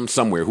 attention from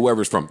somewhere,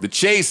 whoever's from. The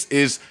chase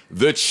is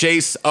the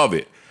chase of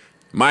it.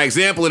 My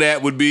example of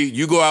that would be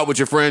you go out with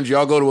your friends,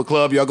 y'all go to a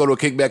club, y'all go to a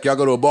kickback, y'all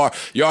go to a bar,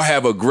 y'all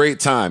have a great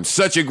time.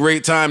 Such a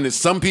great time that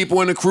some people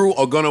in the crew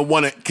are going to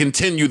want to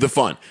continue the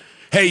fun.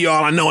 Hey,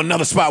 y'all, I know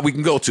another spot we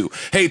can go to.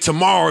 Hey,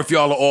 tomorrow, if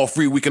y'all are all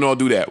free, we can all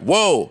do that.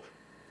 Whoa,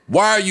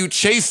 why are you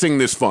chasing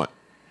this fun?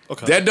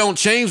 Okay. That don't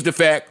change the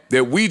fact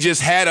that we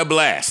just had a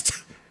blast.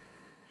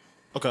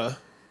 Okay.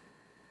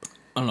 I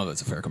don't know if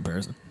that's a fair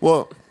comparison.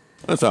 Well,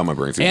 that's how my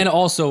brain sees And it.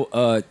 also,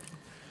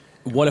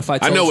 what if I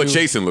told I know what you,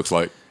 chasing looks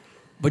like.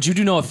 But you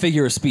do know a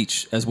figure of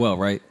speech as well,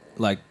 right?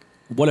 Like,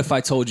 what if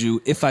I told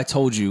you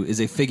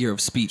is a figure of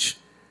speech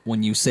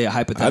when you say a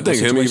hypothetical I think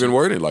situation. him even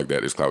worded like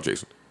that is clout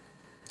chasing.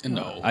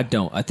 No. I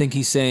don't. I think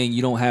he's saying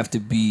you don't have to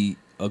be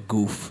a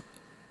goof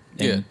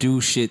and do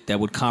shit that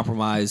would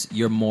compromise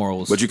your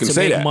morals But you can to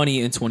say make that. money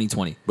in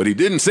 2020. But he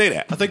didn't say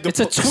that. I think It's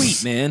a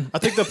tweet, man. I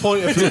think the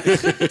point.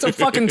 It's a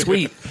fucking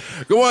tweet.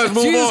 Go on, let's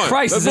move Jesus on.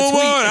 Christ, Let's it's a move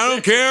tweet. on. I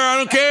don't care. I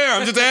don't care.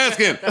 I'm just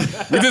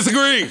asking. We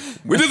disagree.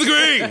 We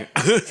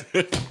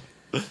disagree.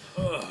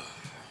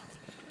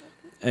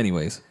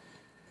 Anyways,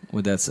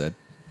 with that said,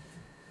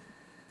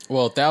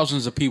 Well,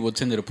 thousands of people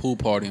attended a pool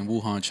party in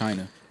Wuhan,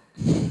 China,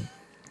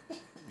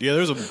 Yeah,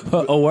 there's a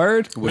a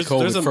word. where There's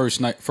COVID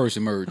a- first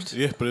emerged.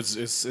 yeah, but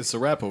it's a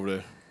wrap over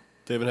there.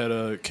 They haven't had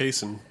a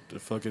case in a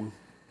fucking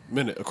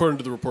minute, according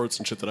to the reports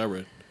and shit that I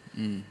read.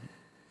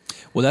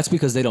 Well, that's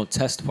because they don't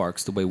test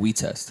parks the way we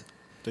test.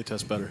 They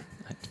test better.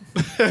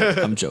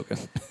 I'm joking.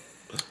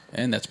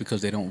 And that's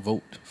because they don't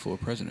vote for a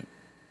president.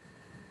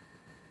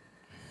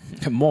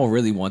 Maul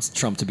really wants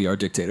Trump to be our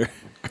dictator.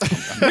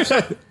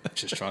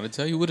 Just trying to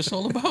tell you what it's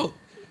all about.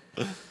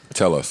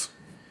 Tell us.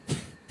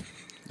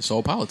 It's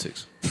all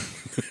politics.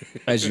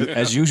 As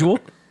usual.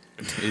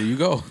 There you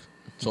go.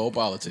 It's all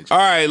politics. All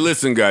right,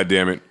 listen,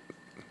 goddammit.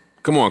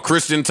 Come on,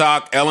 Christian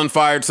talk. Ellen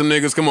fired some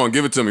niggas. Come on,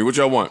 give it to me. What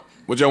y'all want?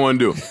 What y'all want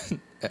to do?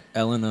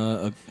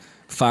 Ellen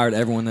fired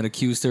everyone that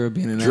accused her of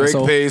being an Drake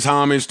asshole. pays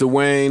homage to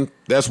Wayne.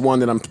 That's one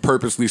that I'm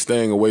purposely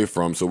staying away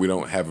from so we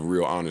don't have a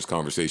real honest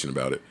conversation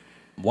about it.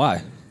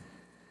 Why?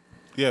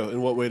 Yeah,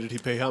 in what way did he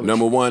pay homage?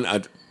 Number one, I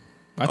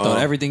thought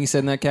everything he said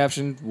in that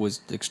caption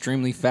was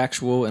extremely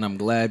factual, and I'm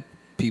glad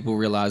people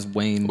realized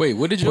Wayne Wait,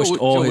 what did you- pushed what-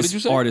 all Joe, what his did you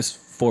say? artists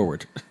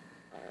forward.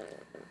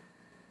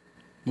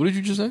 What did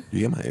you just say? you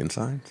hear my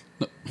insides?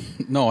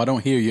 No, I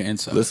don't hear your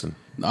insight. Listen.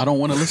 I don't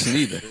want to listen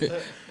either.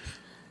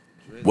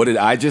 What did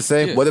I just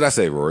say? Yeah. What did I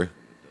say, Rory?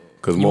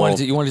 Because You wanted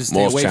to stay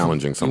Maul's away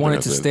challenging from, something. You wanted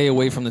I to said. stay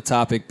away from the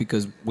topic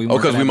because we Oh,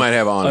 'cause we might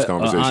have an honest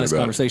conversation honest about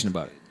it. conversation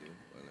about it.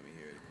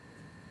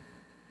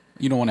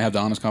 You don't want to have the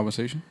honest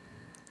conversation?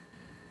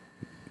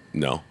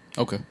 No.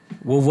 Okay.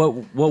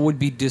 Well, what would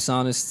be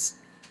dishonest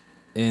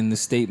in the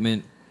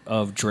statement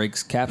of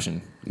Drake's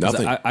caption? 'Cause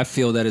Nothing. I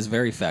feel that is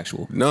very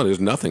factual. No, there's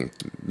nothing.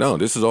 No,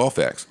 this is all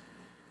facts.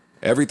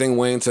 Everything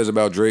Wayne says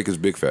about Drake is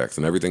big facts,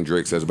 and everything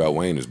Drake says about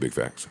Wayne is big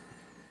facts.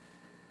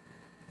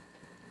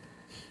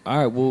 All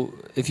right, well,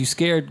 if you're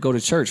scared, go to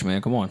church,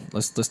 man. Come on,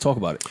 let's talk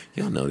about it.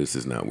 Y'all know this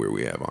is not where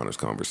we have honest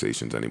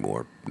conversations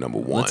anymore. Number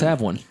one. Let's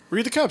have one.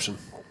 Read the caption.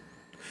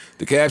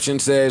 The caption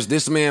says,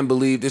 "This man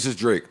believed." This is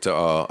Drake to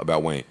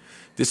about Wayne.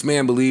 "This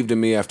man believed in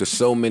me after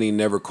so many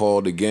never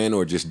called again,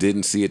 or just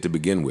didn't see it to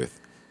begin with.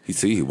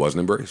 He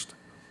wasn't embraced."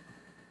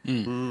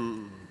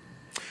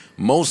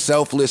 Most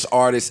selfless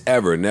artists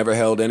ever, never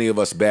held any of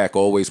us back,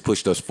 always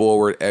pushed us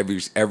forward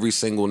every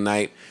single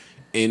night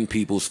in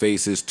people's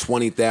faces.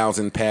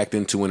 20,000 packed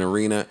into an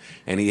arena,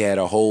 and he had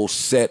a whole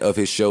set of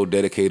his show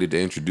dedicated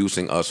to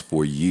introducing us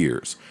for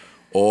years.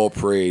 All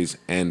praise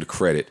and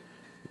credit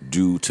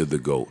due to the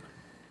GOAT.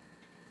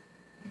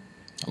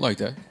 I like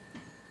that.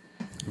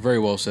 Very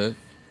well said.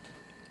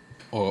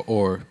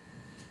 Or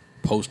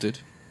posted.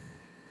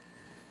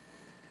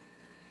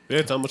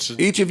 Yeah, how much?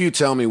 Each of you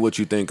tell me what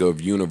you think of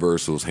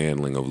Universal's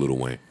handling of Lil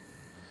Wayne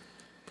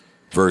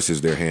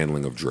versus their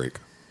handling of Drake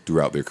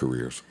throughout their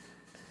careers.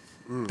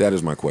 That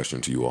is my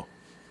question to you all.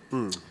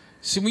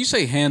 See, when you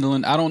say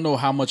handling, I don't know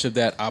how much of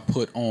that I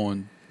put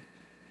on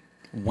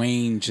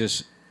Wayne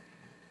just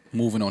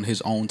moving on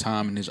his own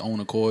time and his own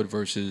accord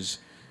versus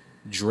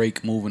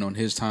Drake moving on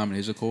his time and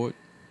his accord.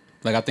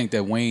 Like, I think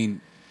that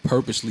Wayne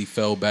purposely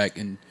fell back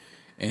and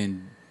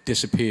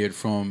disappeared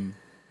from,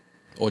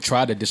 or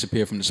tried to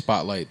disappear from the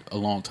spotlight a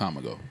long time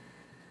ago.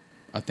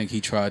 I think he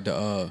tried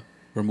to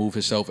remove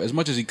himself as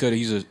much as he could.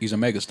 He's a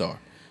megastar,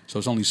 so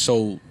it's only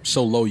so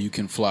low you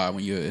can fly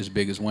when you're as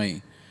big as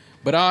Wayne.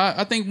 But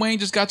I think Wayne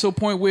just got to a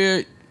point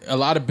where a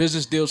lot of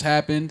business deals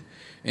happened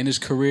in his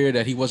career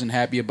that he wasn't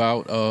happy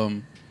about.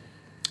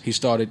 He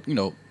started,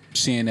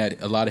 seeing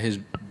that a lot of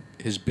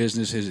his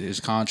business, his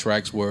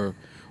contracts weren't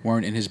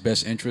in his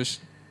best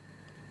interest,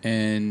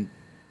 and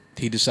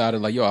he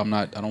decided, like, yo, I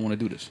don't want to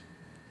do this.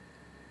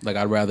 Like,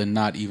 I'd rather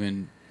not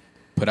even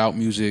put out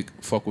music,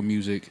 fuck with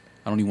music.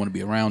 I don't even want to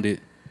be around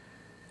it.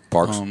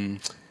 Parks?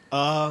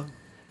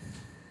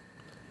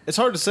 It's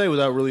hard to say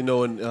without really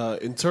knowing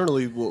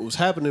internally what was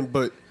happening,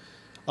 but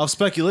of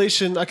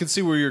speculation, I can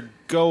see where you're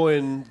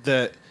going,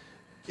 that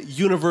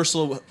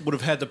Universal would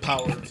have had the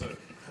power to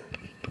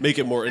make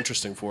it more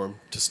interesting for him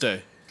to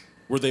stay,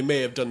 where they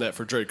may have done that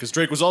for Drake, because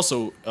Drake was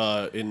also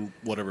in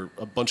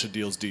a bunch of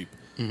deals deep,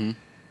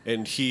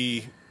 and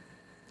he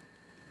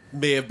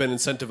may have been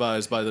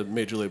incentivized by the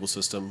major label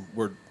system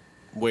where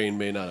Wayne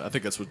may not. I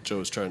think that's what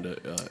Joe is trying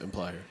to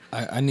imply here.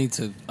 I need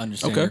to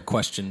understand your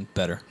question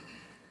better.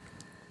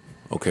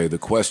 Okay, the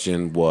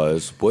question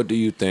was, what do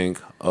you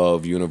think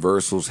of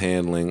Universal's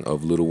handling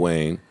of Lil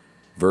Wayne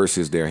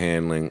versus their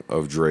handling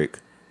of Drake?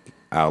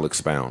 I'll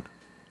expound.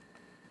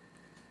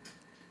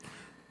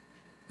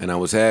 And I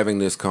was having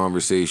this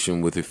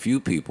conversation with a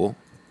few people,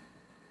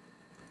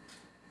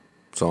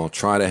 so I'll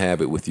try to have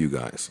it with you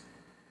guys.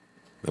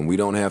 And we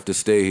don't have to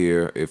stay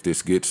here if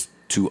this gets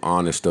too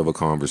honest of a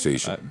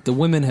conversation. The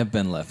women have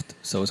been left,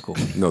 so it's cool.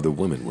 No, the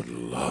women would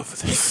love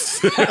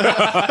this. The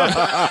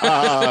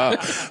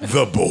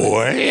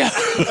boy.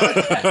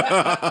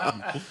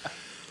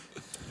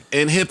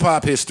 In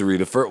hip-hop history,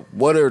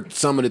 what are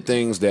some of the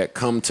things that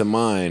come to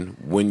mind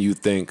when you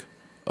think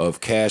of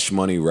Cash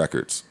Money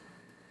Records?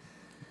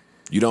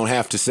 You don't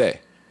have to say.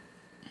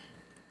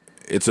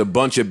 It's a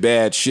bunch of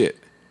bad shit.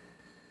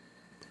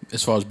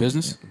 As far as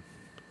business?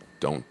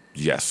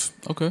 Yes.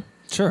 Okay.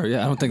 Sure,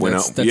 yeah. I don't think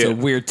that's a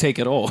weird take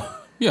at all.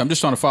 Yeah, I'm just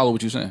trying to follow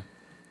what you're saying.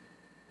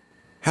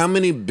 How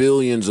many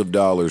billions of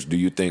dollars do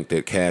you think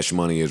that Cash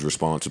Money is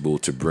responsible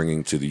to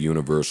bringing to the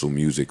Universal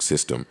Music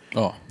system?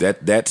 Oh.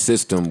 That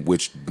system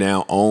which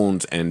now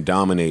owns and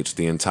dominates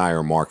the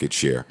entire market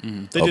share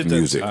of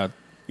music.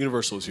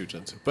 Universal was huge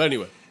into. But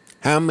anyway.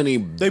 How many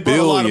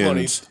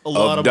billions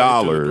of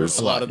dollars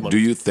do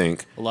you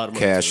think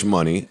Cash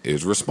Money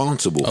is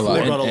responsible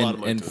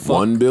for? And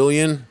 1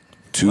 billion?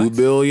 2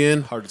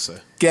 billion? Hard to say.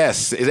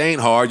 Guess. It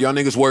ain't hard. Y'all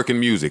niggas work in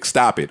music.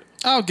 Stop it.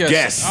 I'll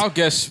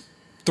guess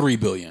 3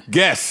 billion.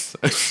 Guess.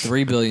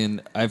 3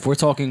 billion. If we're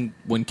talking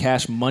when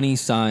Cash Money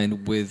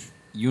signed with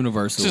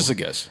Universal. Just a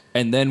guess.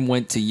 And then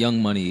went to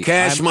Young Money.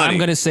 Money. I'm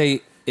going to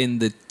say in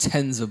the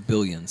tens of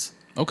billions.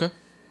 Okay.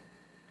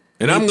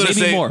 And I'm going to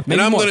say more.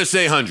 And I'm going to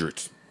say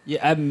hundreds.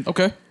 Yeah.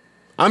 Okay.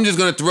 I'm just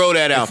going to throw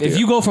that out there. If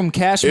you go from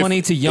Cash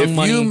Money to Young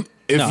Money,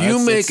 if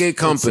you make a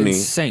company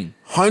insane.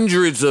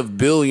 Hundreds of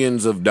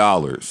billions of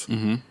dollars,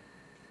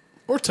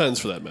 or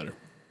tens for that matter,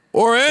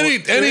 or any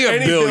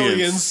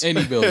billions.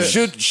 Any billions.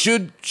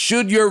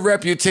 Should your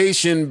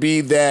reputation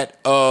be that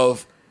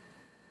of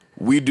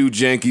we do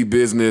janky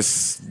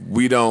business,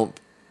 we don't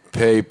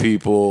pay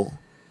people,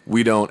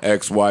 we don't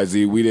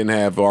XYZ, we didn't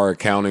have our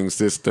accounting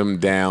system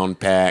down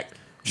packed?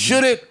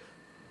 Should it?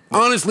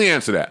 Honestly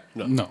answer that.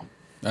 No,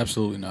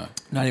 absolutely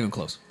not. Not even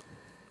close.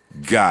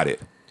 Got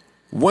it.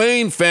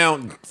 Wayne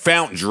found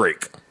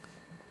Drake.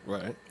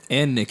 Right.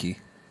 And Nicki.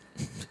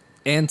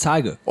 And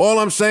Tyga. All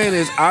I'm saying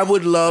is I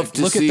would love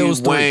to see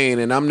those Wayne,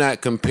 and I'm not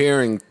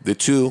comparing the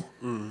two,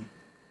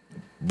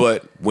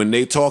 but when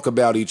they talk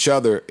about each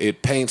other,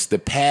 it paints the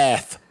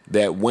path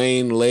that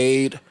Wayne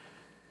laid.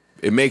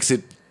 It makes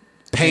it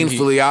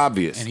painfully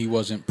obvious. And he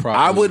wasn't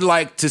properly. I would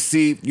like to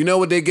see, you know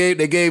what they gave?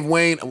 They gave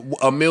Wayne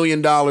 $1 million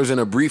in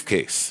a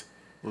briefcase.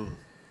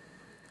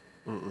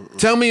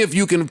 Tell me if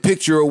you can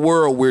picture a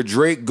world where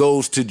Drake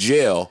goes to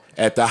jail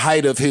at the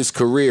height of his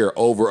career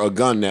over a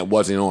gun that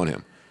wasn't on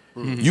him.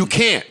 You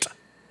can't.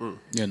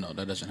 Yeah, no,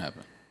 that doesn't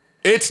happen.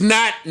 It's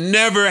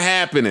never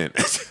happening.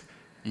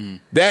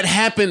 That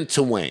happened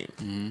to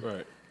Wayne.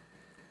 Right.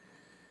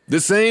 The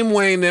same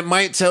Wayne that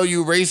might tell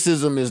you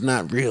racism is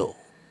not real.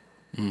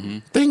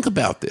 Think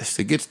about this.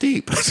 It gets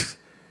deep.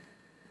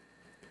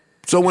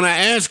 So when I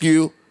ask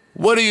you,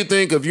 what do you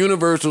think of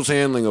Universal's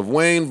handling of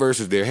Wayne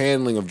versus their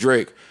handling of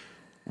Drake?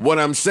 What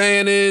I'm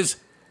saying is,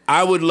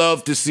 I would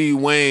love to see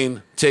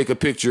Wayne take a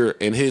picture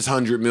in his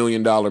 $100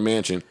 million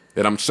mansion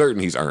that I'm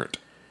certain he's earned.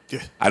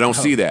 Yeah. I don't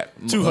see that.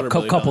 $200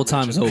 million couple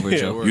times over,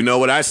 Joe. word. You know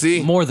what I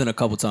see? More than a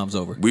couple times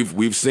over. We've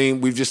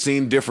just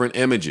seen different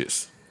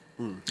images.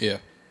 Yeah.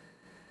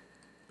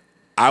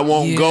 I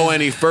won't go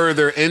any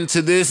further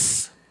into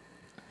this,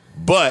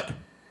 but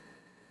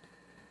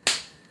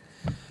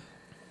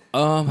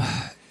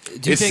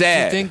it's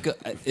sad. Do you think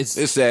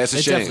it's sad. It's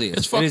a shame. Definitely is.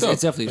 It's fucked up.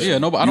 It's definitely a shame. Yeah,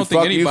 no, but I don't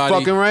think anybody. You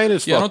fucking right.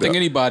 It's yeah, I don't fucked think up.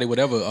 anybody would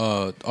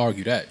ever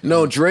argue that.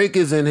 No, Drake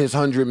is in his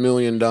 $100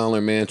 million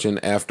mansion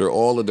after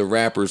all of the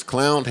rappers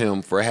clowned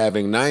him for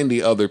having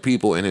 90 other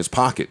people in his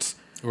pockets.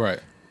 Right.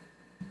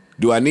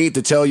 Do I need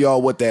to tell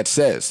y'all what that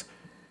says?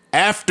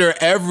 After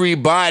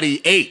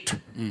everybody ate,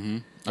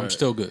 I'm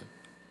still good.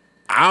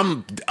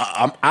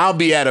 I'll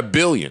be at $1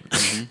 billion.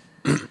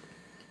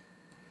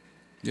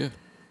 Yeah.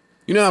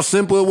 You know how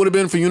simple it would have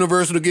been for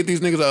Universal to get these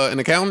niggas an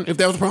accountant if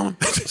that was a problem?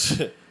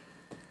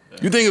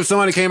 You think if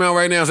somebody came out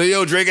right now and said,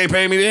 yo, Drake ain't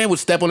paying me, they would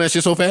step on that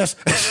shit so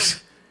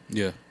fast?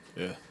 Yeah.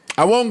 Yeah.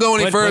 I won't go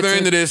any But further to-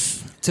 into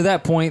this. To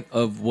that point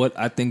of what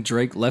I think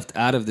Drake left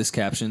out of this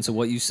caption, so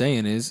what you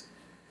saying is,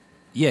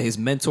 yeah, his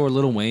mentor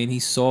Lil Wayne, he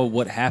saw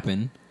what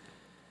happened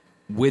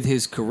with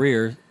his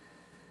career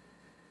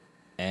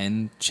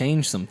and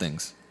changed some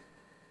things.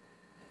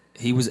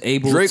 He was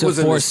able Drake to was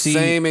in the foresee,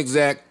 same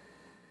exact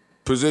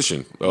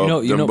position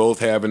of you them know- both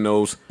having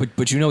those.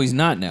 but you know he's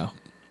not now.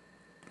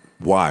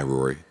 Why,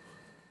 Rory?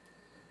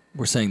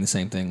 We're saying the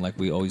same thing like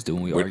we always do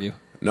when we argue.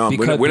 No,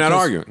 we're not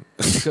arguing.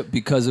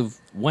 because of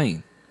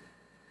Wayne.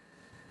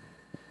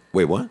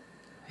 Wait, what?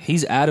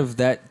 He's out of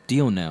that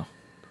deal now.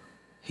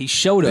 He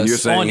showed And you're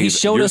us saying on. He he's-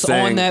 showed you're us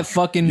saying- on that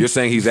fucking. You're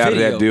saying he's out of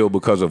video that deal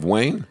because of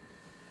Wayne?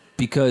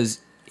 because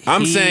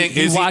I'm he, saying,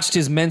 he is he- watched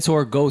his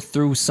mentor go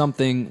through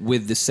something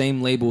with the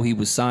same label he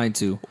was signed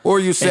to. Or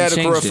you sat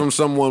changed across it. from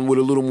someone with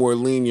a little more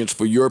lenience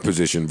for your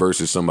position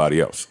versus somebody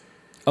else?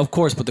 Of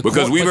course, but the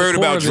Because core, we've but the heard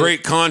core about of it-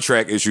 Drake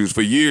contract issues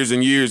for years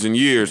and years and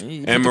years,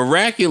 and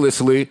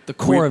miraculously, The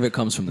core of it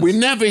comes from this. we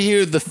never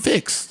hear the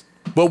fix,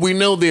 but we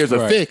know there's a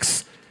Right.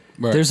 fix.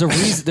 Right. There's a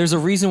reason. There's a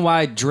reason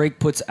why Drake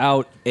puts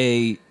out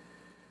a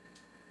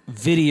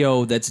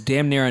video that's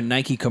damn near a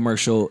Nike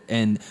commercial,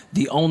 and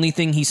the only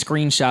thing he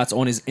screenshots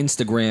on his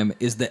Instagram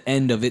is the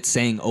end of it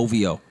saying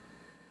OVO.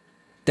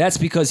 That's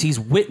because he's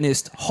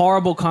witnessed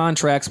horrible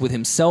contracts with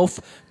himself,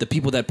 the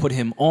people that put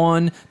him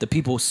on, the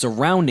people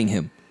surrounding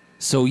him.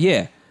 So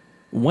yeah,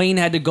 Wayne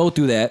had to go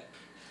through that,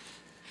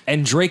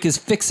 and Drake is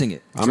fixing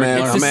it. I'm a-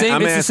 It's I'm the a- same.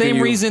 I'm It's the asking same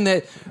you- reason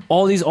that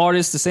all these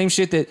artists, the same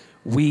shit that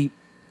we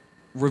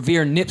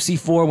revere Nipsey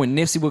for, when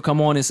Nipsey would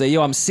come on and say,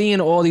 yo, I'm seeing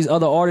all these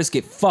other artists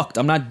get fucked.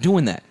 I'm not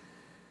doing that.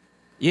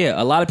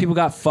 Yeah, a lot of people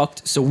got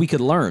fucked so we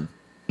could learn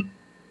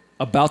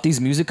about these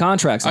music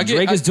contracts. And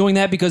Drake is doing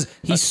that because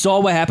he saw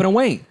what happened to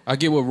Wayne. I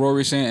get what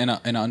Rory's saying,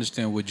 and I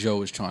understand what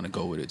Joe is trying to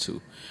go with it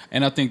too.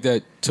 And I think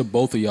that to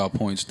both of y'all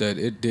points,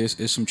 that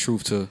there's some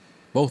truth to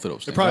both of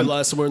those It things. probably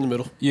lies somewhere in the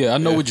middle. Yeah, I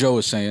know what Joe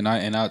is saying. I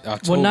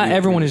totally Well, not agree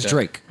everyone with is that.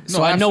 Drake.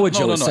 So I know what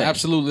Joe is saying.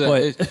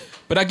 Absolutely.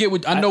 But I get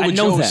what I know I what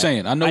know Joe that. is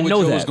saying. I know I what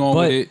know Joe that, is going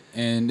but- with it,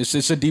 and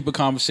it's a deeper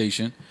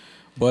conversation.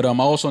 But I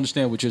also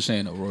understand what you're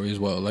saying, though, Rory, as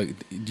well. Like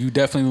you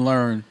definitely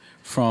learn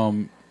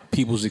from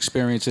people's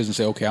experiences and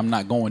say, okay, I'm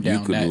not going down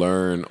You could that.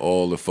 learn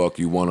all the fuck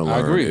you want to learn. I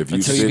agree. If you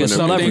Until you sitting, get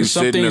some if you things-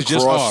 some sitting things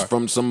just across are.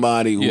 from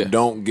somebody who Yeah.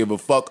 don't give a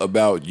fuck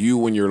about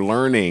you and your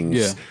learnings,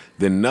 Yeah.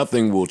 then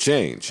nothing will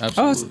change.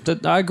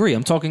 Absolutely. I agree.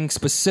 I'm talking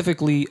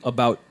specifically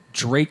about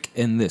Drake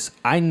in this.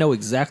 I know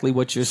exactly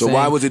what you're So saying.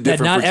 why was it that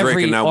different not for Drake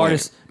every and not Wayne?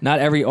 artist, Not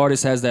every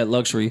artist has that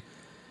luxury.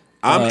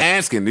 I'm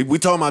asking. We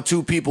talking about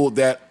two people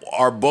that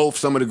are both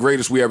some of the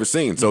greatest we ever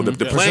seen. So the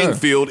playing sure.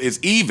 field is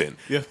even.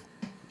 Yeah.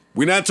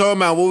 We're not talking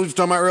about what we were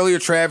talking about earlier,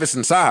 Travis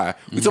and CyHi.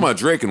 We're talking about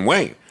Drake and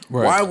Wayne.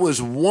 Right. Why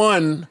was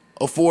one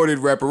afforded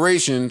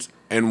reparations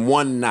and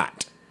one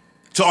not?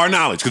 To our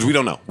knowledge, because we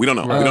don't know. We don't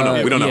know. We don't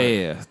know. We don't know.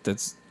 Yeah.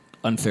 That's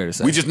unfair to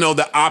say. We just know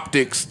the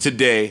optics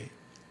today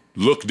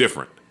look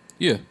different.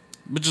 Yeah.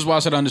 Which is why I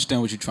said I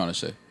understand what you're trying to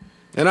say.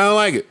 And I don't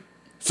like it.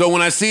 So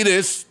when I see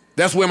this,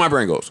 that's where my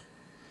brain goes.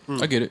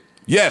 I get it.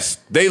 Yes,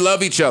 they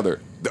love each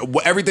other.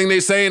 Everything they're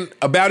saying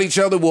about each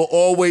other will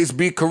always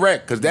be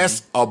correct because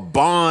that's a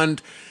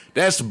bond.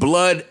 That's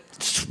blood,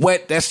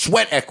 sweat. That's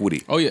sweat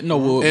equity. Oh yeah, no.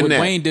 What In that.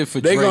 Wayne did for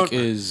They Drake gon-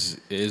 is.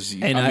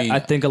 and I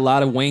think a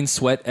lot of Wayne's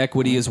sweat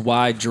equity is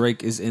why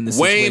Drake is in the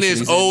situation Wayne is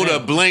he's in owed now. a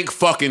blank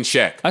fucking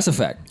check. That's a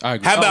fact. I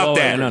agree. How about Oh,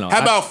 that? no.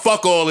 How about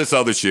fuck all this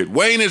other shit?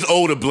 Wayne is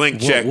owed a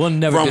blank check we'll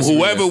never from disagree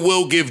whoever there.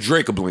 will give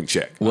Drake a blank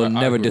check. We'll I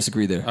never agree.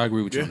 disagree there. I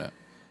agree with you on that.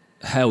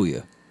 Hell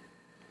yeah.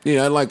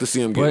 Yeah, I'd like to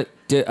see him get.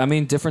 But I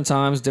mean, different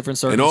times, different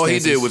And circumstances. all he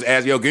did was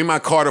ask, yo, give me my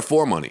Carter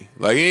 4 money.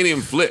 Like, he ain't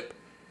even flip.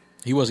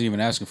 He wasn't even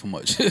asking for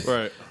much.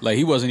 Right. Like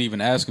he wasn't even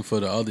asking for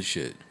the other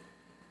shit.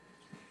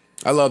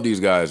 I love these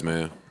guys,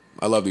 man.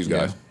 I love these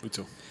guys. Me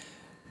too.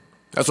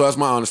 That's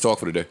my honest talk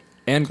for today.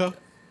 And Okay.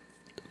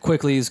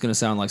 quickly, it's gonna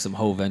sound like some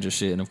Hove Avenger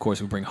shit, and of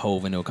course, we bring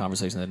Hove into a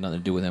conversation that had nothing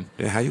to do with him.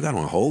 Yeah, how you got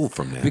on hold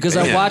from that? Because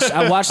Damn.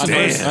 I watched the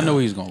first. I know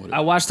where he's going with it. I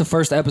watched the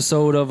first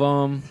episode of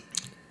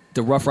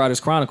the Rough Riders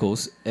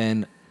Chronicles,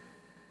 and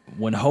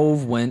when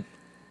Hove went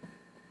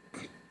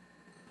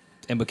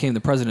and became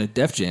the president of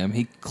Def Jam,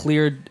 he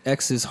cleared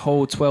X's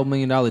whole $12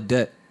 million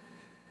debt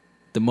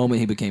the moment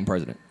he became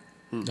president.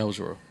 That was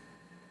real.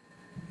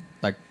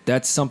 Like,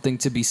 that's something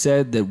to be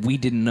said that we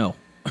didn't know.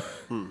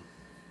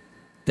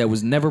 That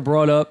was never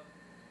brought up.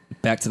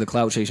 Back to the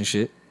clout chasing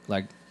shit.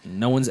 Like,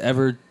 no one's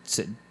ever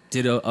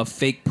did a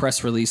fake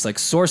press release. Like,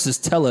 sources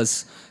tell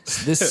us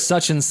this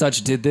such and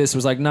such did this. It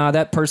was like, nah,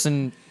 that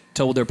person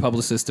told their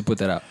publicist to put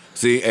that out.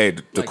 See, hey,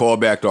 to call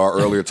back to our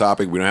earlier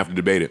topic, we don't have to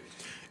debate it.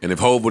 And if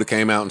Hov would have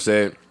came out and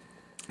said,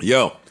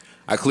 yo,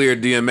 I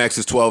cleared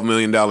DMX's $12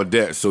 million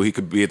debt so he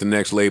could be at the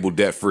next label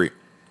debt-free.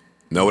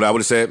 Know what I would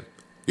have said?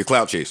 You're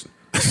clout chasing.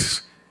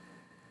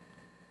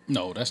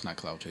 No, that's not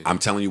clout chasing. I'm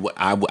telling you what,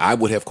 I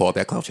would have called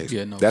that clout chasing.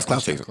 Yeah, no, that's clout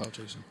not chasing. Clout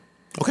chasing.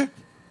 Okay.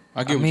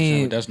 I get what you're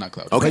saying, but that's not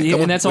clout chasing. Okay, Yeah, come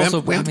on. and that's We also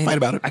have- we have to fight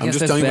about it. I'm guess just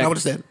that's telling you what I back would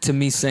have said. to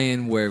me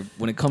saying where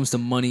when it comes to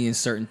money and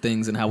certain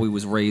things and how we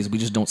was raised, we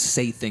just don't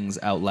say things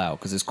out loud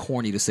because it's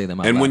corny to say them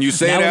out loud. And when you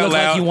say Now it it out looks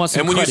like loud, you want some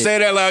and when you credit. say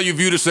it out loud, you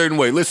viewed a certain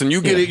way. Listen,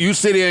 you get Yeah. it. You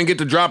sit here and get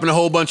to dropping a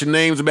whole bunch of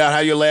names about how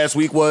your last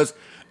week was,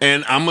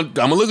 and I'm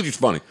gonna look at you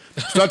funny.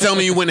 Start telling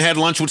me you went and had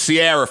lunch with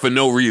Ciara for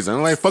no reason.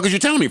 I'm like, fuck is you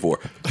telling me for?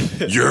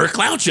 You're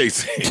clout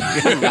chasing.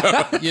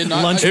 You're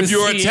not, Lunch If with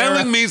you're Ciara.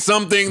 telling me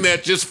something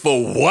that just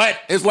for what,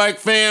 it's like,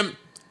 fam,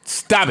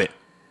 stop it.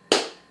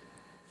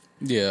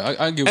 yeah,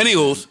 I get.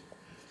 Anywho's,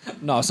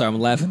 No, sorry, I'm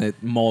laughing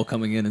at Maul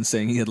coming in and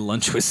saying he had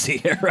lunch with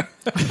Sierra.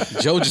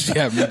 Joe just be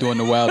having me doing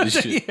the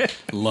wildest shit.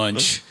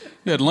 Lunch.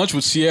 You had lunch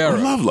with I Sierra.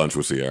 would love lunch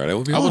with Ciara. That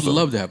would be I would awesome.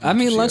 love to have. I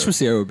mean, lunch Sierra. with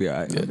Sierra would be all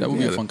right. Yeah, that would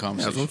be a fun That's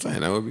conversation. what I'm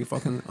saying. That would be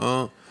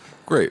fucking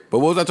great. But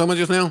what was I talking about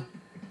just now?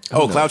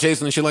 Oh, clout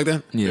chasing and shit like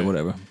that? Yeah,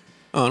 whatever.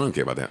 Oh, I don't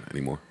care about that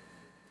anymore.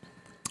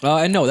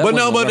 And no, that But wasn't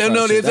no, on but Rough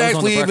no, Riders there's shit. That was on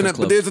actually the even Breakfast but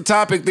Club. there's a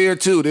topic there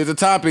too. There's a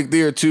topic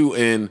there too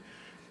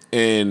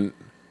in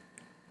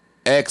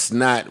X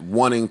not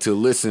wanting to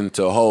listen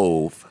to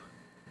Hove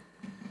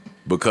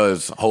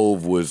because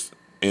Hove was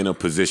in a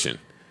position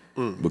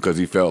because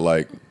he felt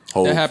like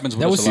Hove. That happens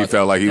with That us was- a He lot.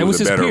 felt like he That was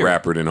was a his better peer.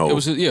 rapper than Hove. It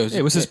was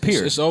It was his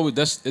peer. It's always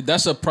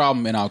that's a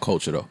problem in our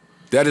culture though.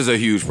 That is a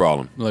huge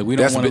problem. Like we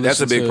don't that's want to.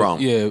 that's a big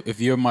problem. Yeah, if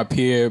you're my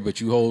peer,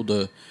 but you hold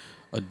a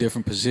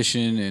different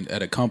position and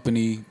at a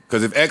company.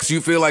 Because if X, you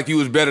feel like you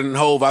was better than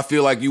Hove, I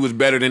feel like you was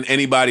better than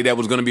anybody that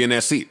was going to be in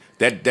that seat.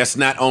 That's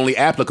not only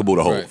applicable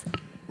to Hove.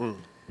 Right.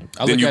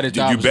 I Then look you- at it the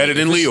you opposite. better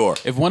than If it's-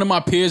 Leor. If one of my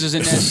peers is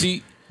in that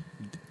seat,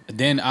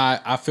 then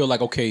I feel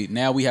like okay,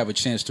 now we have a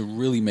chance to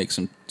really make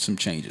some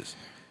changes.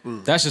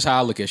 That's just how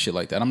I look at shit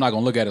like that. I'm not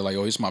gonna look at it like,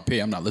 oh, it's my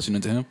peer. I'm not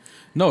listening to him.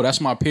 No, that's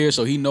my peer,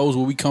 so he knows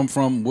where we come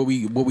from, what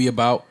we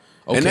about.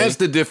 Okay. And that's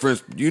the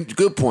difference.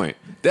 Good point.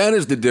 That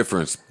is the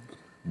difference.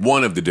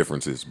 One of the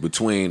differences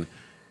between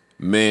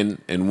men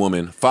and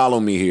women. Follow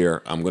me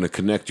here. I'm going to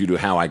connect you to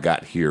how I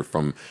got here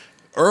from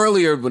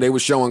earlier when they were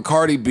showing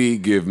Cardi B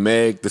give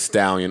Meg Thee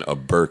Stallion a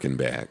Birkin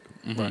bag.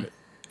 Right.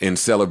 In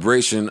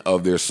celebration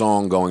of their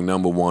song going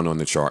 #1 on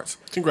the charts.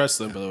 Congrats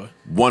to them, by the way.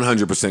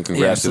 100%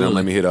 congrats to them.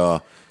 absolutely.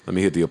 Let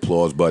me hit the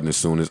applause button as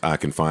soon as I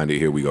can find it.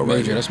 Here we go. Right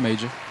major. here. That's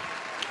major.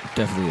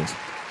 Definitely is.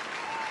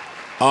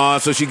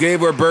 So she gave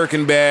her a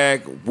Birkin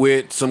bag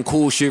with some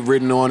cool shit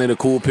written on it, a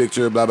cool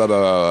picture, blah, blah,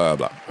 blah, blah,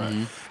 blah.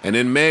 Mm-hmm. And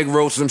then Meg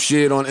wrote some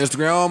shit on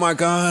Instagram. Oh, my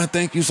God,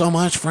 thank you so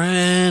much,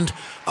 friend.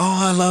 Oh,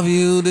 I love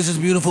you. This is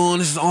beautiful,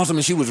 and this is awesome.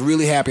 And she was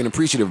really happy and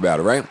appreciative about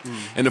it, right?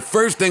 And the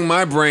first thing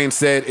my brain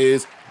said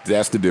is,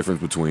 that's the difference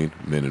between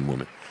men and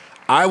women.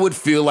 I would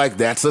feel like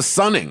that's a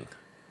sunning.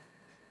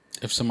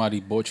 If somebody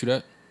bought you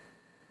that,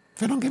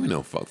 They don't give me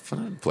no fuck.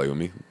 Play with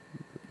me.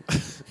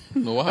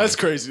 no, why? That's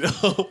crazy.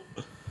 though.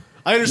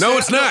 I understand. No,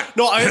 it's not.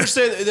 No, I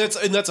understand.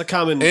 That's a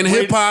common In way-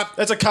 hip-hop,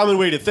 That's a common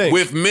way to think.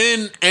 With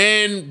men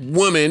and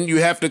women, you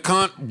have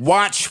to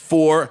watch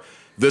for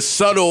the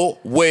subtle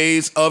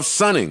ways of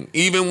sunning.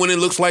 Even when it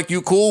looks like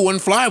you cool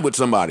and fly with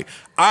somebody.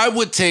 I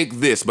would take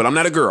this, but I'm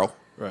not a girl,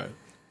 right.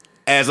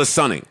 as a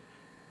sunning.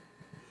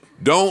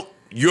 Don't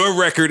your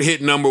record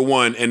hit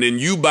 #1 and then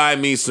you buy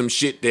me some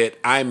shit that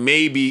I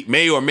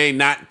may or may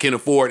not can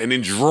afford and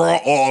then draw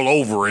all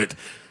over it.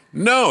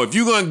 No, if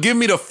you're going to give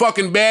me the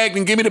fucking bag,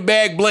 then give me the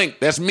bag blank.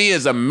 That's me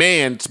as a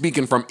man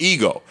speaking from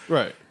ego.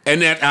 Right.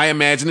 And that, I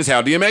imagine, is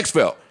how DMX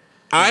felt.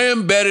 I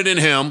am better than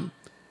him.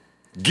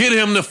 Get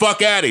him the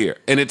fuck out of here.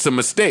 And it's a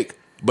mistake.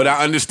 But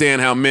I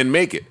understand how men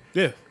make it.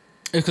 Yeah.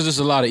 Because there's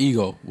a lot of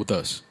ego with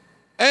us.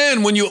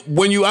 And when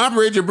you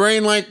operate your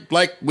brain like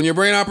when your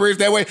brain operates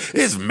that way,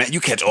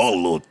 you catch all the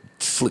little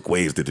slick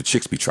ways that the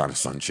chicks be trying to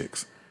sun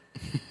chicks.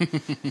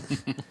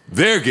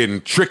 They're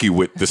getting tricky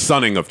with the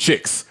sunning of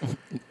chicks.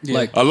 Yeah.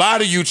 Like, A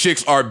lot of you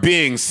chicks are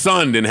being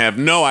sunned and have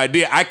no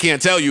idea. I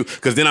can't tell you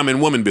because then I'm in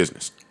woman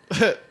business.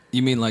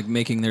 you mean like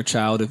making their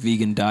child a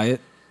vegan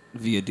diet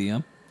via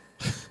DM?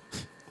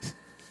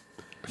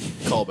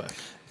 Callback.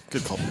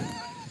 Good callback.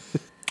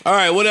 All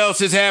right, what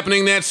else is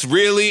happening that's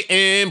really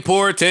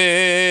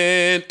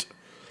important?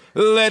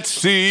 Let's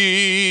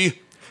see.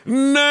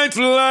 Nights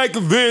like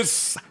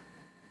this,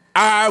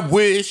 I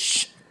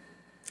wish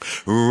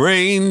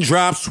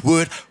raindrops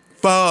would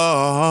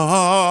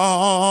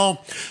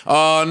fall.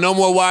 No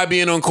more Y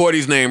being on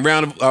Corday's name.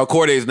 Round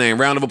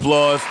of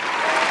applause.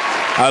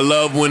 I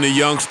love when the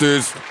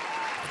youngsters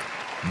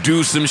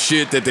do some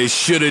shit that they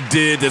should have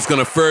did that's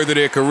gonna further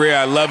their career.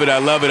 I love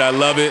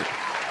it.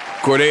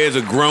 Corday is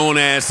a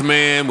grown-ass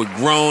man with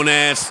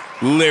grown-ass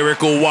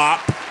lyrical wop.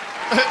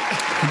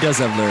 He does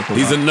have lyrical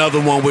He's wop.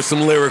 another one with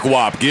some lyric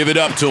wop. Give it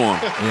up to him.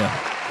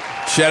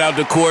 Yeah. Shout out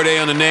to Corday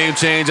on the name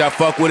change. I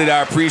fuck with it.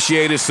 I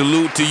appreciate it.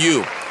 Salute to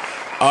you.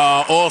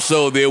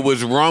 Also, there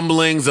was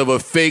rumblings of a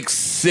fake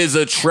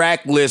SZA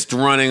track list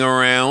running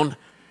around.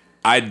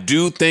 I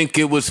do think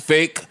it was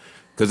fake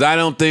because I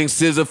don't think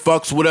SZA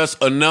fucks with us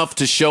enough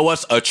to show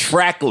us a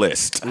track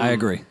list. I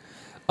agree.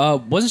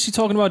 Wasn't she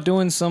talking about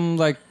doing some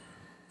like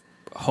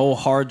whole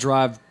hard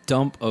drive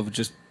dump of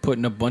just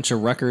putting a bunch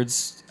of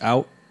records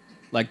out,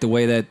 like the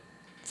way that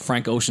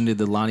Frank Ocean did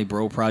the Lonnie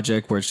Bro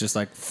project, where it's just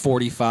like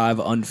 45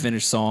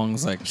 unfinished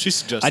songs? Like, She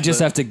suggested I just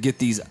that. have to get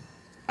these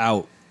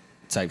out,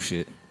 type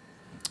shit.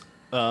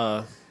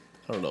 I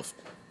don't know if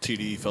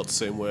TDE felt the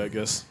same way, I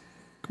guess.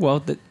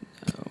 Well,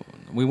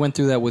 we went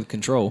through that with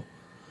Control.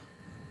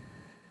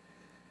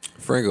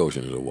 Frank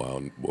Ocean is a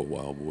wild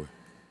boy.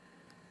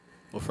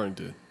 What Frank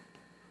did.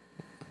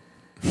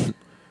 I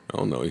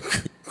don't know. He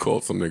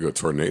called some nigga a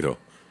tornado.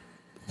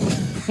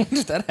 When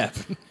did that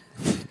happen?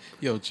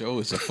 Yo, Joe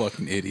is a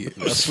fucking idiot.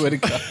 I swear to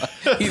God,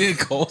 he didn't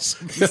call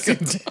somebody.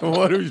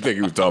 What do you think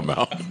he was talking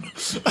about?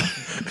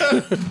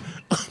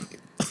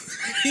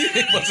 He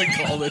wasn't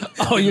calling.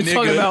 Oh, you're nigga.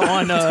 talking about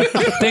on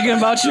Thinking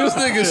About You? This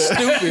nigga's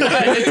stupid.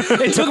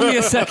 It took me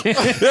a second.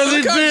 Yes,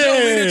 he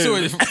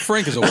did.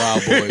 Frank is a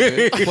wild boy.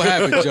 Man. What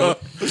happened, Joe?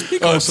 He A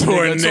called some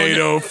nigga a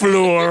tornado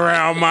flew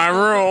around my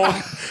room.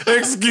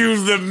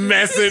 Excuse the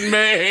mess it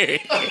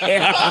made.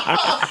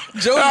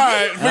 Joe, All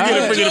right,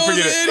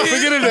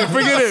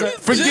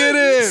 forget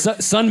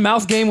it. Sun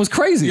mouth game was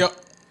crazy. Yo,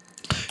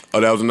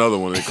 Oh, that was another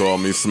one they called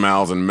me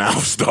Smiles and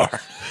Mouth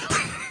Star.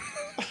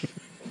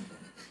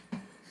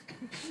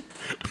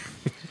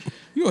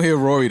 you don't hear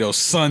Rory though.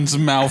 Son's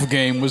mouth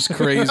game was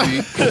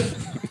crazy.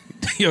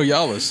 Yo,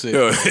 y'all are sick.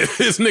 Yo,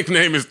 his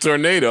nickname is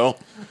Tornado.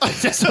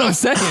 That's what I'm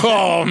saying.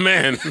 Oh,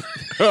 man.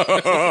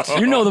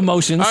 You know the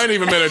motions. I ain't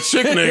even met a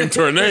chick named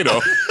Tornado.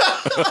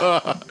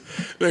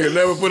 They could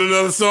never put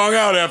another song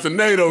out after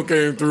NATO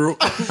came through.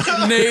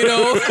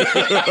 NATO.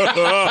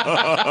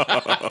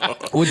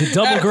 With the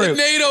double grip.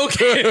 NATO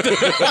kid.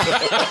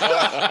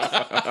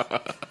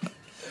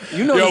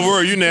 You know Yo,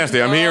 Rory, you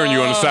nasty. I'm hearing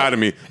you on the side of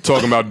me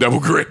talking about double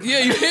grip. Yeah,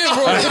 you hear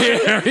Rory.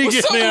 Yeah, he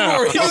What's getting up with out.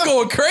 Rory? He's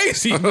going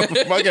crazy, man.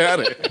 Fuck out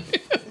of here.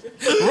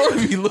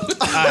 Rory be looking.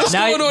 What's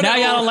now going on now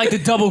there, y'all Rory? don't like the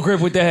double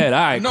grip with the head. All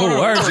right, No, cool.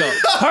 no,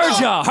 Heard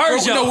y'all.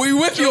 No, we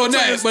with you on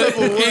that, but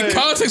in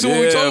context of what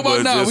we Yeah, talking about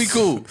but now, we just-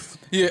 cool.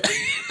 Yeah,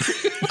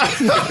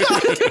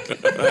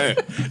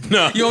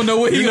 No, you don't know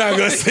what you're not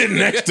gonna sit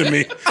next to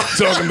me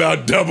talking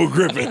about double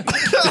gripping.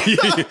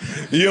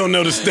 You don't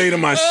know the state of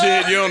my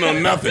shit. You don't know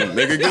nothing,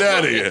 nigga. Get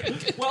out of here.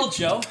 Well,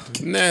 Joe,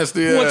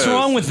 Nasty. what's ass.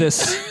 wrong with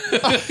this?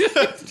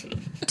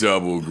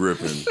 Double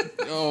gripping.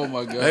 Oh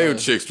my god. Hey,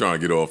 chicks trying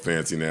to get all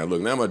fancy now.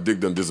 Look, now my dick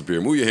done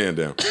disappeared. Move your hand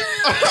down.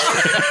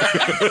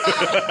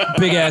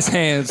 Big ass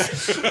hands.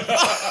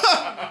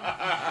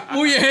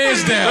 Move your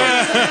hands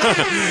down.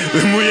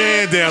 Move your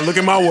hand down. Look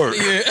at my work.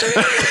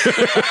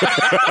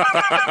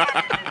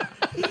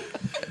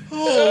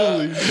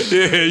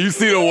 Yeah, you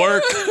see the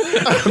work?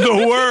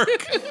 The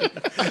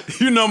work.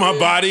 You know my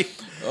body.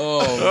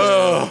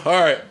 Oh,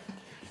 all right.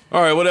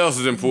 All right, what else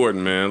is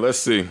important, man? Let's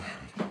see.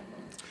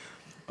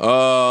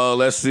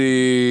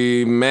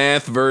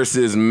 Math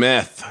versus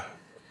meth.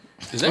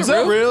 Is that Was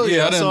that real?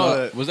 Yeah, I didn't saw know.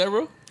 that. Was that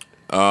real?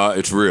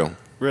 It's real.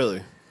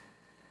 Really?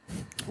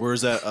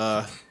 Where's that?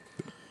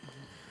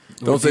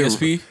 Don't say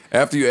DSP?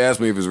 After you ask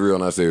me if it's real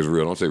and I say it's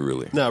real, don't say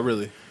really. Not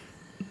really.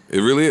 It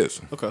really is.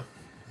 Okay.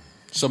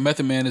 So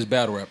Method Man is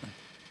battle rapping.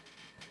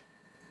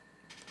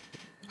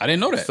 I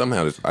didn't know that.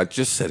 Somehow, I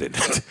just said it.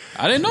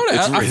 I didn't know that.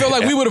 It's I feel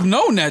like we would have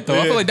known that though.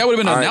 I feel like that would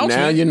have been All an right,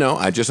 announcement. now you know.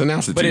 I just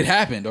announced it but to it you.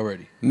 happened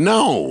already.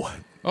 No.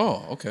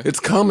 Oh, okay. It's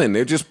coming.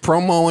 They're just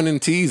promoing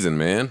and teasing,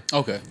 man.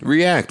 Okay.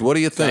 React. What do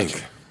you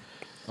think?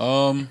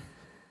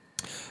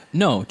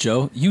 No,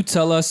 Joe, you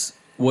tell us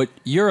what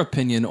your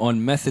opinion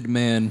on Method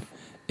Man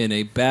in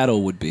a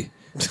battle would be.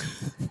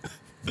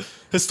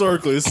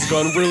 Historically, this has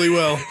gone really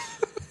well.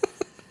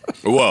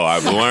 Well,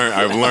 I've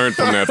learned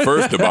from that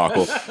first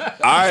debacle.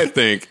 I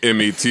think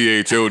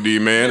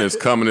METHOD man is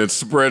coming to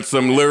spread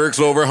some lyrics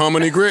over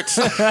Hominy Grits.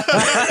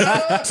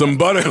 Some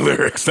butter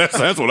lyrics.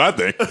 That's what I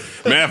think.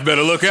 Math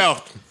better look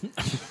out.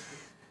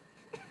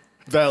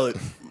 Valid.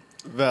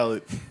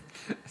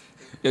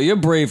 Yo, you're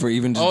brave for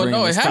even just Oh, bringing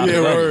no, this it topic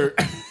happened. up. Word.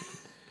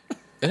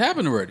 It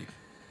happened already.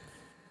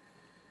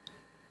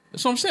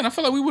 That's what I'm saying. I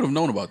feel like we would have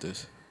known about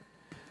this.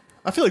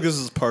 I feel like this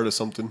is part of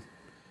something.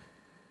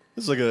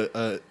 This is like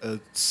a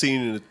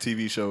scene in a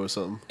TV show or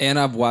something. And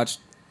I've watched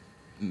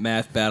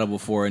Math battle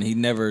before, and he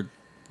never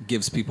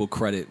gives people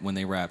credit when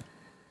they rap.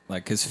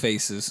 Like, his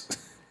face is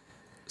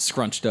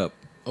scrunched up.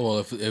 Oh, well,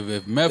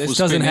 if Meth This was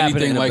doesn't spitting happen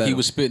anything in a like he battle.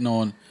 was spitting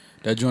on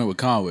That joint with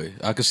Conway.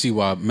 I could see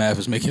why Math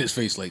is making his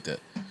face like that.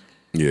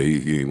 Yeah,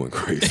 he went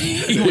crazy.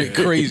 He went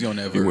crazy on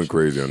that verse. He went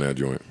crazy on that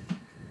joint.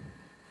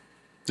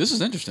 This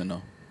is interesting,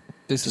 though.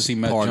 This To is see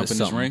Math part jump of in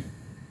this something. ring.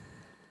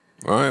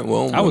 All right,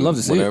 well, I would love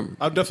to see it.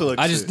 I'd definitely like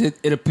to I see just it.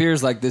 it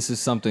appears like this is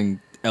something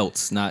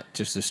else, not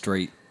just a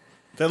straight.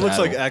 That looks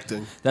like battle.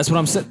 acting. That's what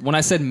I'm saying. When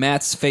I said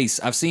Matt's face,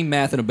 I've seen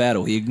Matt in a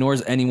battle. He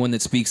ignores anyone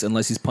that speaks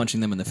unless he's punching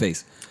them in the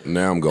face.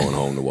 Now I'm going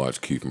home to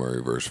watch Keith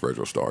Murray versus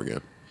Fredro Starr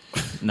again.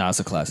 Nah, it's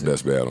a classic.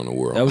 Best battle in the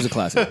world. That was a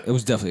classic. It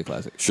was definitely a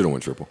classic. Should have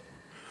went triple.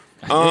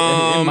 It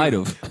might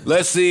have.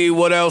 Let's see,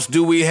 what else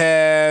do we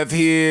have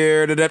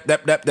here?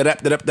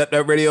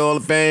 That Radio Hall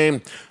of Fame.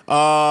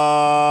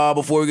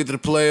 Before we get to the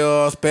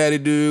playoffs, Patty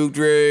Duke,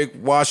 Drake,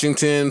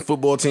 Washington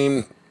football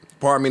team,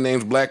 pardon me,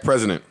 names Black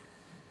president.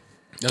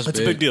 That's a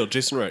big deal.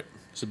 Jason Wright.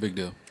 It's a big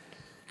deal.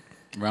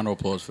 Round of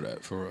applause for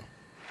that, for real.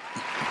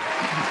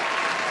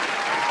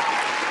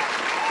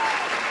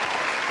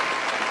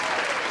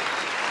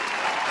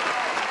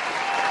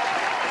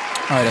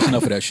 All right, that's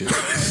enough of that shit.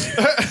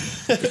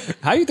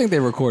 How do you think they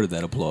recorded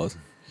that applause?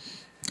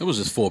 It was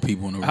just 4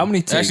 people in the room. How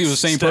many takes? Actually, it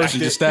was the same person,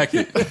 just stacked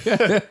it.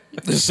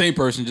 The same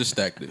person, just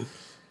stacked it.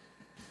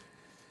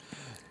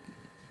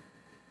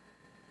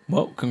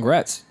 Well,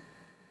 congrats.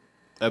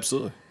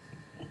 Absolutely.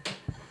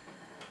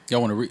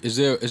 Y'all want to read? Is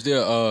there,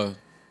 did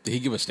he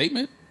give a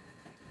statement?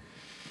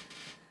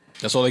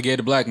 That's all they gave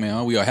the black man,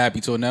 huh? We are happy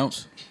to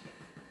announce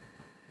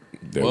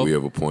That Well- we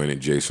have appointed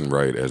Jason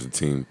Wright as the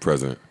team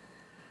president.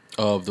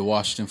 of the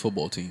Washington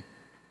football team.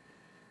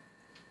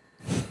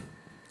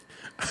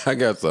 I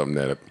got something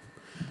that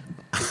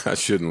I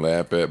shouldn't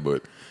laugh at,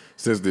 but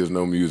since there's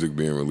no music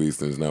being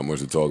released and there's not much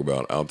to talk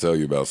about, I'll tell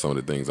you about some of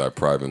the things I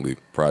privately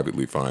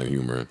find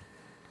humor in.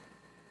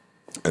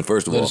 And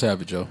first of Let all, us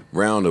have it, Joe.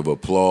 round of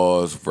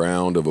applause,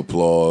 man.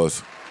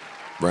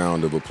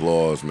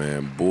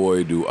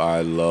 Boy, do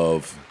I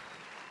love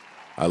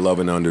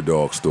an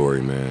underdog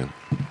story, man.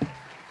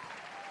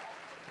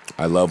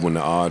 I love when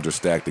the odds are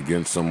stacked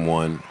against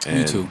someone and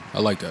Me too.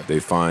 I like that.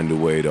 they find a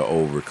way to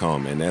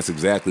overcome. And that's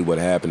exactly what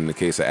happened in the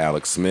case of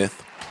Alex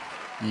Smith.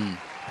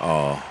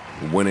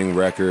 Winning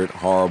record,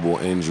 horrible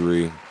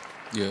injury,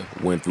 Yeah.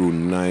 went through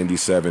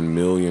 97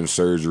 million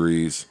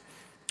surgeries,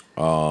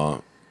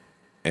 and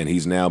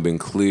he's now been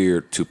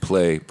cleared to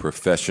play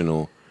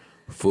professional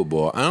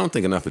football. I don't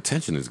think enough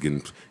attention is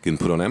getting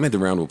put on that. I made the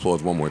round of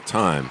applause one more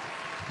time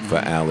for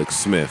Alex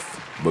Smith,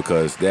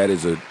 because that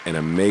is an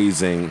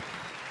amazing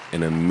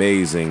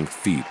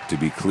feat to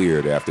be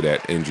cleared after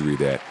that injury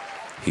that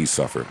he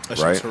suffered. That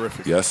right? shit's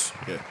horrific. Yes.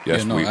 Yeah. Yes.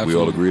 Yeah, no, we all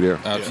absolutely. agree there.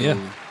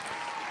 Absolutely.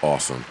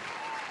 Awesome.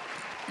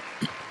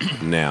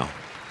 Now,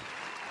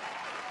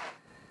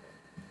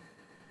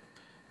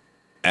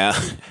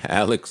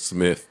 Alex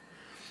Smith.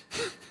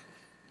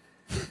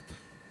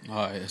 All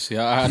right. See,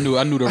 I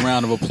knew the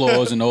round of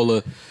applause and all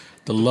the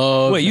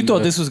love. Wait, you and thought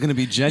the- this was going to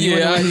be genuine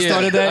when you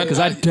started that? Because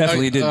I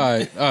definitely didn't.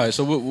 All right.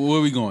 So where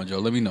are we going, Joe?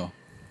 Let me know.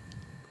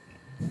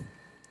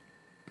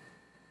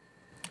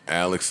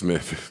 Alex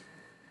Smith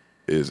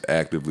is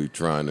actively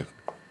trying to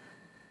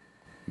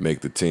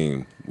make the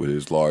team with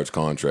his large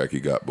contract he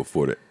got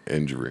before the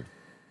injury,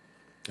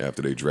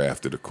 after they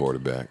drafted a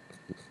quarterback.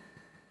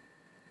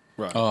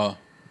 Right.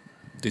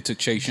 They took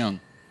Chase Young.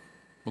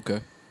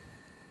 Okay.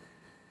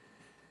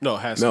 No,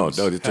 Haskins.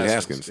 No, they took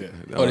Haskins. Yeah.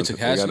 Oh, they took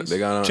Haskins? They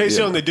got Chase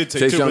Young they did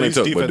take Chase too, Young but they he's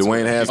took, but defensive.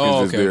 Dwayne Haskins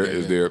Oh, is okay, their okay,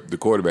 is okay. their the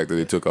quarterback that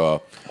they took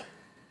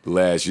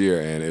last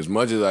year. And as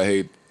much as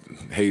I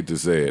hate to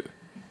say it,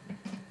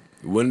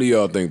 when do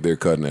y'all think they're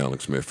cutting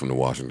Alex Smith from the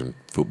Washington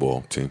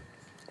football team?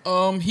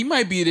 He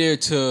might be there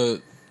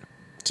to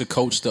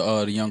coach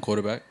the young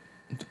quarterback.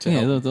 To Yeah,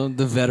 help.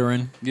 the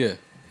veteran. Yeah.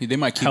 They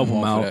might keep Help him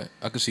him on for out. that.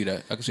 I could see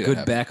that. I could see that Good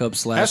happening. backup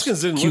 /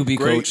 Haskins didn't look QB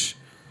great coach.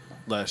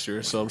 last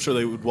year, so I'm sure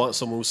they would want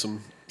someone with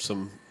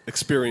some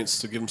experience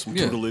to give him some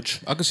Yeah. tutelage.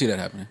 I could see that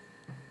happening.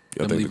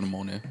 Y'all Them think leaving him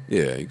on there.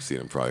 Yeah, you can see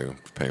them probably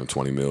pay him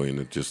 $20 million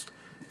to just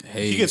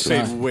Hey, He gets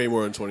paid signed- way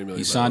more than $20 million.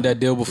 He signed that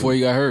deal before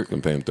he got hurt.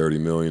 can pay him $30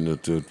 million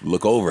to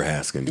look over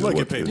Haskins. He Is might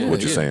what, get paid is more.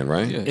 what you're Yeah. saying,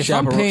 right? Yeah. If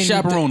I'm paying you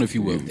chaperone, if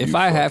you will. If You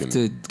I have fucking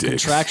to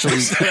dicks.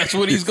 contractually That's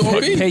what he's going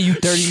to be. pay you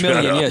 $30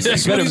 million, yes,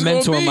 That's you what better he's gonna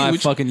mentor be, my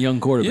which- fucking young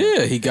quarterback.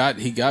 Yeah, he got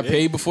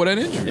paid before that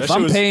injury. That If shit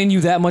I'm was- paying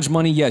you that much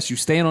money, yes, you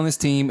staying on this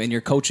team and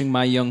you're coaching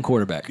my young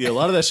quarterback. Yeah, a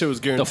lot of that shit was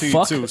guaranteed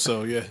fuck? too.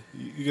 So yeah,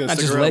 you're gonna Not stick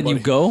just around, letting you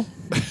buddy. go.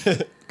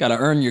 Got to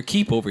earn your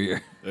keep over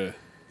here. Yeah.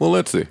 Well,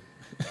 let's see.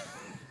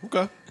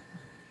 Okay.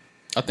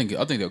 I think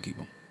they'll keep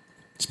him,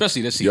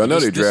 especially this season. Y'all know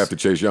they This- drafted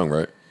Chase Young,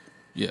 right?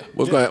 Yeah.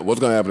 What's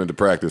gonna happen in the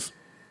practice?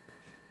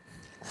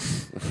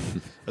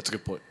 That's a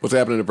good point. What's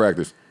happening in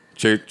practice?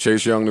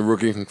 Chase Young, the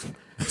rookie,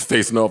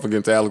 facing off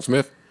against Alex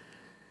Smith.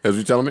 As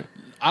you telling me?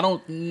 I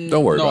don't.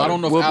 Don't worry No, about I it.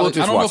 don't know. We'll if Alex,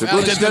 just I don't know watch if it.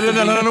 Alex Smith will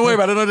be- Don't worry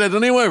about it.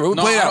 Don't even worry. We'll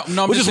No, play it I out. don't-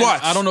 no, I'm We'll just just saying,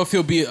 watch. I don't know if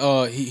he'll be.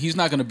 He's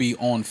not going to be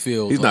on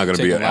field. He's not going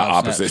to be taking an live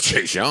opposite snaps.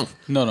 Chase Young.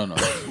 No. No.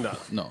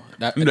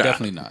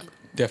 Definitely not.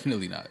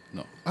 Definitely not.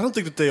 No. I don't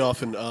think that they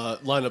often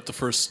line up the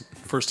first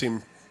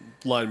team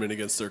linemen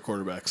against their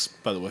quarterbacks.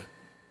 By the way,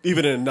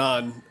 even in a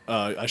non,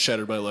 I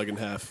shattered my leg in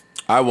half.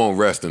 I won't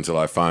rest until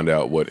I find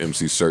out what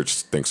MC Search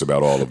thinks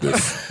about all of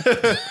this.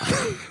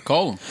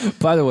 Call him.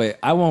 By the way,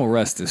 I won't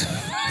rest.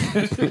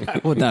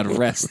 I will not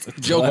rest.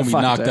 Joe gonna be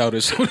knocked out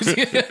as soon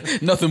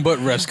as nothing but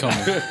rest coming.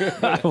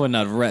 I will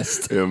not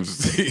rest.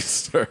 MC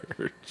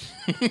Search.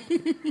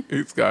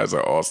 These guys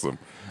are awesome.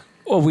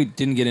 Well, we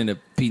didn't get into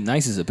Pete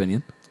Nice's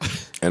opinion.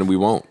 And we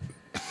won't.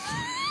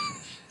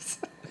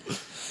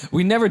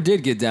 We never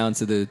did get down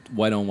to the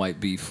white on white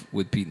beef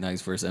with Pete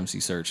Nice versus MC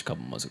Search a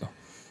couple months ago.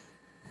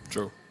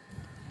 True.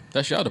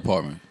 That's your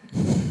department.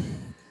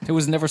 It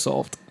was never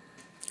solved.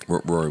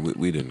 Rory,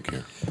 we didn't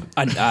care.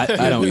 I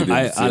don't. We didn't.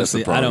 I See, that's the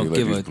honestly, I problem. don't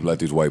give Let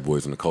these white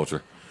boys in the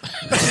culture.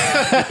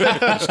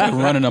 Start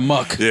running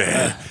amok.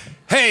 Yeah.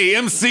 Hey,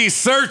 MC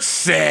Search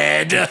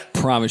said.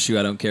 Promise you,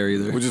 I don't care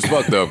either. Which is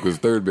fucked up because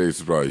third base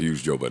is probably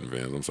huge Joe Budden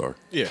fans. I'm sorry.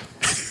 Yeah.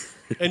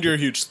 And you're a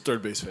huge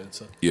third base fan,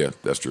 so. Yeah,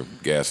 that's true.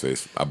 Gas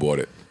face. I bought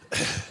it.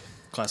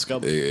 Classic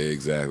album.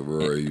 Exactly.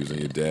 Rory using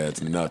your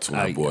dad's nuts when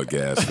I bought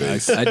Gas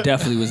Face. I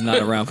definitely was not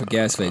around for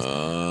Gas Face.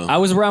 I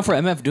was around for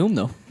MF Doom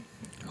though,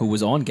 who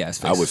was on Gas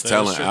Face. I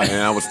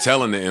was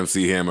telling the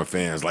MC Hammer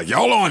fans like,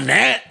 y'all on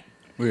that?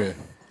 Yeah.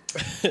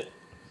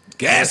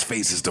 Gas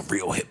Face is the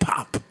real hip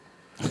hop.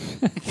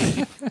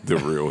 The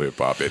real hip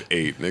hop at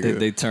 8, nigga.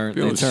 They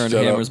turned Shut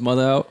Hammer's up.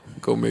 mother out.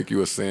 Go make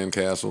you a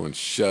sandcastle and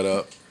shut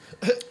up.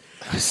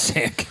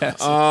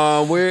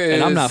 Sandcastle. Where is?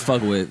 And I'm not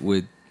fucking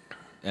with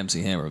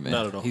MC Hammer, man.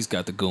 Not at all. He's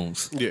got the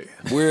goons. Yeah.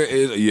 Where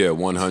is? Yeah,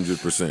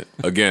 100%.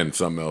 Again,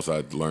 something else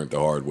I learned the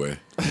hard way.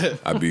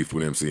 I beefed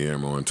with MC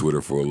Hammer on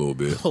Twitter for a little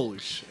bit. Holy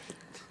shit.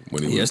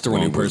 When he Yeah, was, it's the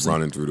when he wrong was person.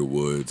 running through the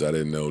woods, I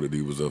didn't know that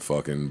he was a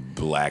fucking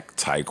black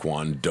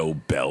taekwondo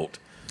belt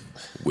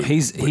with,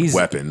 He's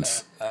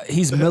weapons.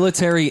 He's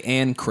military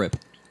and Crip.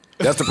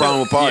 That's the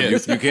problem with pod. Yeah.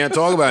 You can't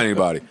talk about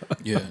anybody.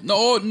 Yeah.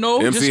 No. Just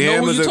know MC who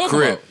Hammer's you a talking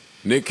Crip. about.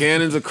 Nick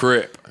Cannon's a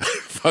Crip.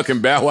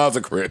 Fucking Bow Wow's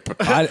a Crip.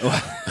 Yeah,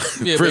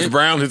 Chris but,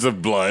 Brown is a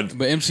Blood.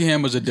 but MC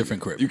Hammer's a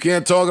different crip. You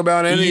can't talk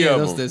about any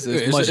of them.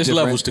 It's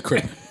levels to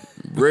crip.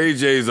 Ray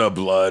J's a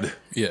Blood.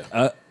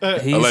 Yeah.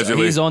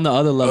 Allegedly. He's on the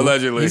other level.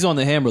 Allegedly. He's on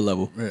the Hammer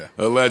level. Yeah.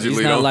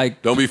 Allegedly. He's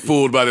not Don't be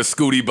fooled by the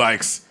scooty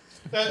bikes.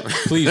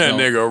 Please That don't.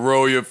 nigga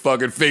roll your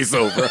fucking face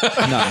over. You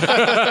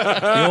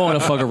don't want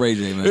to fuck a Ray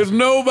J, man. There's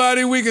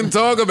nobody we can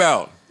talk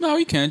about. No,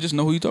 you can't. Just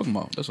know who you're talking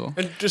about. That's all.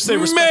 And just say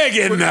respect.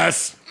 Megan Thee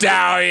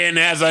Stallion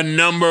has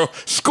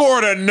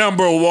scored a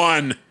number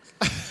 1.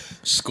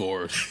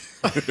 Scored.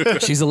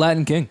 She's a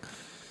Latin king.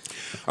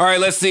 All right,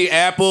 let's see.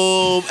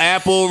 Apple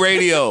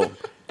Radio.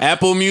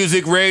 Apple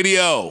Music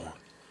Radio.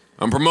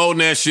 I'm promoting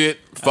that shit.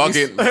 Fuck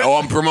it. Oh,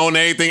 I'm promoting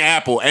anything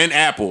Apple and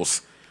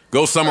apples.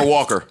 Go Summer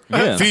Walker.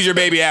 Yeah. Feed your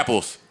baby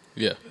apples.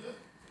 Yeah.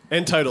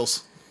 And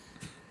titles.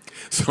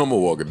 Summer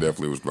Walker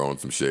definitely was throwing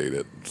some shade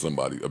at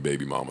somebody, a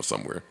baby mama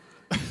somewhere.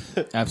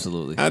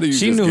 Absolutely. How do you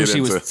she just knew get she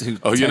into, was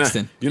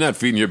texting. You're not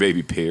feeding your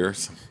baby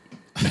pears?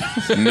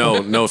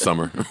 No,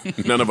 Summer.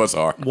 None of us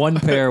are. One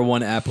pear,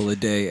 one apple a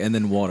day, and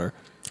then water.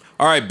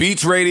 All right,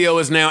 Beats Radio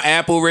is now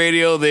Apple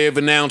Radio. They have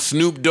announced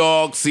Snoop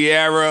Dogg,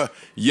 Ciara,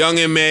 Young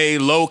M.A.,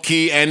 Low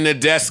Key, and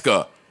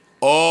Nadeska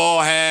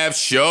all have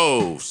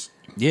shows.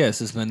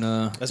 Yes, it's been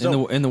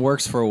dope. in the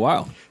works for a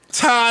while.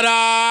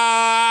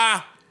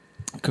 Ta-da!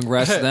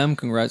 Congrats to them.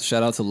 Congrats.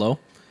 Shout out to Low.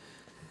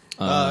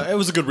 It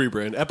was a good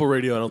rebrand. Apple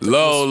Radio, I don't think.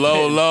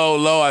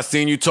 Low. I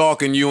seen you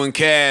talking, you and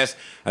Cass.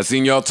 I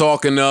seen y'all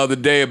talking the other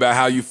day about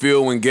how you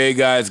feel when gay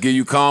guys give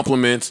you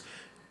compliments.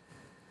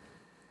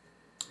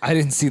 I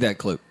didn't see that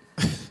clip.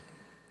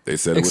 They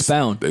said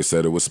Expound. They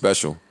said it was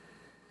special.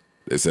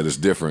 They said it's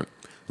different.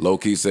 Low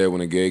Key said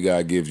when a gay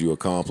guy gives you a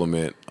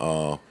compliment,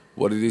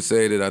 what did he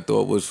say that I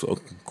thought was a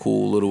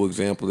cool little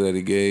example that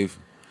he gave?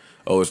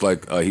 Oh, it's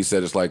like he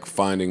said it's like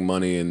finding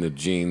money in the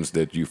jeans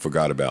that you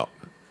forgot about.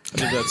 I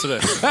did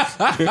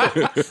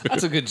that today.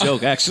 That's a good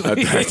joke,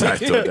 actually. I thought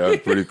that was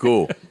pretty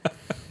cool.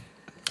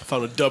 I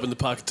found a dub in the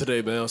pocket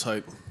today, man. I was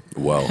hyped.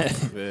 Well,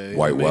 Yeah,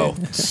 white man.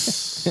 wealth.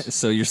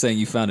 So you're saying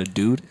you found a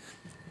dude?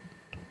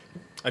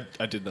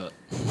 I did not.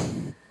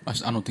 I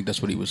don't think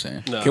that's what he was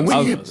saying. No, Can we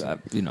I get- was-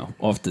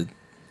 Off the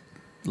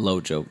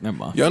Low joke. Never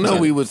mind. Y'all know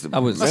we was. I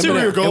was. I see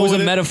where you're going It was a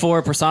with it.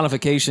 metaphor,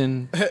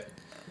 personification,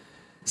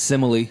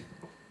 simile.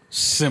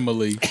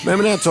 Simile.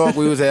 Remember that talk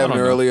we was having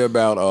don't know. earlier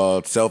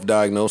about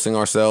self-diagnosing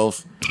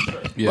ourselves,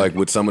 Yeah. like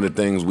with some of the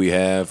things we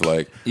have.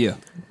 Like Yeah.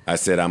 I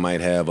said, I might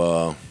have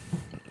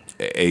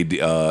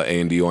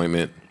A&D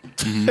ointment.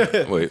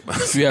 Wait,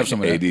 You have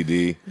some of that.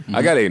 ADD.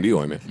 I got A&D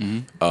ointment.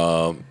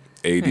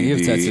 ADD, you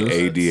have tattoos.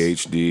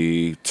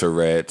 ADHD,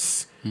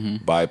 Tourette's,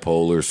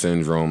 bipolar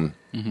syndrome.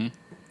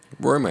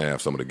 Roy might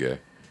have some of the gay.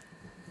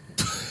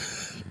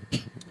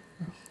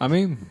 I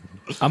mean,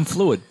 I'm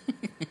fluid.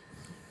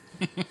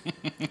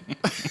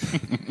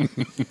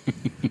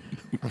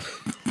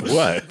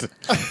 What?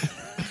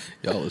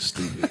 Y'all are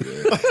stupid,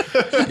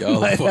 man.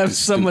 Y'all I are fucking have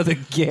some stupid. of the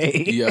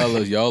gay.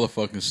 Y'all are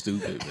fucking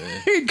stupid,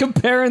 man.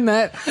 Comparing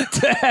that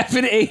to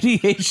having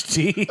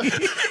ADHD.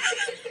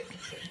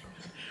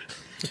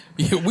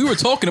 We were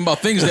talking about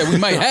things that we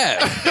might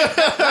have.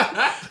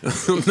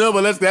 No,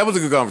 but that was a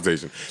good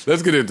conversation.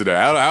 Let's get into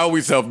that. How are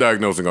we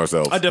self-diagnosing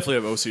ourselves? I definitely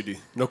have OCD.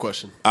 No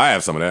question. I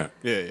have some of that.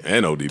 Yeah.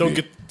 And ODD. Don't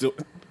get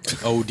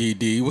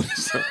ODD. What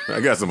is that? I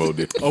got some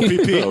OD.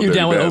 OPP. You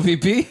down with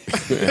OPP?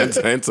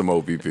 and some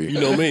OPP. You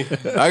know me.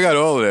 I got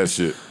all of that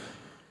shit.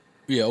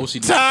 Yeah,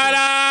 OCD.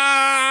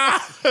 Ta-da!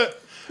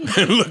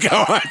 Look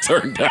how I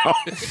turned out.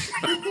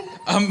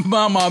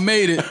 Mama, I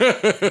made it.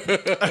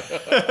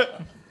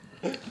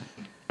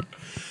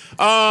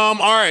 All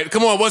right,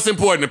 come on. What's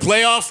important? The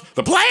playoffs?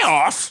 The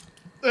playoffs?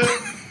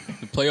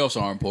 The playoffs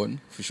are important,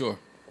 for sure.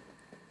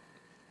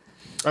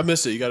 I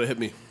missed it. You got to hit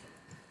me.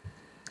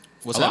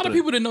 What's A lot of happening?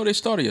 people didn't know they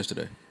started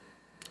yesterday.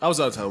 I was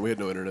out of town. We had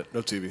no internet,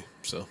 no TV.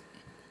 So,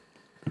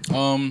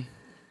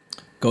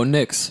 Go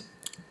Knicks.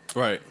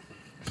 right.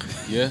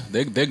 Yeah,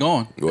 they're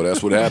gone. Well,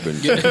 that's what happened.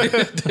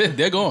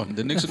 They're gone.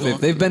 The Knicks are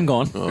gone. They've been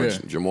gone. Oh, Yeah.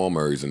 Jamal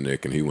Murray's a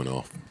Knick, and he went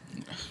off.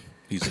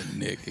 He's a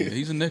Knick. Yeah,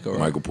 he's a Knick, all right.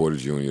 Michael Porter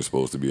Jr. is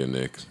supposed to be a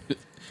Knick.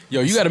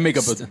 Yo, you got to make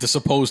up the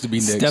supposed to be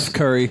Knicks. Steph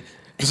Curry.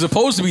 The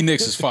supposed to be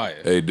Knicks is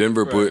fired. Hey,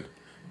 Denver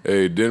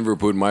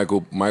put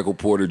Michael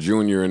Porter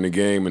Jr. in the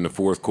game in the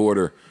fourth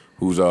quarter,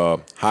 who's a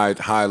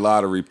high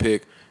lottery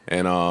pick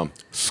and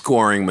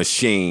scoring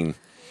machine.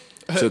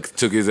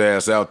 Took his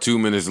ass out 2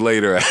 minutes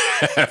later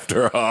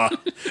after.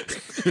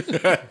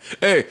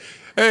 Hey,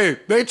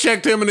 they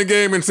checked him in the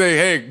game and say,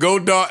 hey, go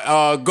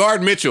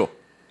guard Mitchell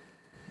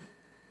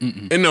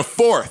in the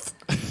fourth.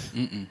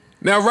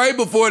 Now, right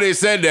before they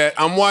said that,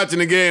 I'm watching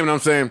the game and I'm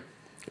saying,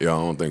 yo, I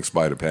don't think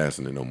Spider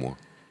passing it no more.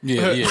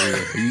 Yeah.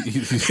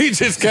 He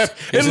just kept.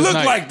 It It's his looked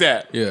night. like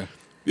that. Yeah.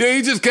 Yeah,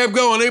 he just kept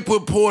going. They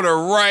put Porter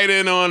right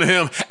in on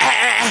him.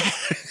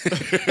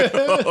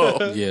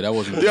 Yeah, that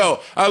wasn't. Yo,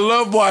 I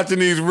love watching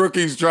these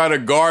rookies try to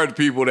guard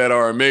people that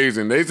are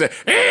amazing. They say,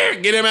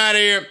 get him out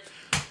of here.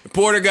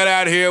 Porter got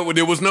out of here.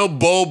 There was no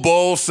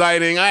Bowl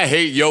sighting. I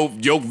hate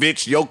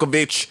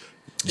Jovic.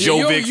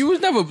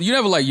 You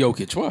never liked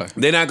Jokic. Why?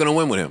 They're not going to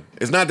win with him.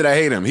 It's not that I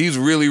hate him. He's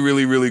really,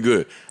 really, really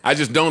good. I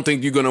just don't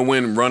think you're going to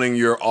win running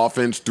your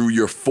offense through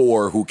your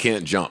four who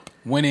can't jump.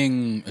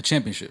 Winning a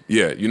championship.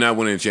 Yeah, you're not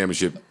winning a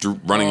championship through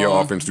running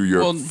your offense through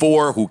your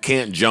four who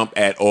can't jump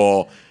at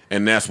all,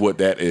 and that's what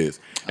that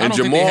is. I And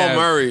don't think they Jamal have-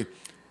 Murray,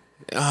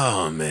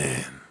 oh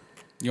man,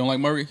 You don't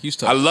like Murray? He's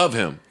tough. I love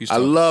him. He's I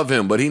tough. love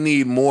him, but he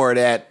need more of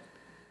that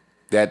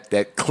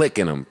click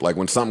in him. Like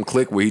when something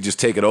click where he just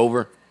take it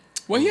over.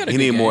 Well, he had a He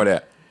good need more of game.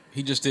 that.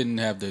 He just didn't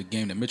have the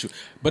game that Mitchell.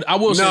 But I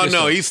will say No, this,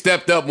 though. he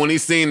stepped up when he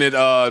seen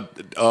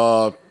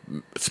that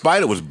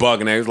Spider was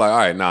bugging there. He was like, all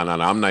right, no,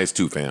 I'm nice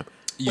too, fam.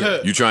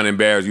 Yeah. You trying to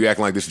embarrass, you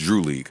acting like this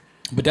Drew League.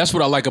 But that's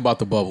what I like about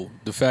the bubble.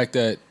 The fact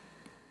that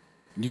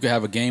you could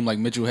have a game like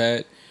Mitchell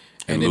had,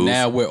 and then lose.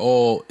 now we're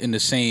all on the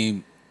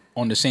same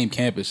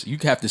campus. You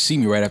have to see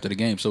me right after the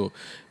game. So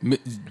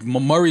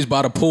Murray's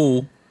by the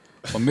pool,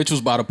 or Mitchell's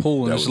by the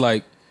pool, and That it's was-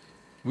 like,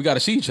 we got to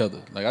see each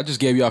other. Like, I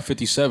just gave y'all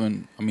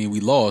 57. I mean,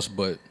 we lost,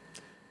 but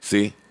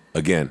See,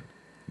 again,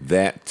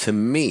 that to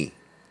me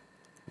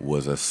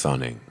was a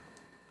sunning.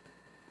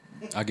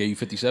 I gave you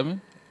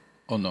 57?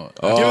 Oh, no.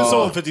 Giving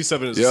someone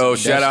 57 is Yo,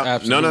 That's shout out.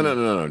 absolutely-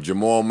 No.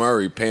 Jamal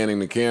Murray panning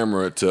the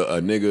camera to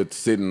a nigga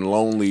sitting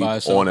lonely By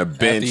himself on a after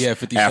bench he had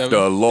 57? after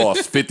a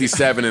loss.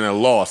 57 and a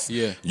loss.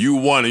 Yeah. You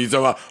won. And you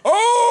talking about,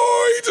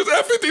 oh, he just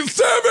had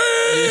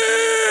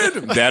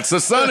 57. That's a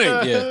sunning.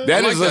 Yeah.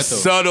 That I like is that, a though.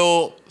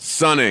 subtle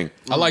sunning.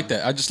 I like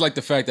that. I just like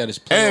the fact that it's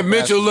playoff And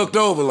Mitchell basketball. looked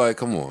over like,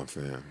 come on,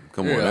 fam.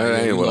 Come on. Yeah, That yeah,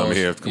 ain't we what I'm lost.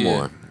 here. Come Yeah.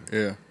 on.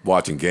 Yeah.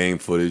 Watching game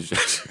footage.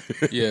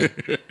 Yeah.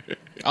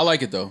 I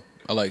like it, though.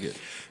 I like it.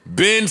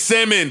 Ben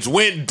Simmons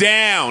went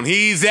down.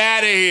 He's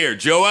out of here.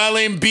 Joel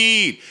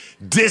Embiid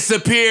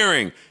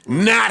disappearing.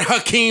 Not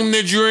Hakeem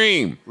the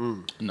Dream.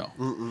 No.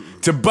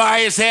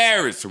 Tobias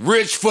Harris,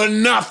 rich for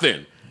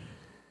nothing.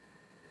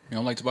 You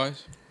don't like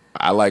Tobias?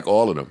 I like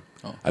all of them.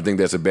 Oh. I think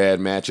that's a bad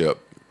matchup.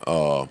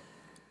 A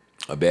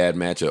bad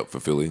matchup for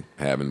Philly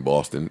having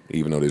Boston,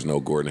 even though there's no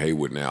Gordon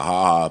Hayward now.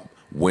 Ha ha.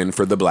 Win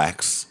for the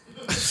Blacks.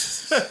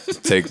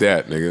 Take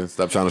that, nigga.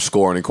 Stop trying to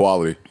score on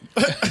equality.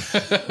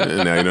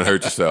 And now you done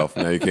hurt yourself.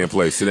 Now you can't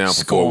play. Sit down for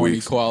 4 Scoring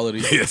weeks. equality.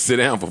 Yeah, sit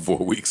down for 4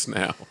 weeks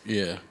now.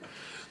 Yeah.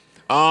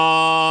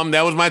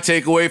 That was my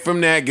takeaway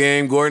from that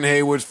game. Gordon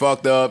Hayward's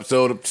fucked up,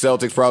 so the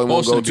Celtics probably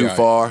won't Boston go will be too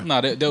all right.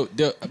 far. No,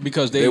 they'll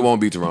because They won't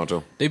beat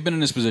Toronto. They've been in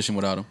this position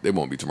without him. They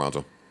won't beat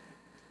Toronto.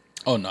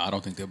 Oh no, I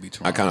don't think they'll beat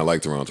Toronto. I kind of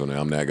like Toronto now.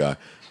 I'm that guy.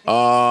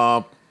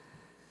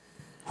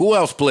 Who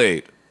else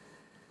played?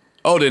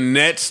 Oh, the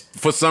Nets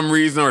for some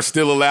reason are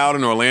still allowed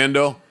in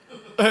Orlando.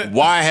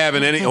 Why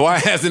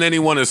hasn't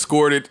anyone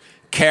escorted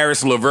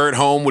Karis LeVert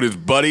home with his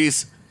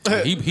buddies?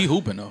 He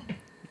hooping though.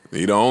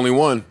 He the only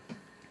one.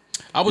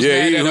 I was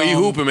Yeah, mad at, he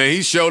hooping, man.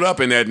 He showed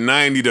up in that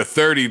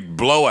 90-30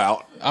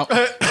 blowout.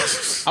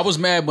 I was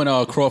mad when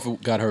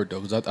Crawford got hurt though,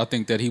 because I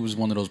think that he was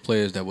one of those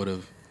players that would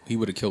have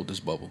killed this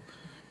bubble,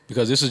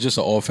 because this is just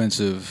an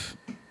offensive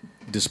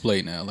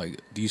display now.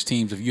 Like these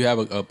teams, if you have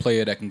a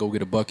player that can go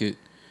get a bucket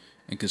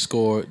and can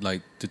score,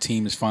 like the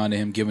team is finding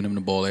him, giving him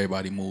the ball,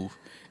 everybody move,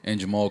 and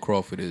Jamal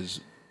Crawford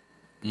is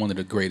one of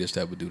the greatest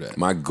that would do that.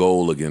 My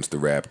goal against the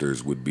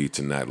Raptors would be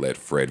to not let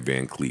Fred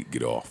VanVleet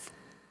get off.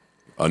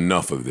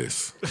 Enough of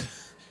this.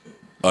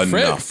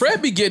 Enough.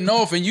 Fred be getting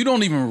off, and you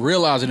don't even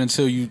realize it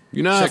until you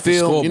know how I check the feel.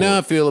 scoreboard. You know how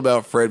I feel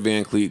about Fred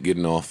VanVleet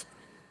getting off.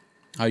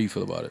 How you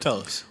feel about it? Tell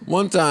us.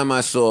 One time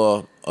I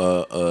saw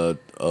a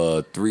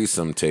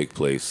threesome take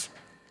place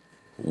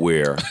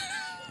where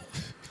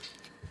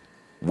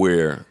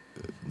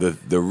the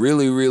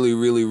really, really,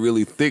 really,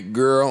 really thick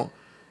girl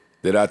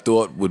that I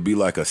thought would be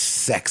like a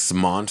sex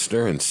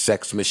monster and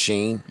sex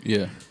machine,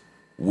 Yeah.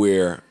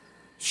 where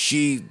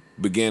she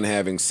began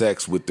having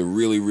sex with the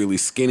really, really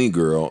skinny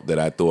girl that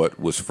I thought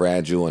was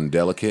fragile and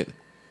delicate.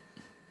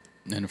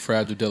 And the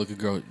fragile, delicate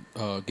girl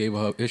gave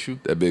her issue.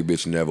 That big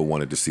bitch never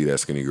wanted to see that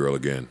skinny girl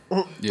again.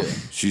 Yeah.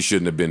 She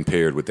shouldn't have been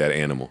paired with that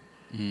animal.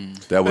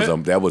 That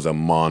was a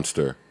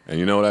monster. And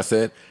you know what I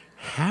said?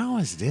 How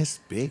is this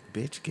big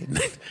bitch getting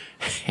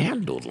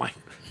handled like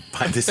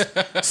by this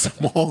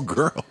small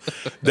girl?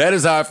 That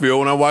is how I feel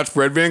when I watch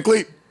Fred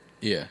VanVleet.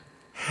 Yeah.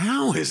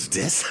 How is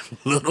this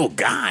little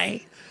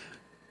guy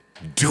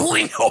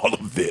doing all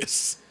of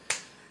this?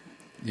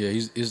 Yeah,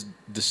 he's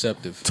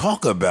deceptive.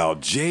 Talk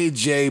about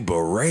J.J.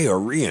 Barea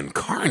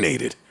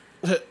reincarnated.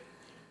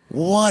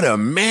 What a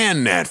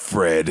man, that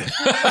Fred.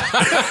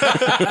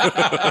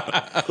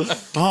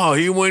 Oh,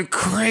 he went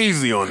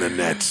crazy on the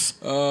Nets.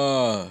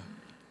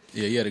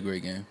 Yeah, he had a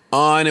great game.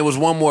 And it was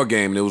one more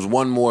game.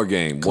 One more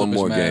game.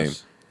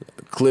 Mavs.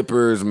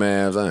 Clippers,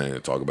 Mavs. I ain't gonna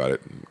talk about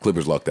it.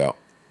 Clippers lucked out.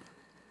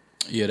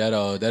 Yeah,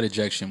 that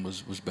ejection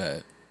was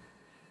bad.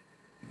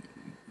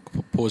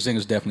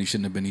 Porzingis definitely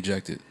shouldn't have been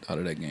ejected out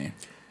of that game.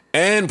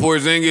 And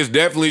Porzingis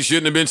definitely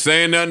shouldn't have been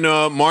saying nothing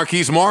to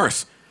Marquise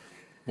Morris.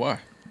 Why?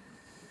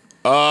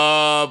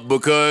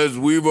 Because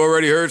we've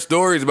already heard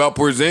stories about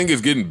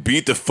Porzingis getting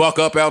beat the fuck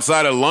up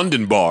outside of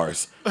London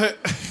bars.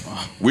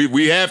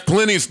 We have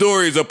plenty of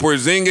stories of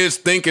Porzingis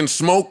thinking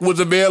smoke was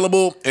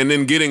available and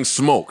then getting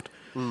smoked.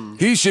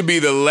 He should be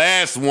the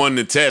last one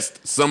to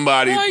test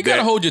somebody. Well, you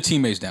gotta hold your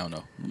teammates down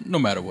though, no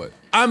matter what.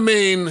 I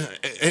mean,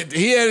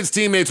 he had his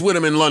teammates with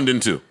him in London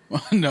too.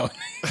 No.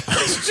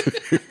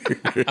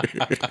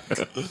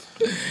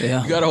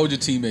 Yeah. You gotta hold your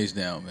teammates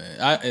down,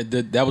 man.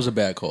 That was a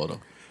bad call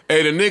though.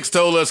 Hey, the Knicks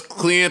told us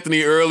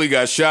Cleanthony Early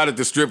got shot at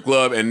the strip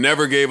club and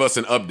never gave us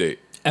an update.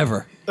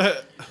 Ever.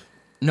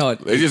 No.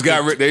 They just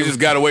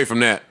got away from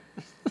that.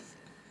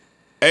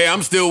 Hey,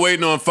 I'm still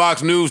waiting on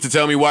Fox News to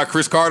tell me why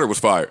Chris Carter was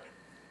fired.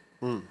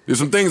 There's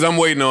some things I'm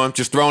waiting on.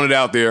 Just throwing it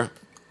out there.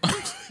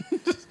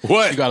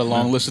 What? You got a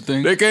long list of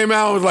things? They came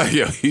out and was like,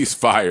 yo, he's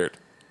fired.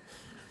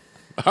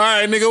 All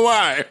right, nigga,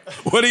 why?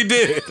 What he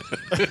did?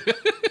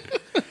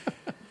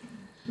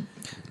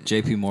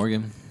 JP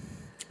Morgan.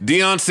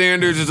 Deion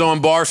Sanders is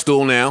on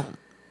Barstool now.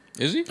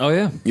 Is he? Oh,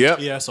 yeah. Yep.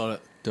 Yeah, I saw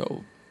that.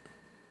 Dope.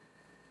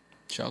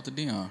 Shout out to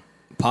Deion.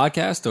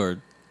 Podcast or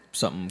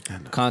something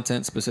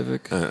content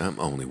specific? I'm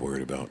only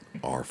worried about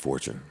our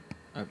fortune.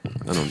 I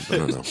don't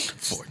know.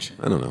 Fortune.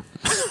 I don't know.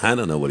 I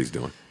don't know what he's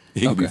doing.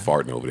 He could be Okay.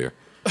 farting over there.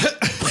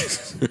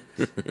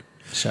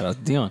 Shout out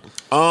to Dion.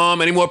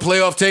 Any more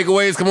playoff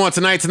takeaways? Come on,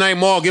 tonight,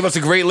 Maul, give us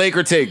a great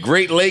Laker take.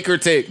 Great Laker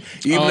take.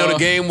 Even though the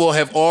game will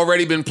have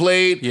already been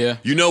played, Yeah.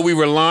 you know we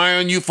rely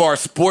on you for our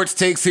sports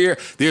takes here.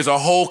 There's a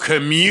whole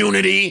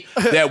community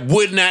that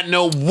would not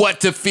know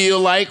what to feel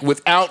like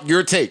without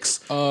your takes.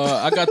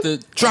 I got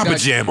the Drop I a got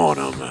jam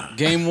on them.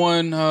 Game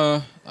 1.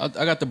 I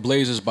got the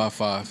Blazers by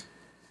 5.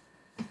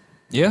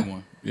 Yeah? Game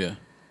 1. Yeah.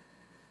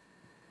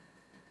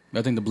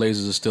 I think the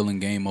Blazers are still in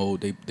game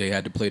mode. They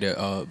had to play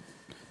the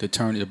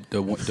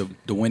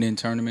win-in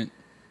tournament,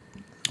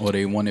 or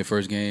they won their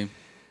first game.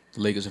 The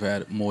Lakers have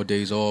had more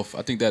days off.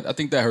 I think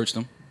that hurts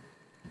them.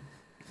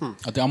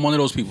 I'm one of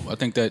those people. I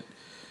think that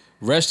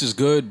rest is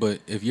good,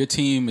 but if your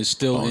team is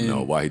still Oh in,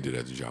 no, why he did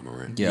that to John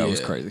Moran? Yeah, it was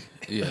crazy.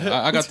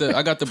 yeah, I got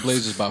the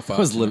Blazers by 5.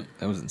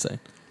 That was insane.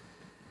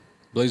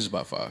 Blazers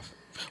by 5.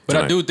 But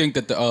Tonight. I do think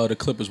that the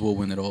Clippers will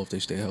win it all if they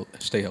stay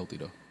healthy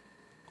though.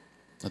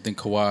 I think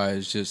Kawhi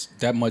is just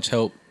that much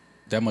help,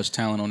 that much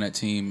talent on that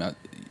team.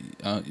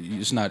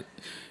 It's not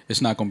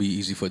going to be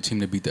easy for a team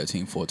to beat that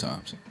team 4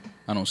 times.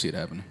 I don't see it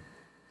happening.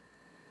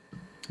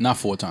 Not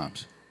 4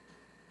 times.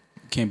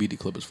 Can't beat the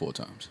Clippers 4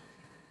 times.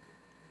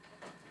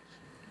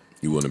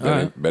 You want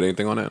to bet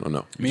anything on that or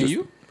no? Me and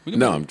you? We can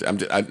No,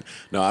 bet. I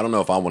don't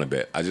know if I want to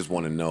bet. I just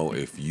want to know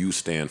if you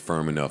stand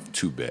firm enough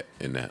to bet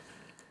in that.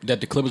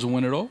 That the Clippers will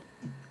win it all?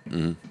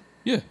 Mm-hmm.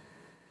 Yeah.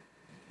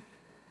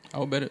 I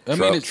would bet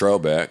it. Trail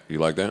back. You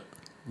like that?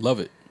 Love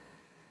it.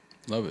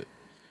 Love it.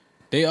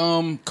 They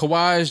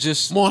Kawhi is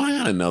just Well, I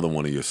got another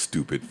one of your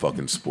stupid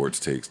fucking sports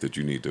takes that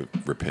you need to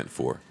repent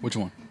for. which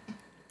one?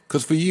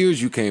 Because for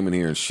years you came in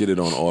here and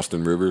shitted on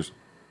Austin Rivers.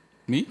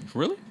 Me?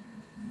 Really?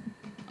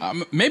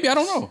 Maybe I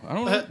don't know. I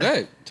don't know.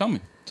 Hey, tell me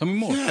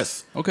more.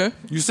 Yes. Okay.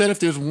 You said if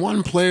there's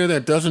one player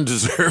that doesn't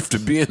deserve to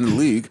be in the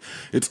league,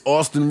 it's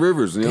Austin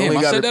Rivers. And he Damn, only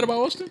I got said that about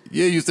Austin?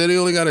 Yeah, you said he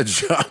only got a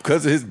job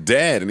because of his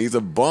dad, and he's a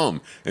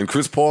bum. And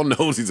Chris Paul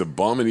knows he's a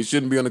bum, and he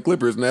shouldn't be on the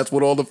Clippers, and that's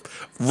what all the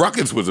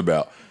ruckus was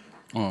about.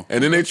 Oh.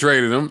 And then they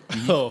traded him.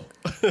 Oh,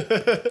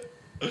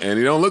 And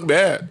he don't look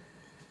bad.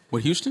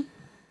 With Houston?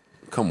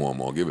 Come on,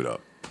 Maul, give it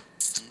up.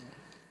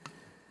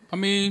 I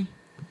mean,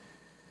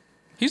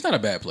 he's not a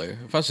bad player.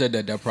 If I said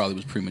that, that probably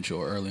was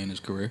premature early in his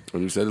career.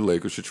 Well, you said the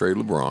Lakers should trade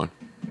LeBron.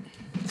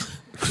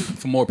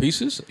 For more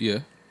pieces? Yeah,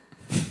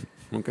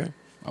 Okay.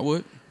 I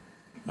would.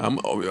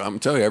 I'm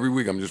telling you, every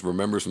week I'm just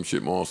remembering some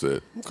shit Maul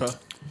said. Okay.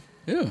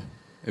 Yeah.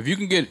 If you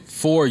can get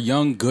 4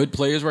 young, good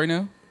players right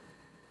now,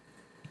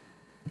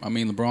 I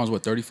mean, LeBron's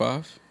what,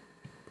 35?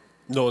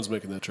 No one's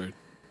making that trade.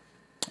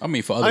 I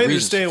mean, for I other reasons.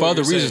 understand For what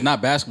other you're reasons, saying.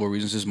 not basketball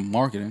reasons, it's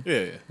marketing. Yeah,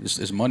 yeah.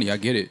 It's money, I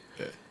get it.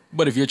 Yeah.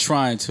 But if you're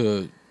trying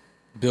to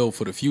build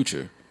for the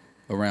future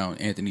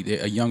around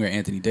a younger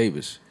Anthony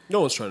Davis.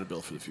 No one's trying to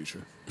build for the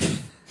future.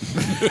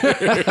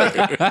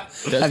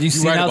 Have you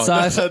seen right about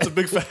outside? That's a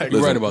big fact.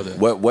 You're right about that.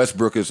 What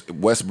Westbrook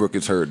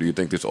is hurt. Do you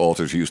think this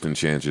alters Houston's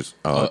chances?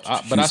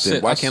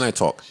 Why can't I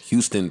talk?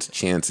 Houston's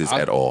chances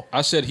at all?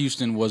 I said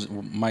Houston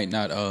might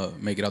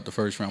not make it out the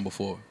first round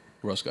before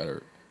Russ got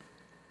hurt.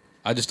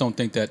 I just don't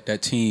think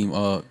that team,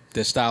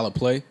 their style of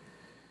play,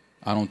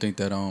 I don't think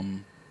that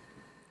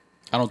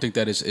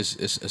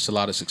it's a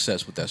lot of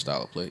success with that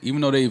style of play.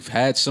 Even though they've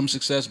had some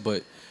success,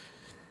 but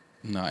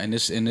no. And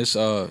this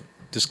OKC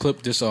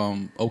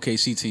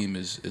team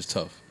is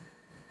tough.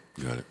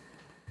 Got it.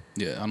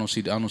 Yeah, I don't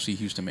see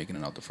Houston making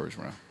it out the first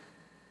round.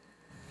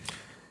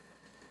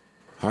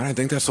 All right, I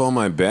think that's all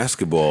my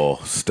basketball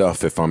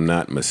stuff, if I'm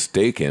not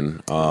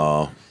mistaken.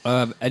 Any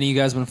of you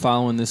guys been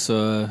following this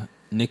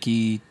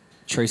Nicki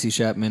Tracy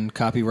Chapman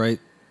copyright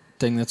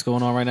thing that's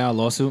going on right now?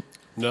 Lawsuit?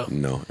 No.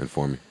 No,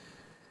 inform me.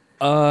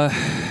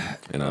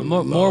 And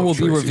More will be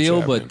Tracy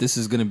revealed, Chapman. but this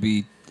is going to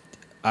be,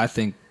 I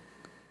think,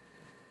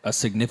 a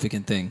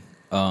significant thing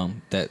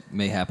that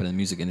may happen in the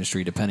music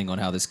industry, depending on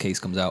how this case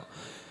comes out.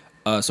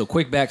 So,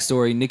 quick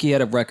backstory: Nicki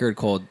had a record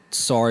called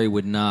 "Sorry"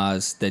 with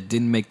Nas that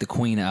didn't make the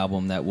Queen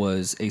album. That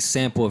was a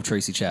sample of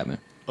Tracy Chapman.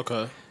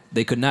 Okay.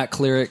 They could not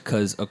clear it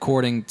because,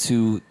 according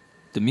to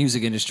the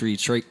music industry,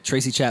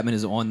 Tracy Chapman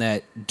is on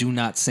that "Do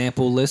Not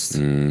Sample" list,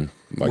 like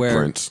where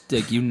Prince.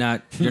 like, you're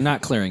not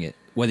clearing it,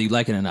 whether you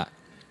like it or not.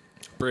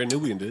 Brand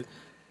Nubian did.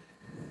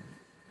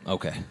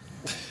 Okay,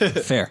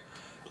 fair.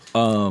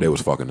 They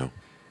was fucking though.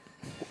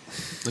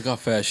 Look how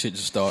fast shit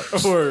just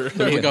starts. Word.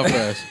 Look how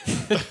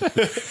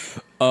fast.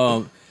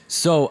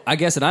 So I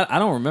guess, and I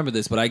don't remember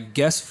this, but I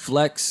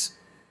guess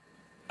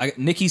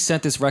Nicki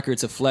sent this record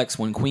to Flex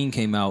when Queen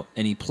came out,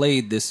 and he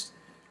played this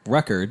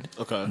record.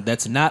 Okay.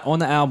 That's not on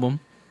the album,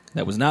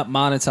 that was not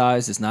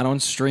monetized, it's not on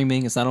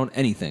streaming, it's not on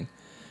anything.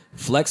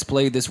 Flex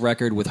played this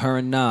record with her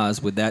and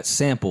Nas with that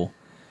sample,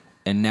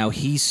 and now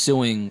he's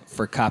suing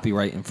for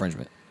copyright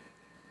infringement.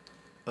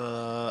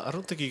 I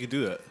don't think you could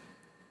do that.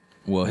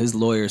 Well, his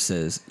lawyer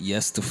says,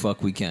 yes, the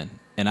fuck we can.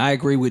 And I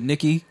agree with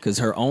Nicki, because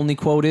her only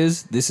quote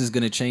is, this is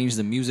going to change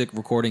the music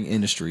recording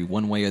industry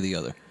one way or the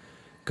other.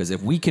 Because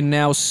if we can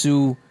now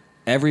sue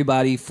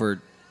everybody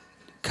for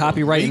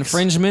copyright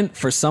infringement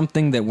for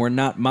something that we're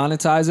not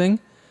monetizing,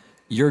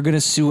 you're going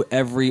to sue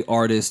every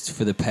artist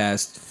for the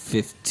past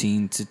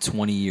 15 to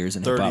 20 years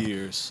in hip-hop. 30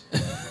 years.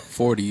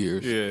 40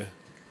 years. Yeah.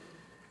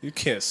 You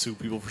can't sue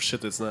people for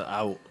shit that's not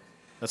out.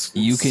 That's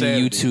You can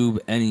insanity. YouTube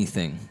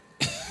anything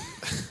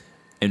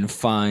and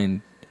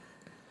find.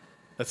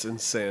 That's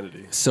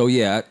insanity. So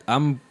yeah,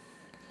 I'm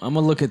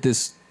gonna look at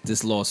this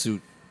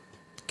lawsuit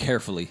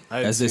carefully I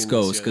haven't as this seen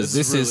goes, this yet. because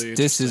This is really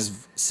this is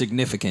interesting.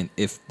 significant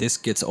if this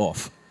gets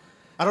off.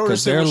 I don't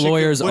 'Cause understand their what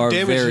lawyers are what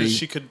damages very-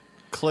 she could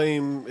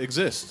claim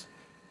exist.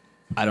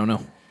 I don't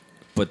know,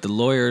 but the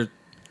lawyer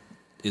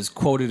is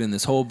quoted in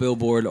this whole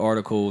Billboard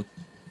article,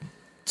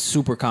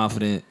 super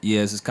confident.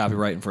 Yes, it's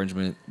copyright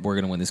infringement. We're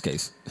gonna win this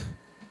case.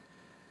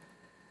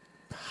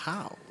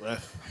 How?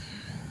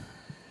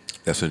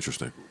 That's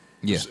interesting.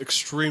 Yeah, It's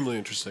extremely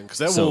interesting because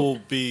that So- will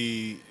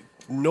be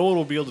no one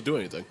will be able to do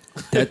anything.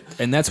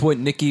 and that's what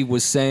Nicki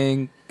was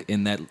saying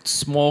in that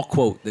small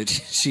quote that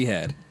she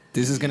had.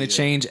 This is gonna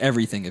change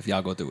everything if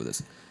y'all go through with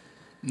this.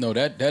 No,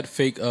 that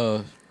fake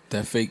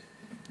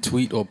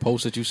tweet or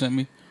post that you sent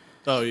me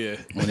Oh yeah,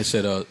 when it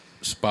said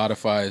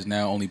Spotify is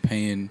now only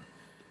paying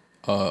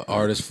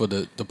artists for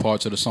the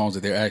parts of the songs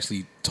that they're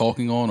actually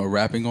talking on or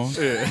rapping on.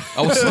 yeah.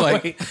 I was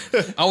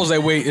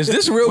like, wait, is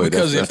this real?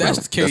 Because if that's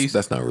not, the case,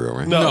 that's not real,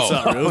 right? No, No. it's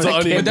not real. It's an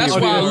onion. but that's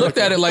onion why I work. looked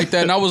at it like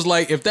that, and I was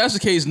like, if that's the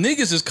case,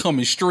 niggas is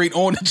coming straight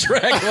on the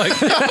track. Like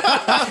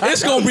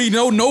it's gonna be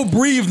no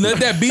breathe. Let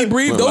that beat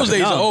breathe. Those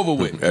days are over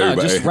with. Nah,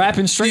 Everybody- just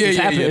rapping straight is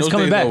happening. It's those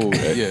coming days back. are over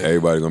with. Yeah,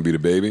 Everybody gonna be the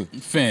baby.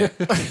 fam.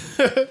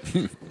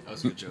 That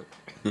was a good joke.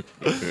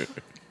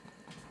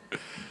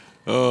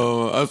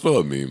 I saw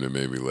a meme that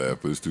made me laugh,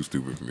 but it's too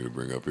stupid for me to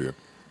bring up here.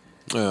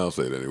 I'll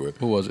say it anyway.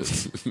 Who was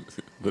it?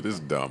 But it's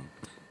dumb.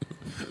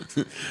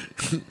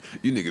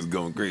 You niggas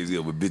going crazy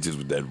over bitches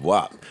with that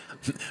wop.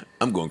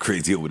 I'm going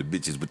crazy over the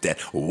bitches with that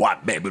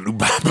wop baby.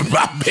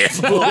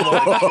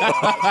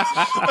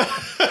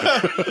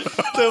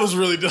 That was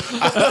really dumb.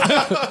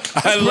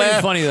 I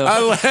laugh, funny, though.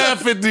 I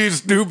laugh at these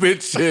stupid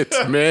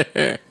shits,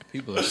 man.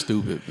 People are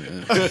stupid,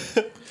 man.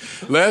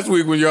 Last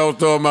week when y'all was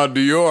talking about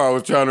Dior, I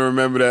was trying to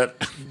remember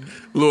that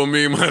little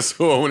meme I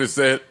saw when it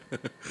said,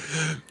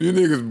 "You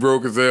niggas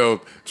broke as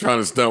hell trying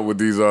to stunt with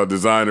these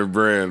designer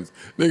brands.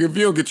 Nigga, if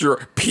you don't get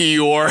your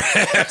pure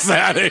ass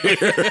out of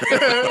here."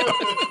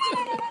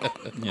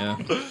 Yeah.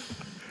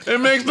 It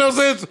makes no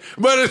sense,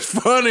 but it's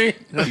funny.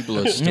 People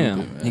are stupid, Yeah.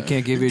 man. He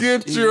can't give you.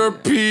 Get your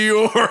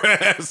pure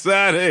ass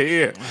out of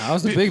here.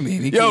 How's the big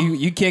meme? Yo.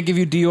 You can't give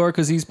you Dior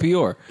because he's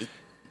Pior.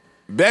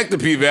 Back to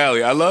P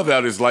Valley. I love how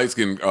this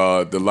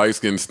the light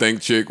skin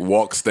stink chick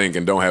walks stink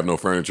and don't have no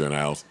furniture in the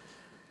house.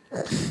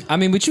 I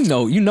mean, but you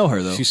know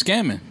her though, She's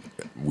scamming.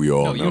 We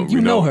all No, know. you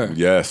we know her.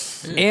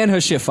 Yes. and her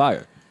shit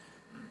fire.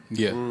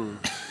 Yeah.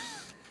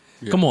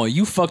 Come on,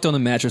 you fucked on the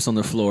mattress on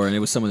the floor, and it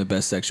was some of the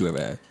best sex you ever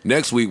had.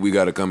 Next week we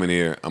got to come in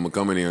here. I'm gonna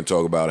come in here and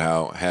talk about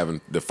how having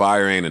the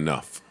fire ain't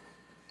enough.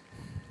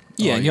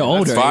 Yeah, and you're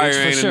older. Fire age,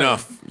 for ain't sure.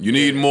 enough. You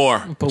need more.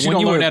 But But you when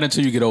don't you learn were, that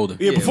until you get older.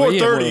 Yeah, before well,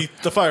 yeah, 30, well,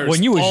 the fire.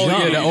 when you was Oh,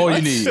 young, yeah, all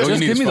you need. All you just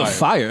need give is me the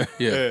fire. fire.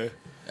 Yeah.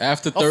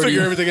 After I'll 30,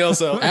 figure everything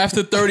else out.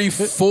 after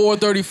 34,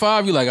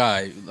 35, you're like,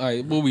 all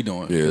right, what we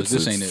doing? Yeah, 'Cause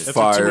this ain't it's it.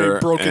 After too many fire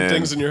broken and-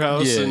 things in your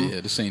house. Yeah, and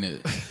yeah, this ain't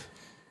it.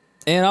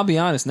 And I'll be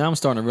honest, now I'm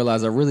starting to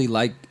realize I really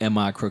like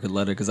M.I. Crooked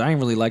Letter because I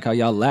ain't really like how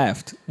y'all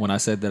laughed when I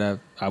said that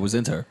I was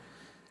into her.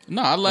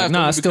 No, I laughed. nah,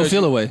 at I you still because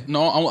feel you- away.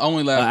 No, I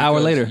only laughed An hour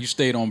because later. You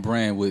stayed on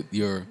brand with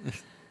your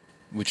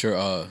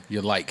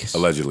likes.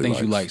 Allegedly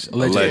Things you likes.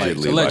 likes.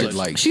 Allegedly Allegedly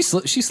likes. She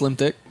slim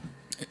thick.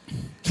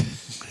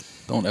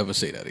 Don't ever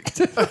say that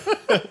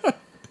again.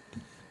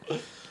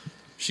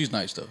 She's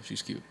nice though.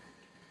 She's cute.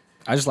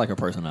 I just like her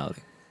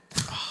personality.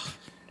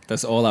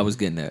 That's all I was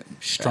getting at.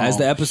 Strong. As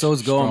the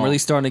episodes go, I'm Strong. really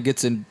starting to get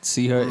to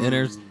see her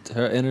inner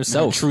Her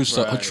self. true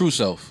self. Her true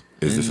self.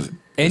 Is this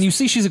And you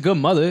see, she's a good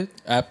mother.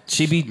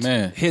 She be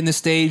Man. hitting the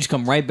stage,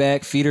 come right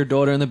back, feed her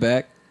daughter in the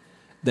back,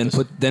 then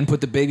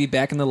put the baby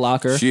back in the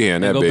locker. she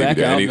hand that and go baby back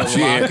to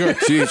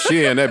out.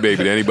 she hand that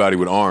baby to anybody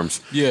with arms.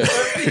 Yeah.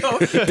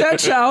 That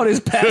child is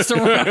passed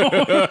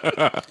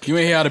around. You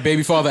ain't hear how the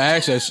baby father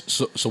acts.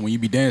 So when you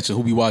be dancing,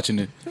 who be watching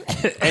it?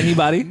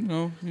 Anybody. You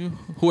know,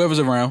 whoever's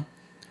around.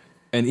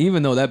 And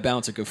even though that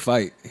bouncer could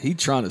fight, he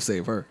trying to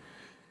save her.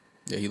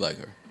 Yeah, he like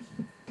her.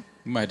 You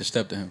might have to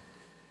step to him.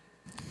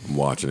 I'm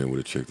watching it with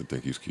a chick that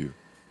think he's cute.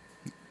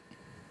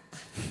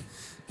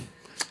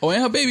 Oh, and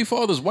her baby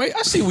father's white.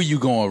 I see where you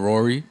going,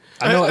 Rory.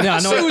 I know. Yeah, I I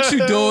know. see what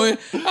you doing.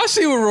 I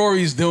see what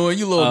Rory's doing.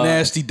 You little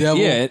nasty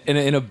devil. Yeah,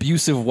 an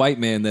abusive white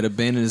man that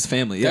abandoned his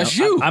family. Yeah, That's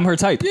you. I'm her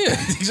type. Yeah,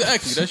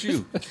 exactly. That's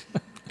you.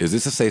 Is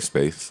this a safe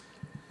space?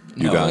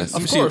 You No, guys? Let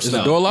me Of see. course Is the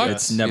not. door locked?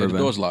 It's never The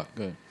been. door's locked.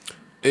 Go ahead.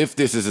 If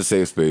this is a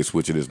safe space,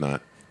 which it is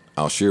not,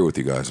 I'll share with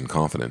you guys in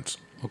confidence.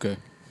 Okay.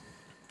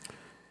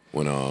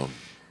 When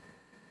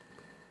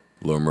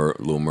Lil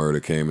Murder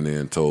came in there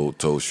and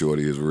told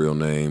Shorty his real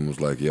name, was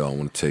like, "Yo, I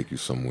want to take you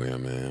somewhere,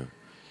 man.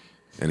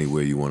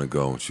 Anywhere you want to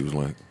go." And she was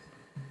like,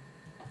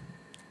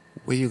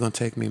 "Where you gonna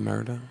take me,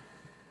 Murder?"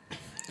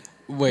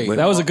 Wait.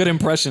 That was a good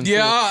impression.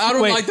 Yeah, I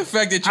don't Wait, like the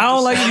fact that you. I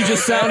don't like that you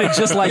just sounded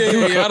just like Yeah,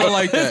 you. yeah, I don't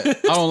like that.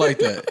 I don't like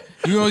that.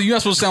 You're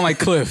not supposed to sound like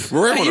Cliff.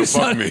 Rory wanna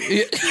fuck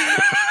me.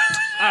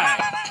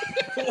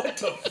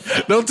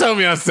 Don't tell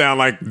me I sound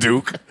like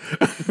Duke.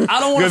 I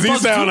don't want Because to he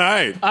fuck sound Duke.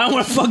 alright. I don't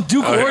want to fuck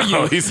Duke or you.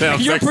 Oh, he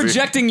sounds You're sexy.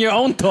 projecting your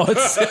own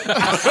thoughts.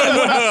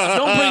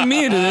 Don't bring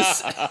me into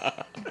this.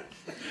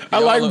 I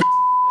like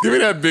Give me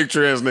that big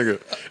trans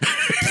nigga.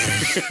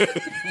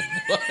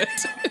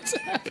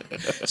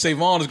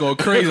 Savon is going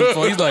crazy.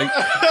 So he's like,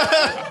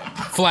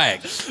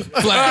 flag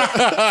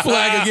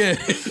again.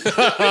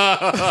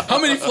 How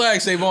many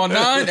flags, Savon?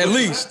 9 at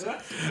least.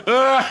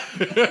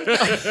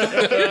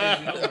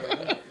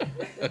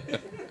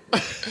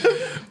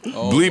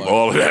 Bleep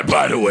all of that,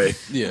 by the way.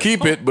 Yeah.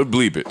 Keep it, but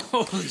bleep it.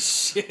 Holy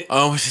shit.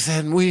 Oh, she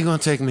said, "Where you gonna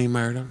take me,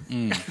 Murder?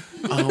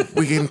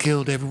 We getting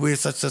killed everywhere.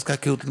 Such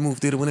got killed at the movie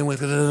theater when they went."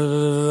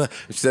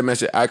 She said, "Man,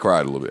 shit." I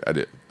cried a little bit.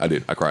 I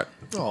did. I cried.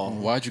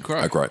 Why'd you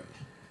cry? I cried.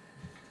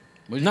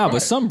 Why'd you Nah, cry?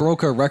 but some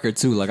broke her record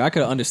too. Like I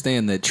could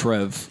understand that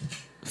Trev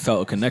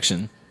felt a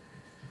connection.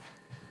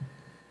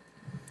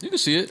 You can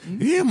see it.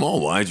 Yeah, Mo,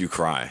 why'd you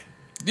cry?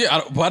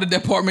 Yeah, why did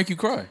that part make you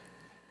cry?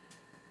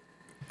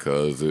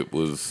 Because it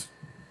was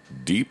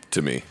deep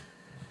to me.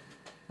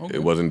 Okay.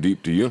 It wasn't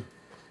deep to you.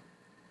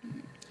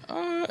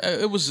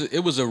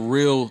 It was a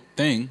real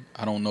thing.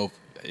 I don't know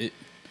if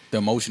the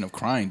emotion of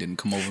crying didn't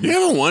come over me.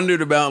 You ever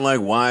wondered about like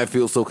why I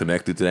feel so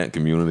connected to that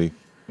community?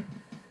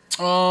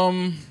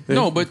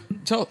 No, but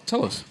tell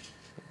us.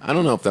 I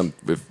don't know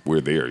if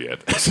we're there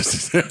yet.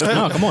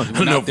 No, come on. I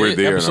don't know if we're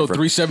there. Episode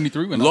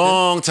 373.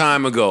 Long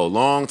time ago.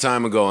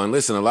 And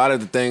listen, a lot of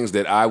the things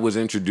that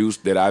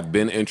I've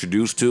been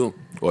introduced to,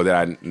 or that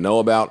I know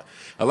about,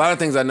 a lot of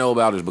things I know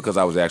about is because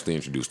I was actually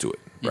introduced to it.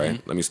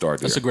 Right? Let me start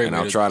there. That's a great and way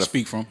I'll to try to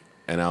speak from.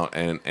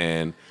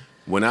 And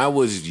when I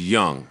was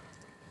young,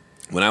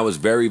 when I was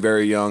very,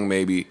 very young,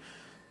 maybe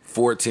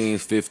 14,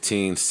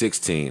 15,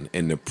 16,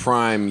 in the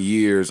prime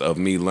years of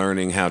me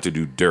learning how to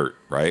do dirt,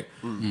 right?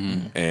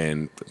 Mm-hmm.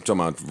 And I'm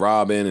talking about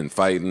robbing and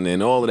fighting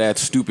and all of that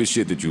stupid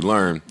shit that you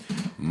learn.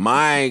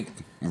 My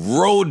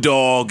road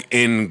dog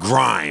in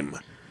grime,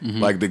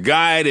 like the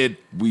guy that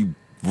we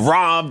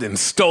robbed and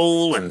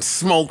stole and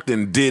smoked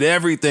and did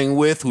everything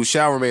with, who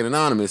shall remain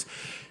anonymous,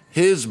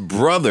 his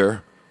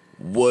brother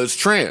was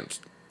trans.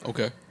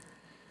 Okay.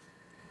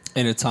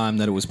 In a time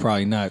that it was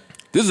probably not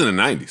This is in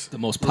the 90s. the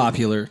most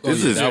popular.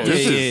 This is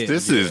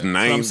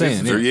 90s.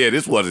 saying,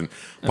 This wasn't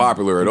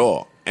popular at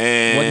all.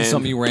 And Wasn't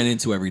something you ran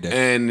into every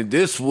day. And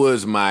this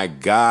was my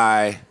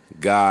guy.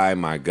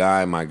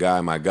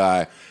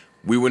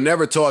 We were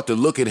never taught to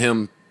look at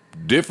him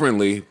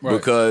differently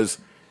because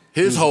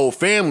his whole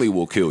family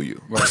will kill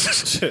you.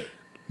 Right.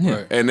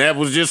 Yeah. And that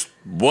was just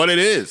what it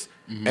is.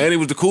 Mm-hmm. And he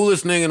was the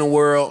coolest thing in the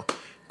world.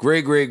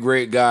 Great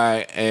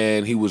guy.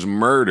 And he was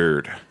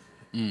murdered.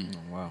 Oh,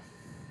 wow.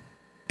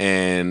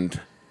 And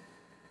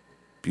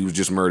he was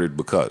just murdered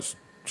because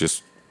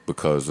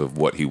of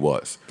what he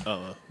was.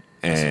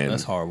 And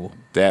That's horrible.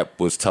 that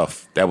was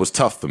tough. That was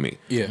tough for me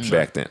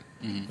back then.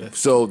 Mm-hmm.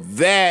 So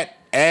that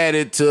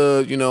added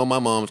to, my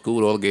mom's cool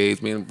with all the gays,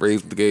 being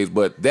raised with the gays,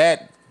 but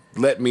that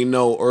let me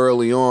know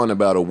early on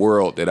about a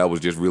world that I was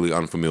just really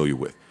unfamiliar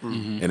with.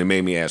 Mm-hmm. And it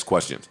made me ask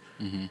questions.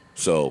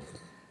 So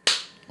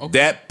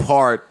that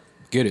part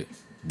Get it.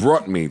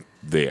 brought me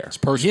there. It's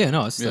personal. Yeah,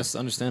 no, that's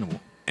understandable.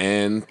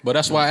 And But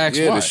that's why I asked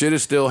why. the shit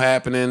is still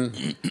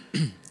happening.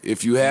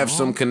 If you have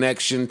some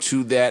connection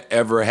to that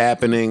ever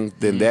happening,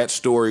 then that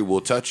story will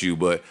touch you.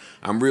 But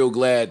I'm real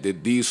glad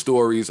that these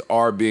stories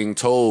are being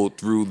told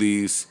through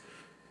these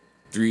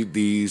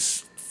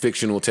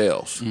fictional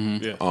tales.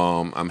 Yeah.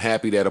 I'm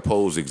happy that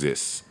Oppose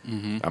exists.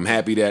 I'm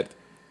happy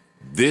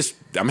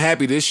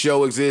this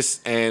show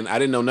exists, and I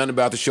didn't know nothing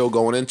about the show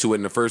going into it.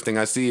 And the first thing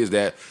I see is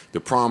that the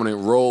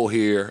prominent role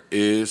here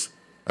is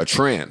a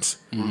trans.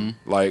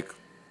 Like,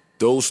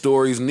 those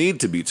stories need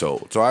to be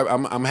told. So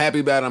I'm happy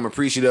about it. I'm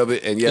appreciative of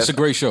it. And yes, It's a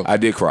great show. I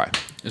did cry.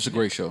 It's a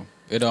great show.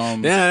 It Yeah, I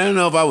don't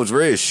know if I was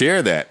ready to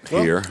share that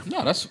here.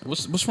 No, that's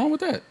what's wrong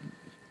with that?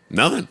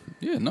 Nothing.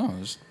 Yeah, no,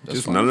 that's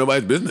Just fine. none of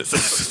nobody's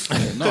business.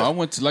 No, I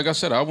went to, like I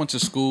said, I went to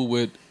school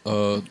with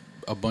a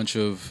bunch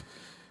of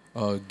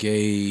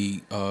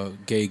gay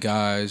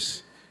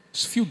guys,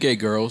 just a few gay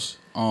girls.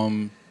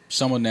 Some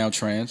are now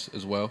trans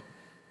as well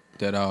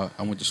that I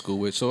went to school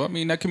with. So I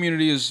mean, that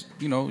community is,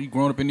 you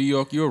growing up in New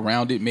York, you're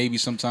around it. Maybe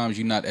sometimes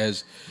you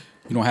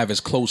don't have as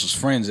close as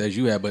friends as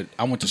you have, but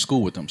I went to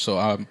school with them, so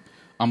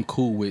I'm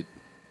cool with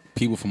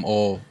people from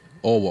all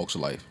walks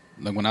of life.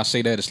 Like when I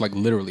say that, it's like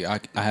literally I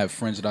have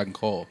friends that I can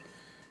call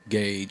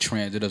gay,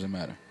 trans, it doesn't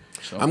matter.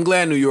 So I'm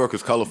glad New York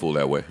is colorful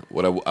that way.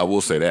 I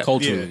will say that.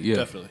 culturally, yeah.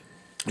 Definitely.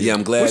 Yeah,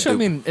 I'm glad. Which, I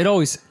mean, it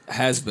always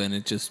has been.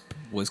 It just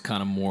was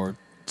kind of more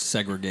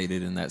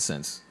segregated in that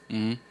sense.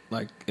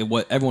 Like,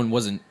 everyone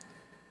wasn't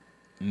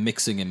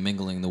mixing and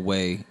mingling the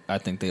way I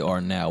think they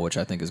are now, which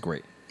I think is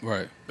great.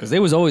 Right. Because they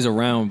was always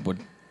around, but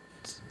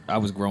I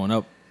was growing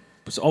up.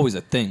 It was always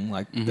a thing.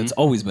 Like, that's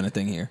always been a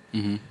thing here.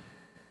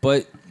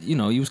 But, you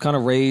was kind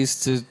of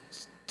raised to,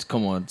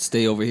 come on,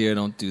 stay over here,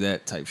 don't do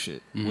that type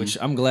shit. Which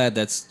I'm glad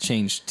that's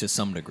changed to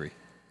some degree.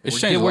 It's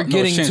changed. We're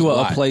getting changed to a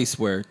lot. place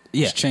where,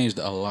 It's changed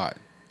a lot.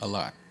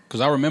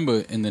 Because I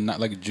remember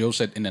like Joe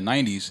said, in the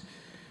 90s,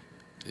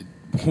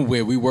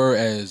 where we were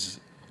as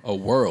a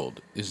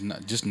world is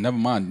not just, never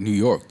mind New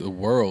York. The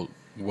world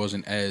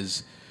wasn't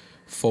as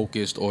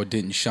focused or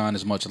didn't shine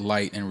as much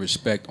light and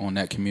respect on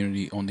that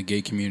community, on the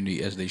gay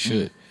community, as they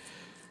should.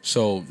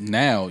 So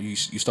now you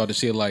start to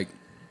see it like,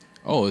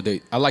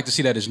 I like to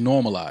see that as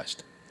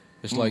normalized.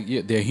 It's like,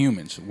 yeah, they're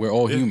humans. We're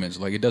all humans.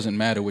 Like, it doesn't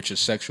matter what your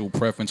sexual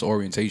preference,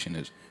 orientation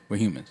is. We're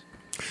humans.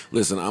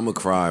 Listen, I'm going to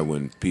cry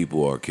when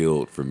people are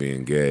killed for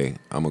being gay.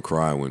 I'm going to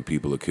cry when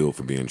people are killed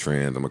for being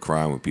trans. I'm going to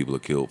cry when people are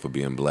killed for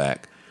being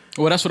black.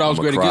 Well, that's what I was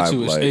I'ma going to get cry,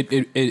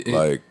 to. Is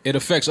like- it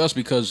affects us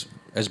because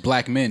as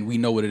black men, we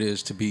know what it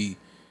is to be,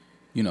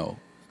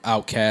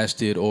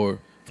 outcasted, or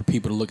for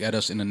people to look at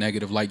us in a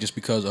negative light just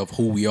because of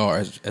who we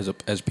are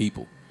as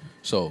people.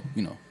 So,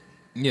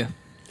 yeah.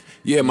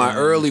 Yeah, my I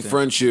early understand.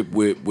 friendship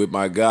with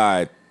my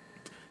guy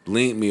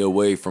leaned me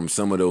away from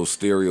some of those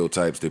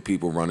stereotypes that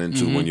people run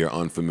into when you're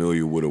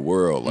unfamiliar with a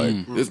world.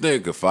 Like, this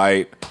nigga could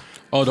fight.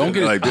 Oh, don't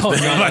get Like, it. this Oh,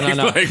 nigga,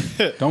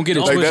 no. Don't get it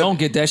Don't, twisted. don't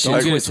get that shit Don't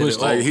get it twisted.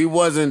 twisted. like, he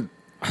wasn't,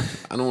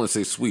 I don't want to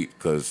say sweet,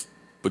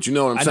 but you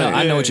know what I'm saying.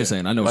 I know what you're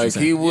saying. I know what you're Like,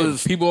 saying. he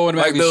was, People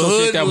automatically the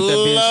associate hood that with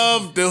that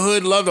being. the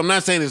hood loved. I'm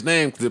not saying his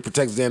name because it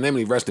protects his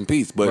anonymity. Rest in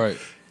peace. But Right.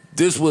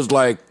 this was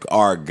like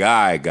our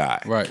guy.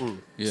 Right.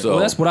 Yeah. So Well,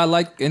 that's what I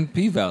like in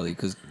P Valley,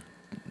 because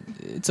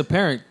it's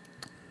apparent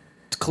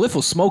Cliff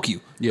will smoke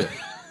you. Yeah.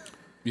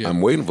 Yeah.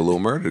 I'm waiting for Lil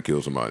Murder to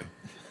kill somebody.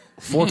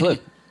 For Cliff.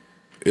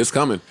 It's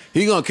coming.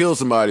 He gonna kill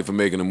somebody for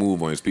making a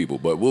move on his people,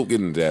 but we'll get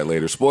into that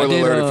later. Spoiler I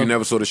did, alert if you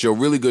never saw the show.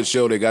 Really good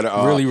show. They got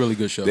a Really, really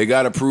good show. They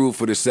got approved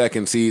for the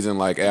second season,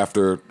 like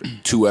after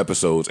 2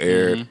 episodes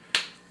aired.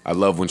 I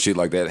love when shit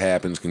like that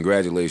happens.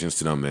 Congratulations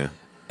to them, man.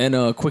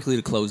 And quickly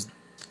to close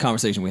the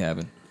conversation we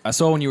having. I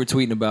saw when you were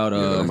tweeting about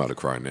I'm about to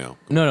cry now.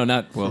 no,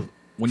 not well.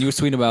 When you were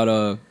tweeting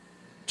about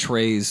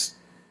Trey's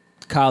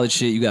college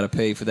shit, you got to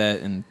pay for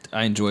that, and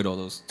I enjoyed all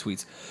those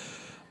tweets.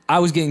 I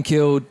was getting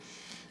killed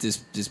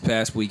this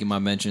past week in my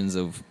mentions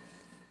of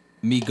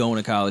me going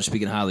to college,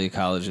 speaking highly of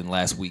college, and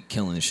last week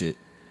killing the shit.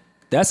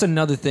 That's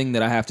another thing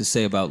that I have to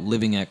say about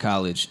living at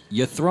college.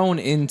 You're thrown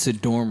into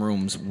dorm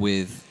rooms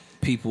with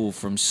people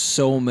from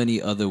so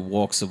many other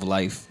walks of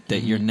life that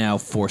you're now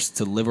forced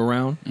to live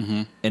around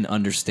and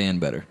understand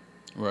better.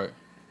 Right.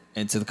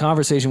 And to the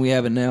conversation we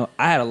having now,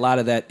 I had a lot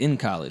of that in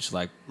college.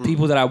 Like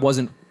people that I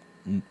wasn't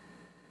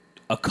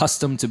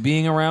accustomed to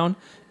being around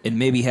and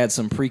maybe had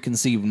some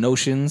preconceived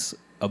notions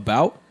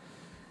about,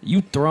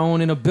 you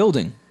thrown in a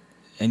building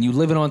and you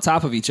living on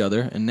top of each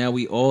other, and now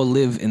we all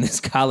live in this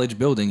college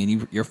building,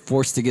 and you're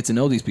forced to get to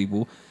know these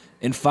people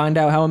and find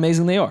out how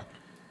amazing they are.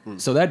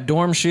 So that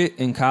dorm shit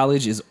in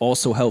college is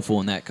also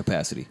helpful in that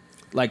capacity.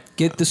 Like,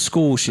 get the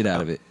school shit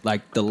out of it.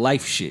 Like, the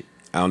life shit.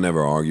 I'll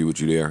never argue with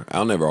you there.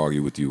 I'll never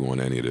argue with you on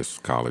any of this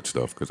college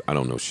stuff because I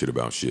don't know shit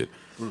about shit.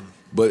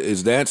 But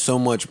is that so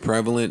much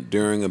prevalent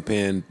during a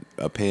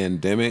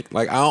pandemic?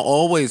 Like, I'll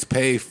always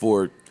pay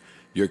for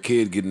your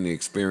kid getting the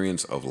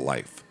experience of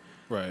life.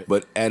 Right.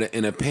 But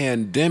in a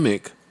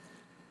pandemic,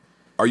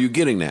 are you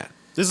getting that?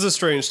 This is a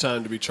strange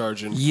time to be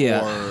charging for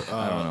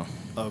I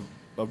don't know.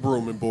 A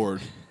room and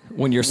board.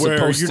 When you're Where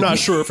supposed you're to not be,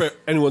 sure if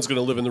anyone's going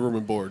to live in the room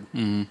and board.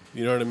 You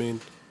know what I mean?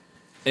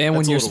 and when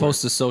That's a you're little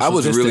supposed to social I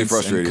was distance, really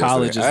frustrated and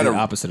college yesterday. is the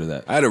opposite of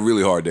that. I had a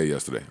really hard day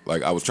yesterday.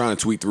 Like, I was trying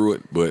to tweet through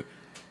it, but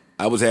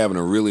I was having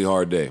a really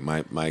hard day.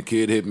 My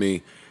kid hit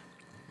me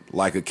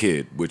like a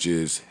kid, which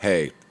is,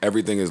 hey,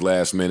 everything is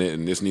last minute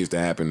and this needs to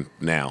happen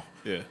now.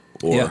 Yeah.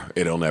 Or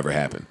it'll never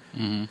happen.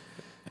 And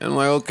I'm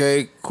like,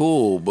 okay,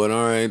 cool. But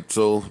all right,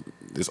 so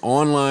it's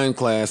online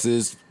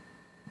classes,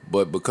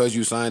 but because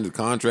you signed a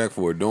contract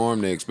for a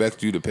dorm, they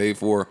expect you to pay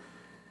for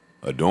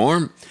a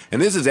dorm?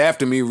 And this is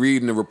after me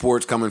reading the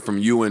reports coming from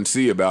UNC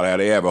about how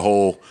they have a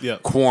whole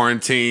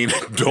quarantine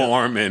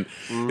dorm and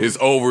it's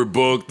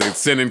overbooked. They're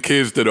sending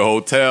kids to the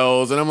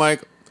hotels. And I'm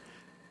like,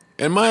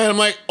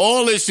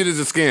 all this shit is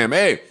a scam.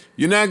 Hey,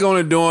 you're not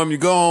going to dorm. You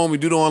go home. You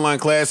do the online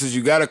classes.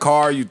 You got a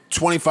car. You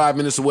 25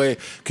 minutes away.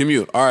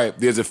 Commute. All right,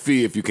 there's a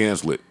fee if you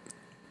cancel it.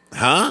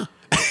 Huh?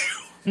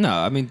 No,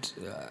 I mean,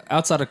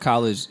 outside of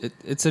college,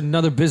 it's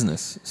another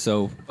business.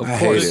 So, of I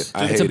course, hate it.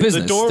 I it's a hate it.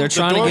 business. They're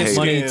trying to get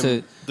money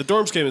to... The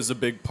dorm scam is a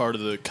big part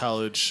of the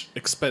college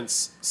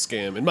expense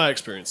scam, in my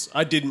experience.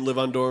 I didn't live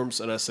on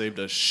dorms, and I saved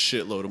a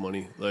shitload of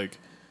money. Like,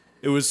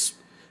 it was...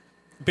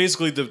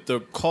 Basically,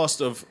 the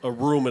cost of a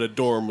room at a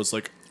dorm was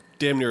like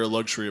damn near a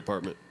luxury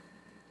apartment.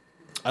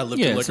 I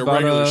lived in like a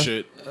regular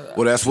shit.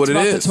 Well, that's what it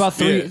is. It's about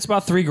three. It's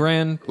about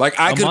 $3,000. Like,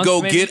 I could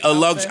go get a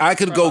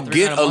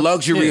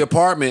luxury Yeah.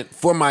 apartment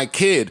for my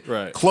kid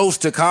Right. close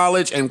to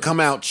college and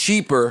come out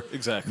cheaper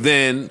Exactly.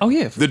 than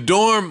the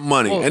dorm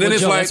money. Well, and then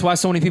it's Joe, like, that's why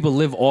so many people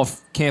live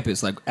off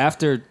campus. Like,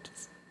 after,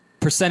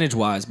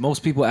 percentage-wise,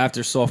 most people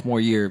after sophomore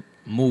year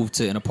move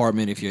to an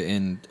apartment if you're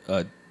in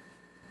a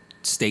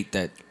state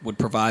that would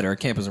provide or a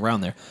campus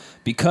around there,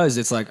 because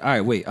it's like, all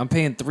right, wait, I'm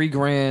paying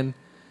 $3,000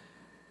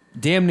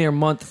 damn near a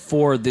month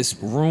for this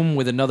room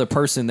with another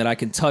person that I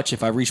can touch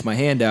if I reach my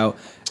hand out.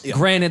 Yeah.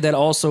 Granted, that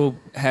also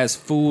has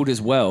food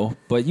as well,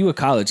 but you a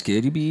college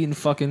kid, you be eating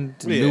fucking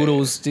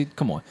noodles. Dude,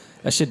 come on,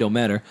 that shit don't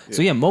matter. Yeah.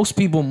 So yeah, most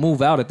people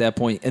move out at that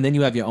point, and then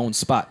you have your own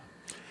spot.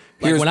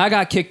 Like, when I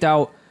got kicked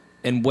out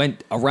and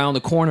went around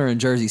the corner in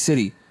Jersey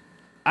City,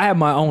 I had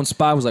my own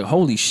spot. I was like,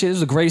 holy shit, this is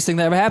the greatest thing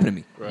that ever happened to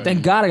me. Right.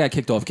 Thank God I got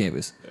kicked off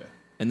campus. Yeah.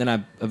 And then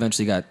I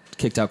eventually got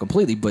kicked out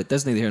completely, but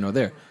that's neither here nor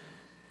there.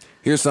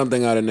 Here's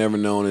something I'd have never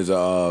known as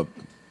a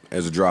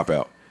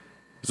dropout.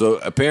 So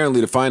apparently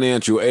the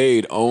financial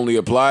aid only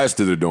applies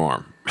to the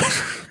dorm.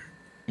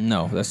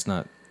 No, that's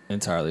not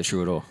entirely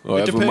true at all. Well,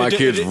 that's what my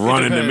kids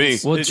running to me.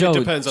 Well, Joe, it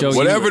depends on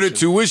whatever the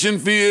tuition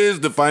fee is,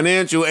 the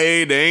financial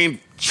aid, they ain't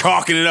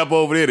chalking it up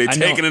over there. They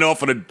taking it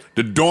off of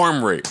the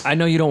dorm rate. I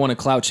know you don't want to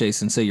clout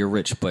chase and say you're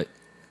rich, but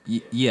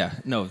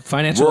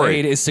financial Rory.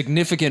 aid is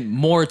significant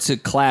more to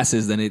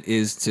classes than it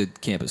is to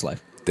campus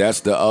life.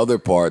 That's the other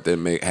part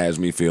that has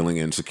me feeling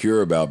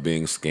insecure about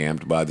being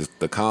scammed by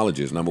the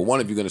colleges. Number one,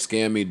 if you're going to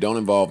scam me, don't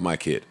involve my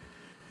kid.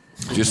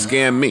 Just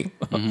scam me.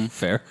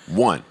 Fair.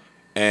 One.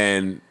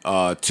 And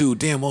two,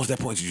 damn, what was that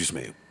point you just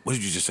made? What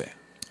did you just say?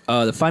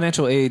 The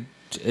financial aid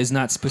is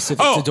not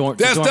specific to dorm.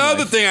 That's to dorm the other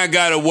life. thing I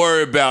got to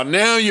worry about.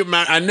 Now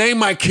I named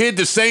my kid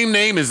the same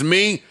name as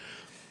me.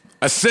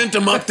 I sent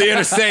him up there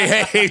to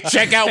say, hey,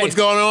 check out what's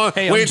going on.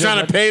 Hey, we I'm ain't Joe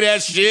trying to Budden. pay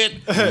that shit.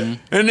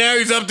 And now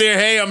he's up there,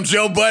 hey, I'm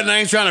Joe Budden. I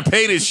ain't trying to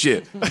pay this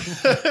shit.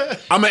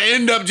 I'm going to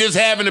end up just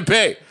having to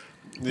pay,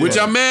 which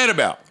I'm mad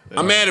about.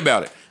 I'm mad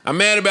about it. I'm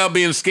mad about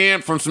being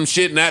scammed from some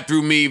shit not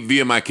through me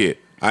via my kid.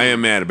 I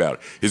am mad about it.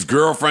 His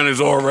girlfriend is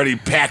already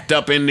packed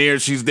up in there.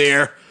 She's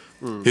there.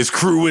 His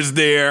crew is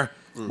there.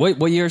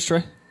 What year is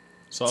Trey?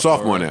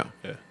 Sophomore now.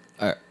 Yeah.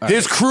 All right.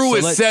 His crew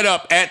is set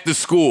up at the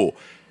school.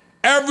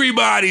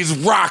 Everybody's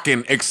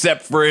rocking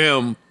except for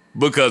him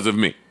because of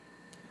me.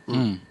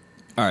 All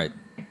right.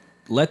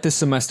 Let this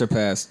semester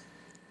pass.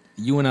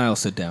 You and I will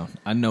sit down.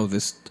 I know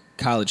this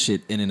college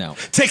shit in and out.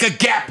 Take a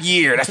gap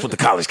year. That's what the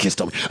college kids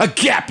told me. A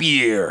gap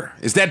year.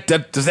 Is that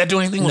does that do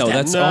anything? No, with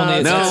that?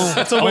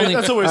 that's only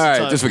That's a waste All of right,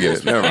 time. just forget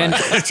it. Never mind.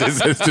 just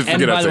And forget by I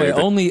the said way,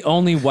 anything.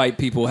 only white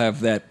people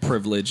have that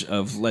privilege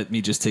of let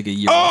me just take a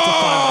year off to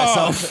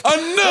find myself.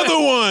 Another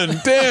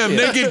one. Damn,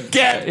 they get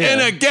gap in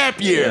a gap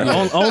year.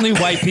 Only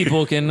white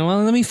people can.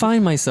 Well, let me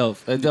find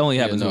myself. It only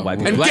happens with white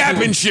people. And Black gap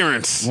people-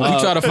 insurance. We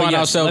try to find yes,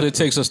 ourselves. It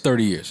takes us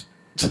 30 years.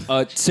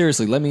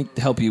 Seriously, let me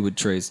help you with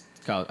Trey's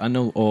college. I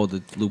know all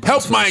the loopholes.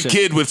 Help for my this shit.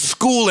 kid with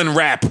school and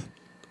rap.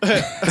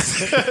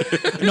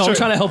 No, I'm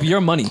trying to help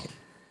your money.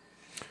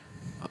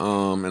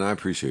 And I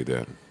appreciate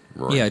that.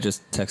 Right. Yeah, I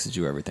just texted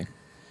you everything.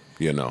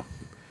 You know,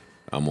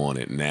 I'm on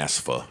it.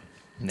 NASFA.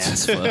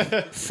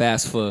 NASFA,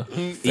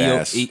 FASFA,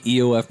 Fast.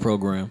 EOF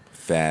program.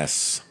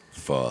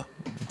 FASFA.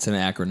 It's an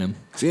acronym.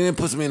 See, it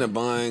puts me in a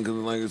bind because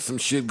like some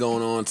shit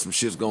going on, some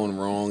shit's going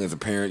wrong. As a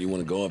parent, you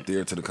want to go up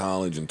there to the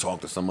college and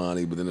talk to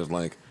somebody, but then it's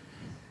like,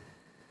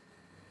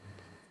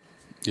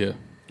 Yeah.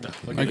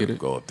 I get it.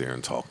 go up there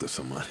and talk to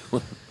somebody.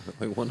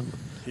 Like what?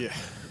 Yeah.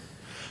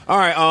 All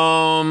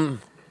right.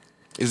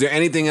 Is there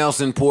anything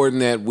else important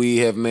that we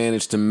have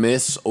managed to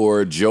miss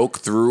or joke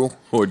through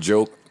or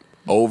joke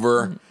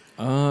over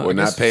or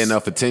not pay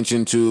enough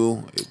attention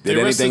to? Did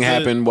anything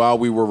happen while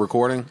we were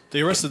recording?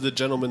 They arrested the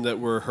gentlemen that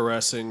were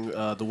harassing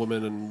the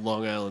woman in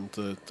Long Island,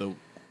 the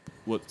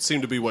what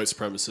seemed to be white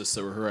supremacists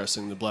that were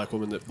harassing the black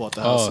woman that bought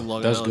the house in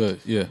Long that's Island. good.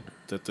 Yeah.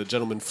 That the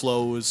gentleman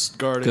Flo was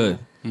guarding.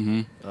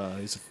 Good.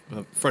 He's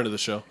a friend of the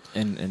show.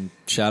 And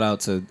shout out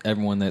to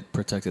everyone that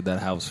protected that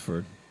house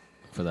for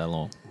that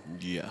long.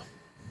 Yeah.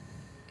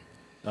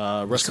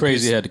 It's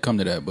crazy it had to come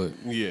to that, but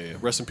Yeah.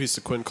 Rest in peace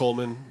to Quinn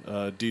Coleman,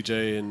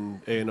 DJ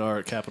and A&R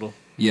at Capitol.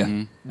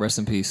 Yeah. Rest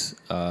in peace.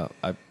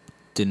 I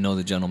didn't know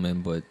the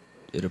gentleman, but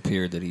it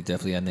appeared that he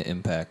definitely had an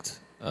impact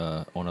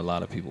on a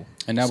lot of people.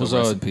 and that So was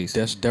rest in peace.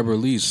 that's Deborah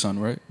Lee's son,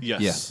 right?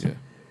 Yes. Yeah.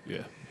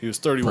 Yeah. He was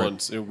 31.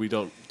 And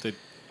they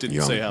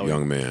didn't say how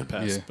young he man.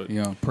 passed, Yeah. but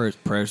Yeah.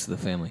 Prayers to the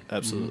family.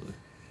 absolutely.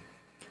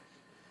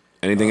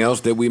 Anything else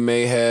that we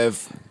may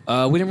have?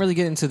 We didn't really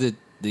get into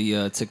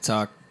the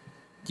TikTok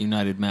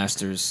United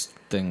Masters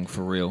thing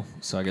for real,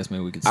 so I guess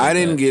maybe we could. I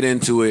didn't get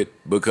into it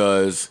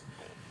because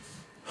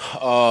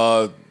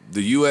the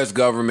U.S.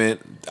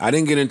 government. I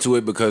didn't get into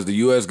it because the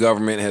U.S.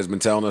 government has been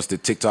telling us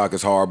that TikTok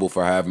is horrible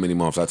for however many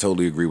months. I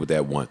totally agree with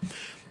that one.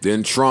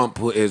 Then Trump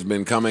has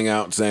been coming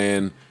out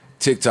saying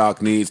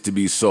TikTok needs to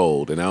be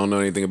sold, and I don't know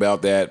anything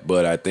about that,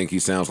 but I think he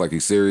sounds like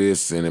he's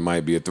serious, and it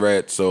might be a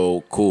threat.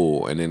 So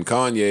cool. And then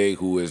Kanye,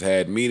 who has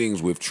had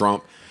meetings with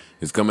Trump,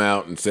 has come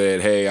out and said,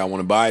 hey, I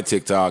want to buy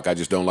TikTok. I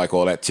just don't like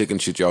all that chicken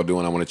shit y'all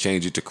doing. I want to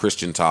change it to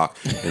Christian talk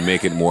and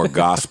make it more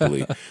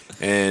gospel-y.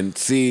 And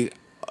see,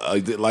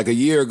 like a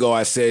year ago,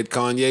 I said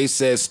Kanye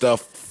says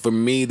stuff for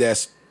me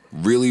that's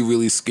really,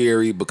 really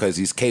scary because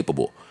he's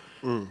capable.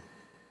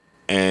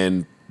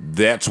 And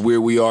that's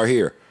where we are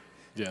here.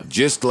 Yeah.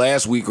 Just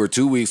last week or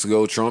 2 weeks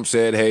ago, Trump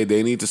said, hey,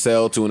 they need to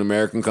sell to an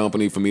American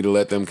company for me to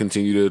let them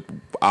continue to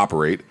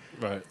operate.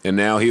 Right. And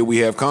now here we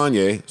have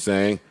Kanye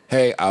saying,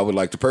 hey, I would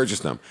like to purchase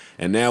them.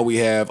 And now we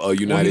have a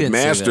United didn't say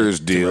that Masters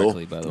deal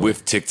directly, by the way.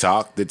 with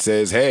TikTok that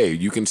says, hey,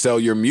 you can sell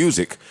your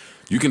music.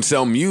 You can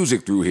sell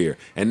music through here.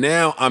 And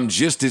now I'm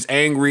just as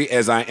angry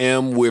as I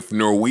am with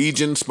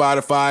Norwegian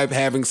Spotify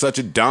having such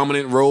a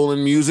dominant role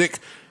in music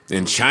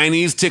and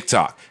Chinese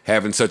TikTok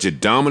having such a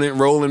dominant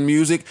role in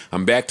music.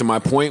 I'm back to my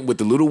point with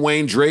the Lil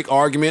Wayne Drake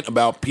argument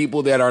about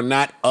people that are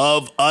not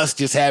of us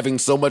just having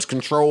so much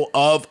control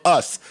of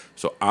us.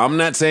 So I'm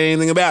not saying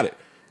anything about it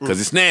because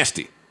it's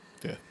nasty.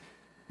 Yeah.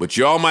 But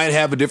y'all might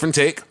have a different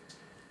take.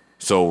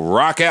 So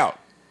rock out.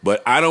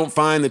 But I don't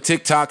find the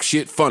TikTok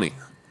shit funny.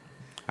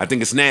 I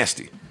think it's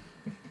nasty.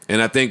 And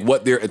I think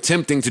what they're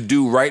attempting to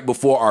do right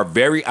before our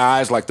very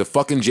eyes, like the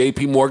fucking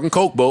JP Morgan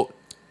Coke boat,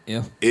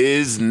 Yeah.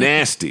 is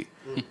nasty.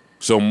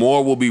 So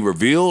more will be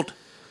revealed,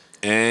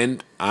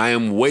 and I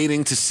am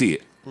waiting to see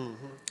it.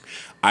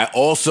 I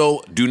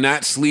also do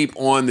not sleep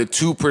on the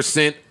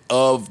 2%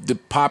 of the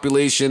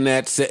population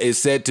that is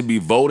said to be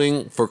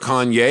voting for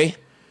Kanye.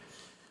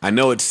 I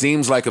know it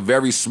seems like a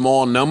very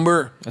small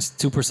number. That's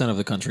 2% of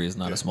the country is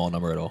not a small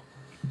number at all.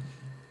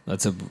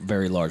 That's a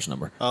very large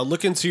number.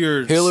 Look into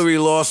your Hillary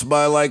lost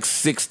by like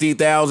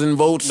 60,000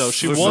 votes. No,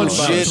 she or won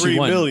some by shit. 3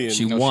 million.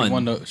 She No,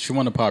 won. She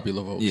won the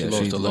popular vote. Yeah,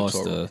 she she lost lost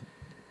the electoral.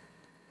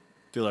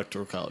 the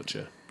electoral college.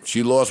 Yeah.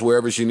 She lost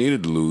wherever she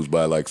needed to lose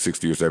by like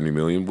 60 or 70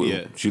 million.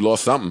 Yeah. She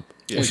lost something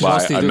Yeah, she by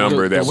lost the- a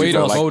number the that way we to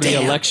felt like, vote the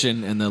damn.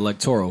 election and the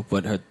electoral,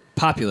 but her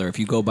popular, if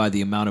you go by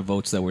the amount of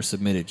votes that were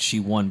submitted,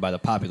 she won by the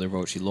popular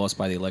vote. She lost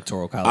by the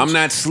electoral college. I'm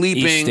not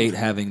sleeping. Each state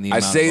having the I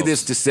amount of say votes.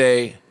 this to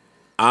say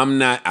I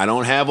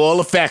don't have all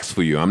the facts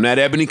for you. I'm not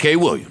Ebony K.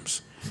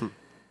 Williams.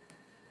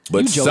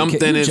 But You Joey K-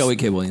 something you is Joey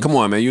K. Williams. Come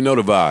on, man. You know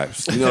the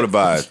vibes. You know the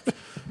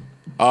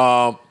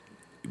vibes.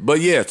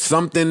 But yeah,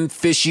 something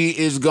fishy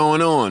is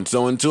going on.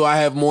 So until I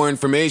have more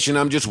information,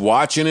 I'm just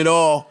watching it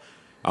all.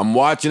 I'm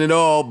watching it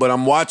all, but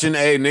I'm watching,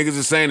 hey, niggas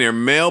are saying their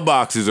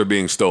mailboxes are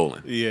being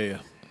stolen. Yeah.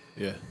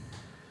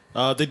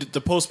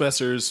 The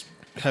postmaster's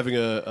having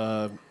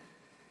a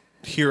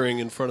hearing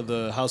in front of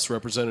the House of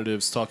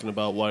Representatives talking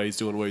about why he's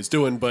doing what he's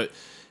doing. But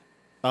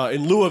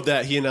in lieu of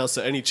that, he announced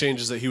that any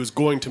changes that he was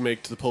going to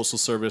make to the Postal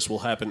Service will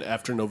happen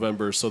after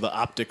November, so the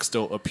optics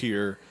don't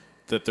appear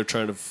that they're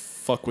trying to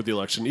fuck with the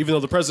election, even though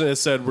the president has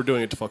said we're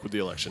doing it to fuck with the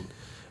election.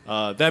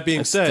 That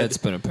being said, that's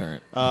been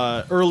apparent.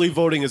 Early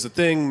voting is a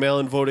thing.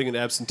 Mail-in voting and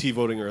absentee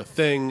voting are a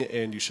thing,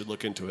 and you should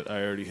look into it.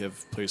 I already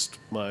have placed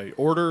my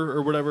order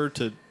or whatever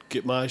to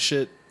get my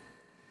shit.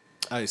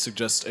 I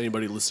suggest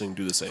anybody listening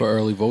do the same. For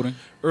early voting?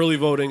 Early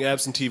voting,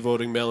 absentee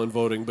voting, mail-in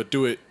voting, but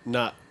do it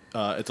not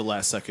at the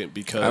last second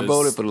because... I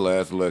voted for the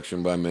last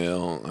election by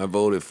mail. I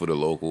voted for the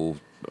local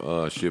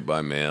shit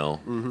by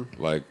mail.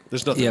 Mm-hmm. Like,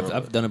 there's nothing wrong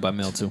I've done it by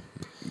mail too.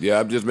 Yeah,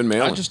 I've just been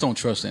mailing. I just don't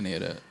trust any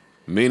of that.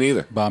 Me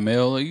neither. By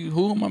mail, like,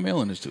 who am I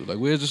mailing this to? Like,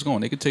 where's this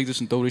going? They could take this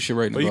and throw this shit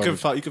right in the But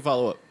garbage. you can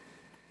follow up.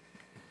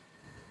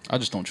 I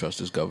just don't trust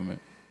this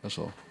government. That's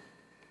all.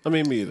 I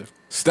mean, me either.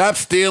 Stop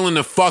stealing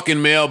the fucking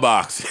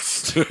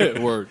mailboxes.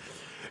 Word.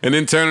 And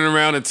then turning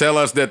around and tell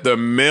us that the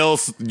mail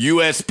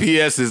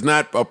USPS is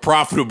not a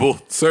profitable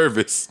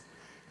service.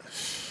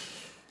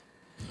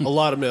 A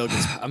lot of mail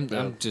gets...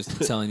 I'm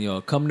just telling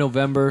y'all, come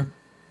November,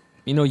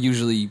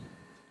 usually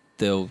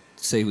they'll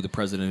say who the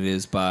president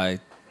is by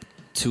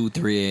 2,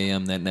 3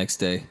 a.m. that next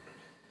day.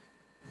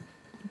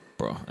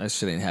 Bro, that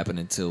shit ain't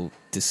happening until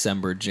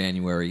December,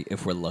 January,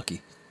 if we're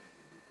lucky.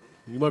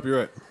 You might be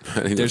right.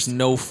 There's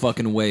no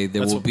fucking way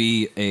there will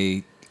be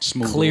a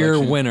Smooth clear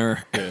election.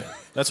 winner. Yeah.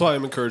 That's why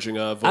I'm encouraging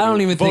voting. I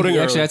don't even think, voting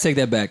actually, early. I take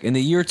that back. In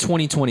the year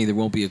 2020, there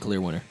won't be a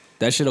clear winner.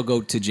 That shit'll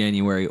go to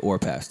January or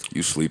past.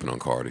 You sleeping on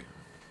Cardi.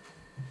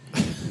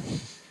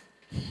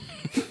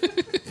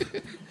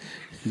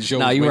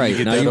 Nah, you're right.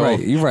 get Nah, that you're off.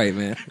 right. You're right,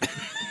 man.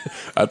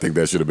 I think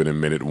that should have been in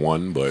minute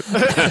 1, but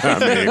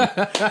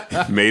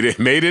I mean,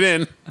 made it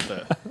in.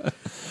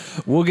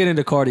 We'll get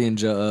into Cardi and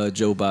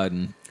Joe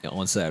Biden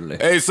on Saturday.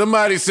 Hey,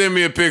 somebody send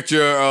me a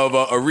picture of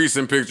a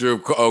recent picture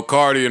of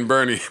Cardi and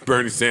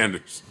Bernie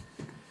Sanders.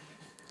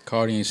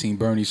 Cardi ain't seen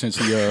Bernie since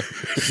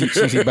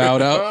he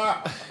bowed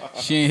out.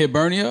 She ain't hit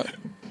Bernie up.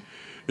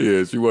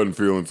 Yeah, she wasn't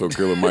feeling so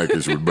Killer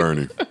Mike-ish with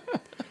Bernie.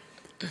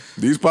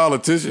 These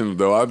politicians,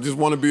 though, I just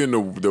want to be in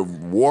the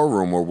war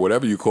room or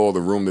whatever you call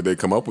the room that they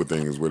come up with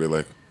things where they're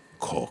like,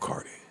 call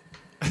Cardi.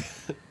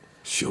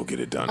 She'll get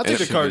it done. I think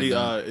that And- Cardi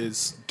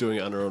is doing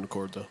it on her own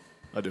accord, though.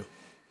 I do.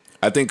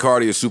 I think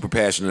Cardi is super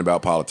passionate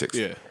about politics.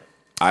 Yeah.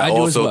 I do as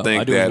also well. I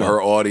think do as that well.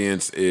 her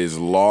audience is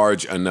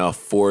large enough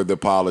for the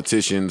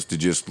politicians to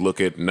just look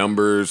at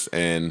numbers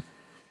and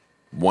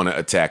want to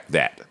attack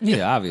that.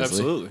 Yeah, obviously.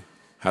 Absolutely.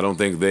 I don't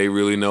think they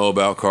really know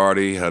about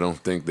Cardi. I don't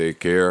think they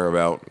care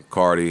about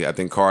Cardi. I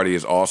think Cardi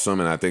is awesome,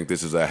 and I think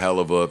this is a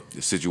hell of a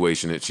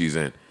situation that she's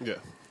in. Yeah.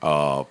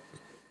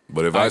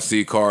 But if I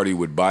see Cardi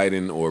with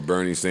Biden or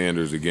Bernie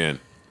Sanders again,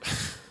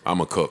 I'm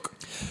a cook.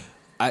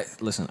 I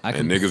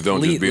And niggas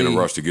don't just be in a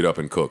rush to get up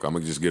and cook. I'm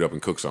going to just get up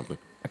and cook something.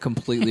 I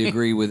completely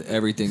agree with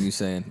everything you're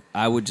saying.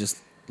 I would just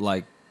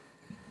like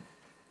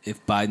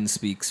if Biden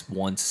speaks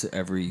once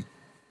every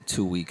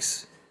 2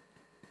 weeks,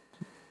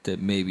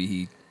 that maybe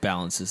he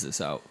balances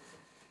this out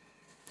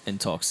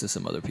and talks to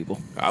some other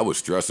people. I was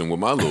stressing with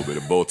my little bit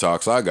of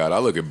Botox I got. I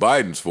look at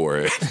Biden's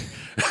forehead.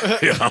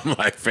 I'm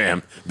like,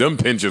 fam, them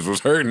pinches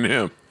was hurting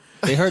him.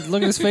 They hurt.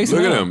 Look at his face.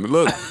 Look now. at him.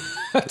 Look.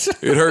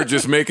 It hurt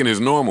just making his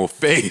normal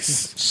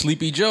face.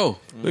 Sleepy Joe.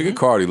 Look at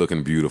Cardi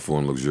looking beautiful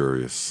and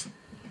luxurious.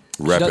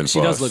 Repping She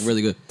for does us. look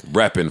really good.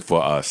 Repping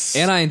for us.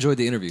 And I enjoyed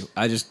the interview.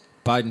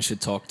 Biden should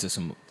talk to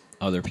some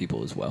other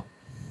people as well.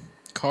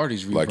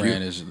 Cardi's Like you?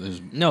 rebrand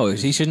is No,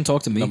 he shouldn't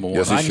talk to me. Number one.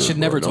 Yes, he Biden should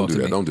never Rory. Don't talk do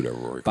to that. me. Don't do that,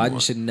 Rory. Come on.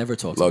 Biden should never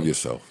talk to Love me.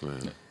 yourself,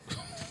 man.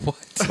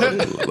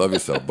 what? Love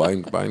yourself.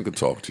 Biden could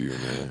talk to you,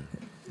 man.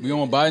 We don't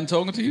want Biden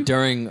talking to you?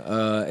 During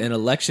an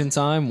election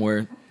time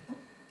where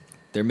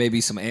there may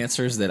be some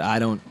answers that I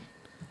don't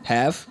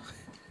have.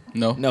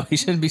 No. No, he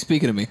shouldn't be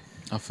speaking to me.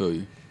 I feel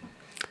you.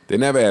 They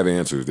never have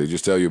answers. They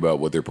just tell you about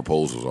what their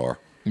proposals are.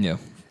 Yeah.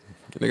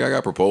 I think I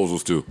got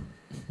proposals too.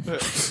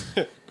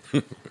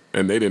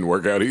 And they didn't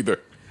work out either.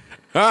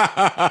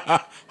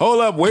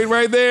 Hold up, wait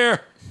right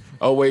there.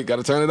 Oh, wait, got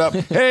to turn it up.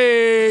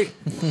 Hey.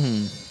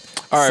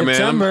 All right, man. I'm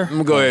September. going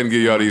to go ahead and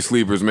give y'all these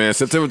sleepers, man.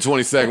 September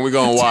 22nd, we're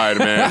going wide,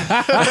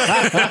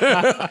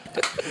 man.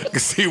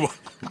 See what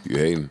you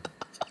hating,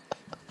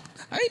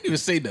 I didn't even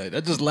say that. I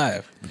just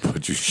laughed.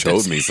 but you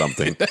showed me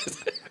something,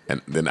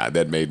 and then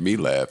that made me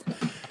laugh.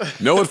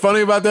 Know what's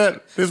funny about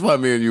that? This is why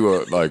me and you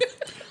are like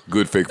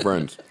good fake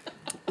friends,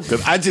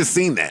 because I just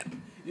seen that.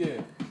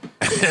 Yeah.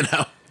 And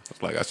I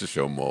was like, I should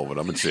show more, but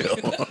I'm gonna chill.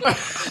 No,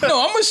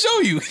 I'm going to show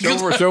you. Show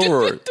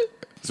Rory.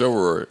 Show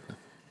Rory.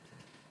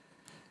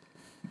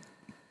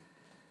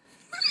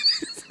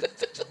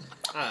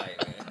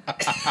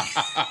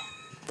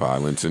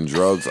 Violence and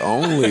drugs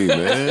only,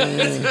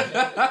 man.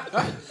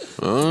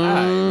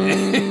 I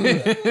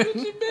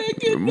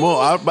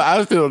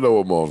still don't know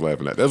what Maul's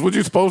laughing at. That's what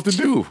you're supposed to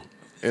do.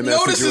 in that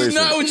No, this situation. is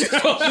not what you're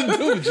supposed to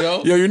do,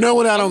 Joe. Yo, you know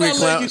what I don't I'm get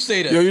not letting clowned. you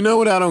say that. Yo, you know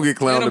what I don't get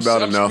clowned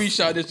about I'm enough.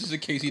 screenshot this just in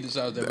case he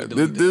decides that.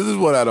 This is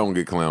what I don't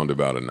get clowned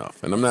about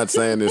enough, and I'm not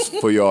saying this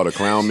for y'all to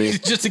clown me.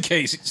 Just in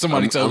case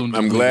somebody tells him.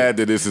 I'm glad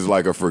that this is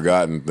like a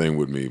forgotten thing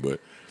with me, but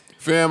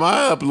fam,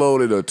 I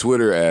uploaded a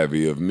Twitter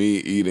Abby of me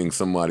eating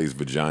somebody's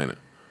vagina.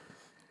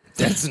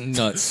 That's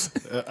nuts.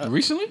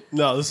 Recently?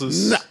 No, this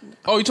is.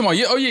 Oh, you talking about?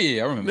 Yeah. Oh,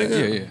 yeah. I remember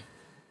that. Yeah.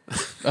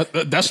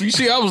 That's what you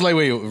see. I was like,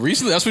 wait,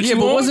 recently? That's what you Yeah,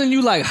 but on? wasn't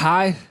you like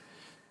high?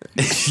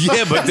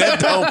 Yeah, but that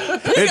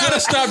don't. You gotta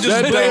stop just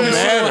That blaming don't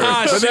this on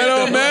high matter. But shit. that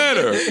don't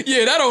matter.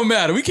 Yeah, that don't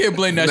matter. We can't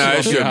blame that Nah, it shit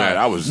on shouldn't high. matter.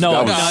 I was. No,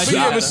 I was, no, But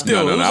yeah, but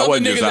still, it was I other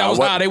wasn't niggas just that was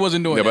I high. They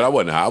wasn't doing Yeah, that. but I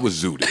wasn't high. I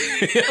was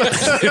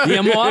zooted.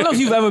 Yeah, Mo, I don't know if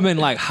you've ever been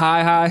like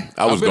high.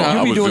 I was going. You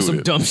I be was doing zooted.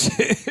 some dumb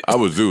shit. I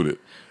was zooted.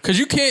 Because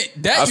you can't. I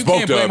That you spoke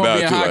can't to her blame on about it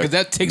being too. high Like, because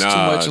that takes too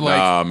much. Like,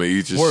 nah, man,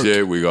 eat your work.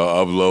 shit. We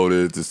gonna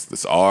upload it.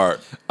 This art.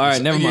 All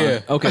right, never mind.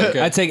 Yeah.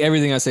 Okay, I take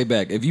everything I say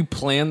back. If you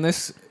plan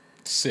this,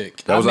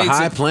 sick. That was a made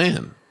high some-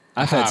 plan.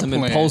 I've had High some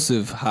plan.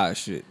 impulsive high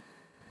shit.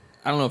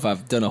 I don't know if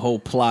I've done a whole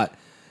plot,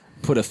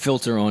 put a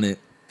filter on it,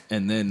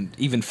 and then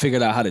even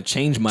figured out how to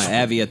change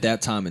my Avi at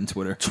that time in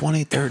Twitter.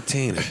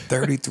 2013 at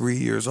 33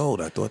 years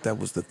old. I thought that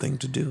was the thing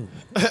to do.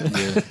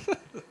 Yeah.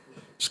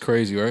 It's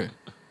crazy, right?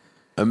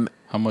 How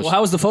much? Well,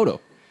 how was the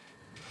photo?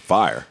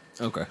 Fire.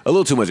 Okay. A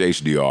little too much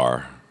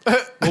HDR.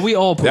 Well, we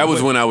all put, That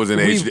was when I was in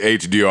we-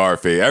 HDR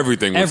phase.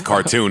 Everything was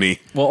cartoony.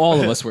 Well,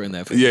 all of us were in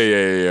that phase.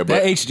 Yeah. That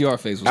But HDR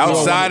phase was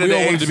outside we of all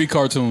the wanted to be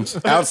cartoons.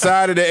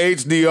 outside of the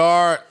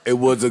HDR, it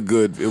was a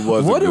good. It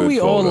was. What a do good we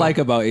all photo. like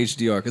about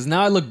HDR? Because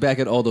now I look back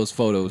at all those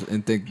photos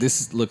and think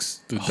this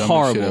looks The dumbest shit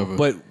horrible. ever.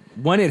 But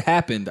when it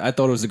happened, I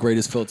thought it was the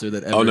greatest filter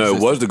that ever Oh no, it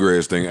existed. was the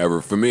greatest thing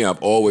ever. For me,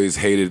 I've always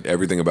hated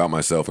everything about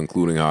myself,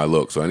 including how I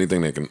look. So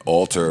anything that can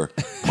alter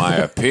my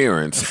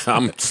appearance,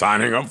 I'm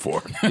signing up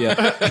for.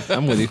 Yeah,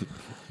 I'm with you.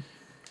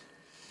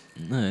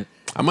 All right.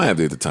 I might have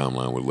to hit the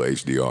timeline with a little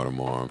HDR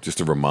tomorrow, just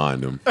to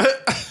remind them.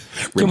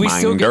 Can we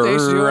still get the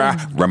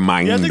HDR?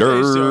 Reminder. Yeah, I think the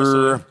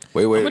HDR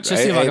Wait. I'm gonna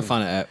just see if I Hey, can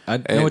find an app.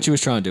 I know what you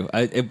was trying to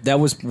do. That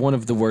was one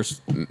of the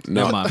worst. No,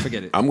 Never mind,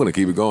 forget it. I'm gonna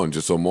keep it going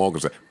just so Morgan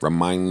can say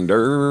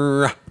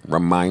reminder.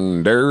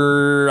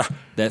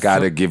 That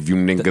Gotta thro- give you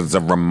niggas a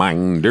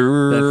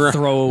reminder. that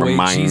throwaway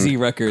cheesy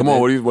record Come on,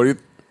 that- what do you?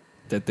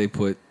 That they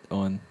put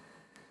on.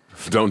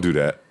 Don't do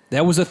that,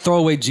 That was a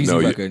throwaway Jeezy No,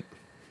 you- record.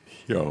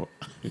 yo.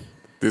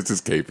 This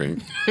is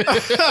caping.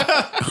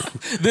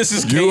 This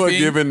is You are caping.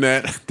 giving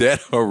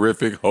that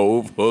horrific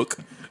Hove hook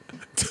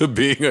to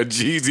being a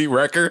Jeezy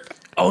record.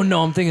 Oh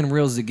no, I'm thinking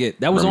Real as It Get.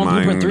 That was on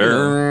Blueprint 3.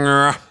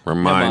 though.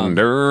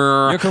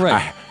 Reminder. You're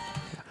correct.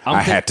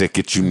 I had to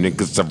get you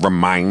niggas a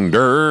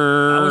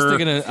reminder.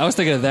 I was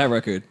thinking of that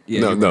record.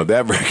 Yeah. No,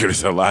 that record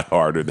is a lot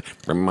harder.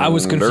 I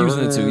was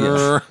confusing the two,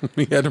 yes.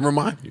 We had to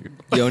remind you.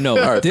 Yo, no,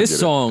 All right, this forget it.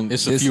 song,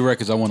 It's a this, few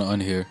records I want to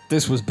unhear.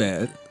 this was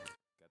bad.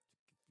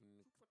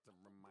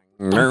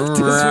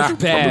 was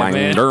bad,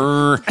 man.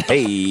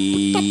 Hey.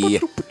 You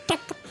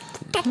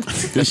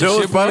know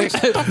what's funny?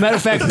 Matter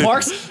of fact,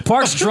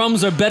 Parks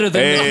drums are better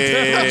than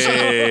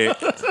Hey.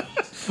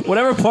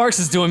 whatever Parks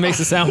is doing makes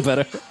it sound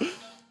better.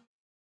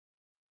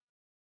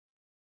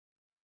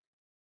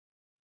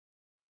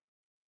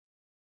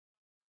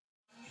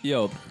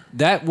 Yo,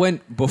 that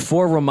went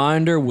before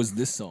Reminder was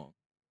this song.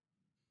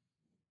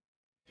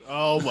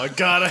 Oh my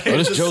god, I hate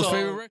This this Joe's song.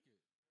 favorite record.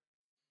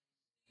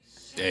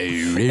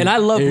 And I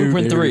love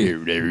Blueprint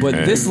 3, but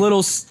this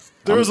little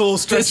There was a little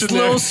stretch this in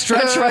there. little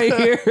stretch right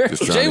here.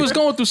 Just trying Jay to- was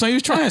going through something. He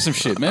was trying some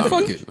shit, man.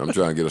 Fuck it. I'm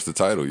trying to get us the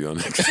title, young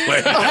niggas.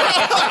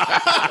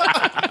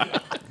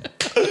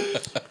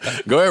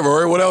 Go ahead,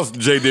 Rory. What else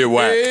Jay did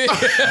whack?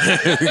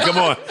 Come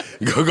on.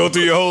 Go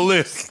through your whole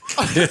list.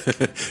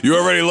 You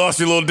already lost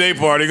your little day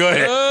party. Go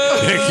ahead.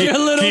 Your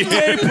little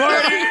day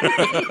party.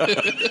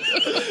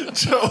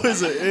 Joe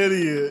is an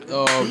idiot.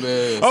 Oh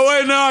man. Oh,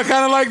 wait, no. I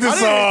kind of like this I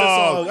didn't hate this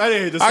song. song. I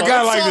didn't hate this I song.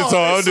 kind of It's like this soft.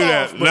 song. Don't It's do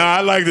that. soft, but- Nah,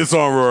 I like this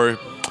song, Rory.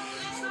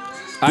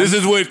 This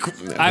is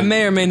what... I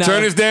may or may not.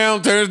 Turn this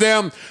down. Turn this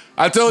down.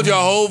 I told you,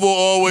 Hov will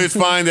always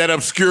find that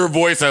obscure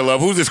voice I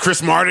love. Who's this,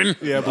 Chris Martin?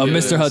 Yeah,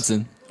 Mr.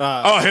 Hudson.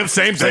 Oh, him,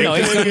 same thing. No,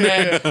 he's done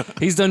Mad.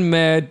 He's done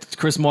Mad.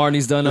 Chris Martin.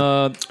 He's done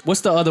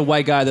what's the other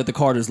white guy that the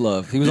Carters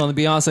love? He was on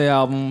the Beyonce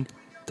album,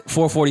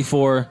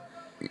 444.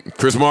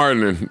 Chris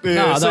Martin.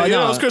 Yeah, No,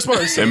 no. it's Chris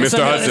Martin. And It's, Mr.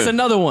 it's Hudson.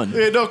 another one.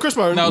 Yeah, no, Chris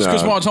Martin. Now it's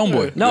Chris Nah. Martin's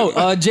homeboy.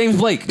 No, James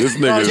Blake. This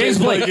nigga. James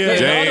Blake. yeah. The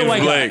other James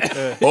white guy.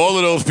 Blake. All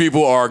of those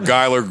people are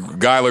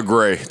Guyler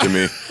Gray to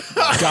me.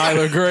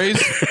 Skylar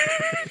Grace.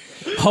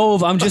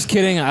 Hove, I'm just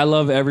kidding. I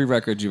love every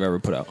record you've ever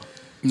put out.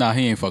 Nah,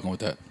 he ain't fucking with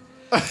that.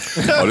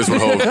 Oh, this one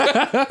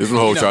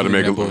Hov tried to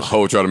make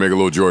a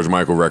little George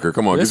Michael record.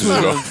 Come on, This get was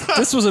this off.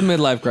 this was a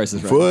midlife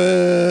crisis record.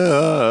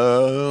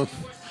 Well,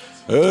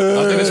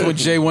 I think that's when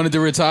Jay wanted to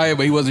retire,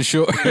 but he wasn't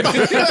sure. I'm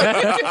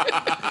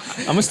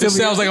gonna still It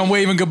sounds like I'm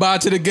waving goodbye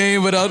to the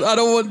game, but I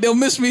don't want. They'll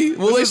miss me.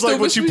 Will they This is still like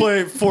what miss you me?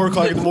 play at 4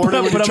 o'clock in the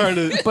morning when you're trying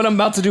to. but I'm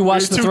about to do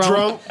Watch the You're too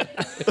Throne.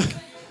 drunk.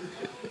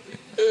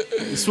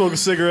 You smoke a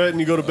cigarette and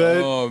you go to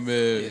bed. Oh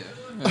man.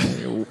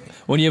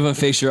 When you haven't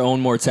faced your own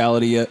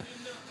mortality yet.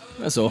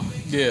 That's all.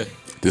 Yeah.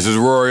 This is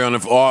Rory on the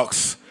aux.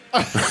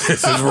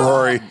 This is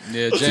Rory.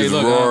 Yeah, This Jay, is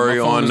look. Rory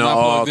my phone on is the not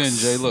aux. plugged in,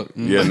 Jay, look.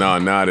 Yeah, no,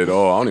 not at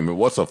all. I don't even.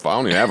 What's a phone? I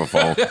don't even have a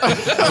phone.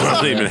 I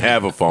don't even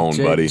have a phone,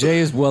 buddy. Jay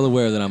is well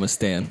aware that I'm a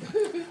stan.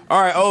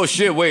 All right. Oh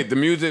shit! Wait, the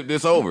music.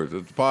 This over.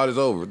 The pod is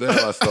over. That's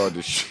how I started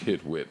this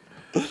shit with.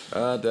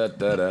 Da da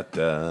da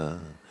da.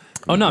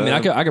 Oh no, I mean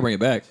I could bring it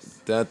back.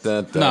 Da, da,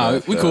 da, Nah,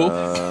 we cool.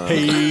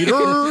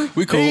 Hater.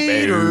 We cool.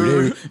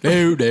 Hater.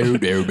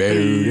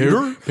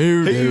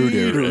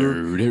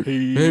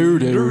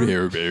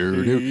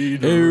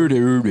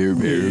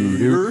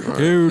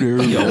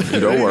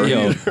 Don't worry.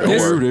 Yo,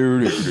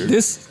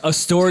 this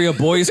Astoria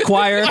Boys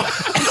Choir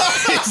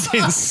is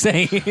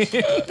insane.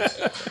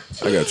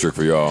 I got a trick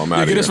for y'all. I'm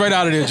out of Get here. us right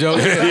out of there, Joe.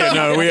 Yeah,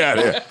 no, we out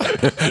here.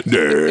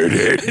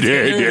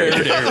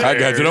 I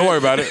got you. Don't worry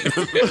about it.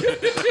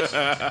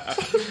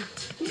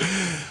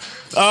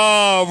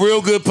 Oh,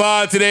 real good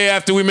pod today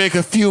after we make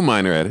a few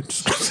minor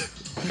edits.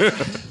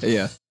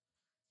 Yeah.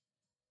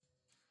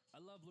 I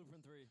love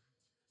Blueprint 3.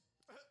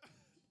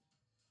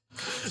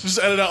 Just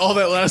edit out all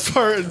that last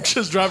part and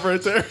just drop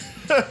right there.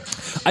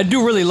 I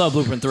do really love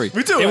Blueprint 3.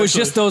 Me too, It was actually.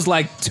 just those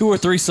like 2 or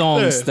 3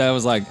 songs Yeah. that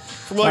was like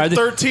From like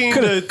 13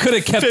 to could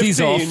have kept 15,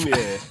 these off.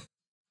 Yeah.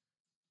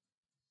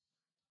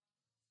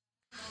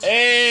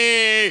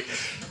 Hey,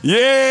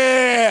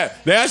 yeah.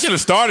 I should have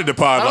started the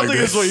pod I don't like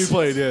think this. that's what you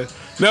played, yeah.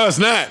 No, it's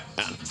not.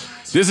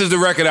 This is the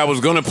record I was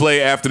going to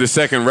play after the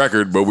second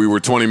record, but we were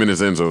 20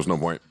 minutes in, so there's no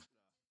point.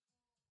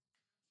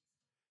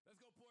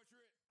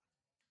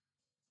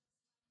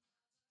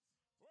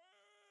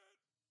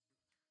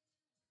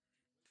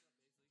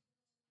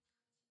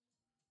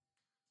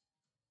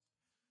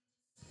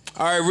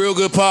 All right, real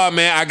good pod,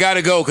 man. I got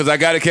to go because I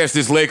got to catch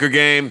this Laker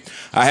game.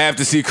 I have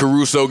to see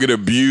Caruso get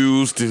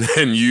abused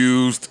and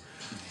used.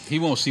 He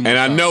won't see. And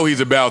I know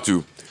he's about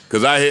to,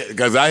 because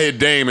I hit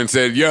Dame and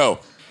said, "Yo,"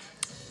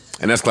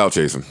 and that's clout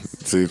chasing.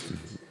 See,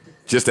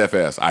 just that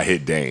fast. I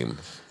hit Dame.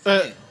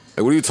 Like,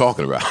 what are you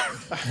talking about?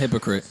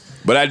 Hypocrite.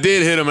 But I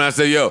did hit him, and I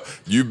said, "Yo,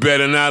 you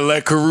better not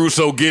let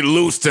Caruso get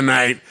loose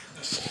tonight."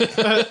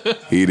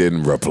 He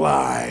didn't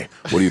reply.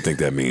 What do you think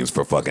that means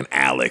for fucking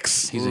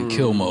Alex? He's in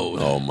kill mode.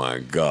 Oh my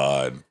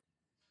God.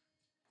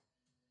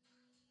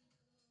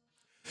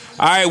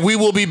 All right, we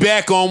will be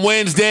back on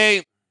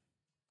Wednesday.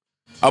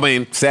 I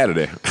mean,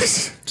 Saturday.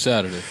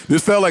 Saturday.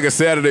 This felt like a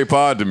Saturday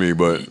pod to me,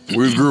 but we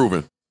was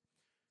grooving.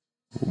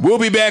 We'll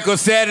be back on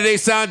Saturday,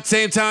 same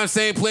time,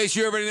 same place.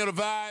 You already know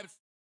the vibes.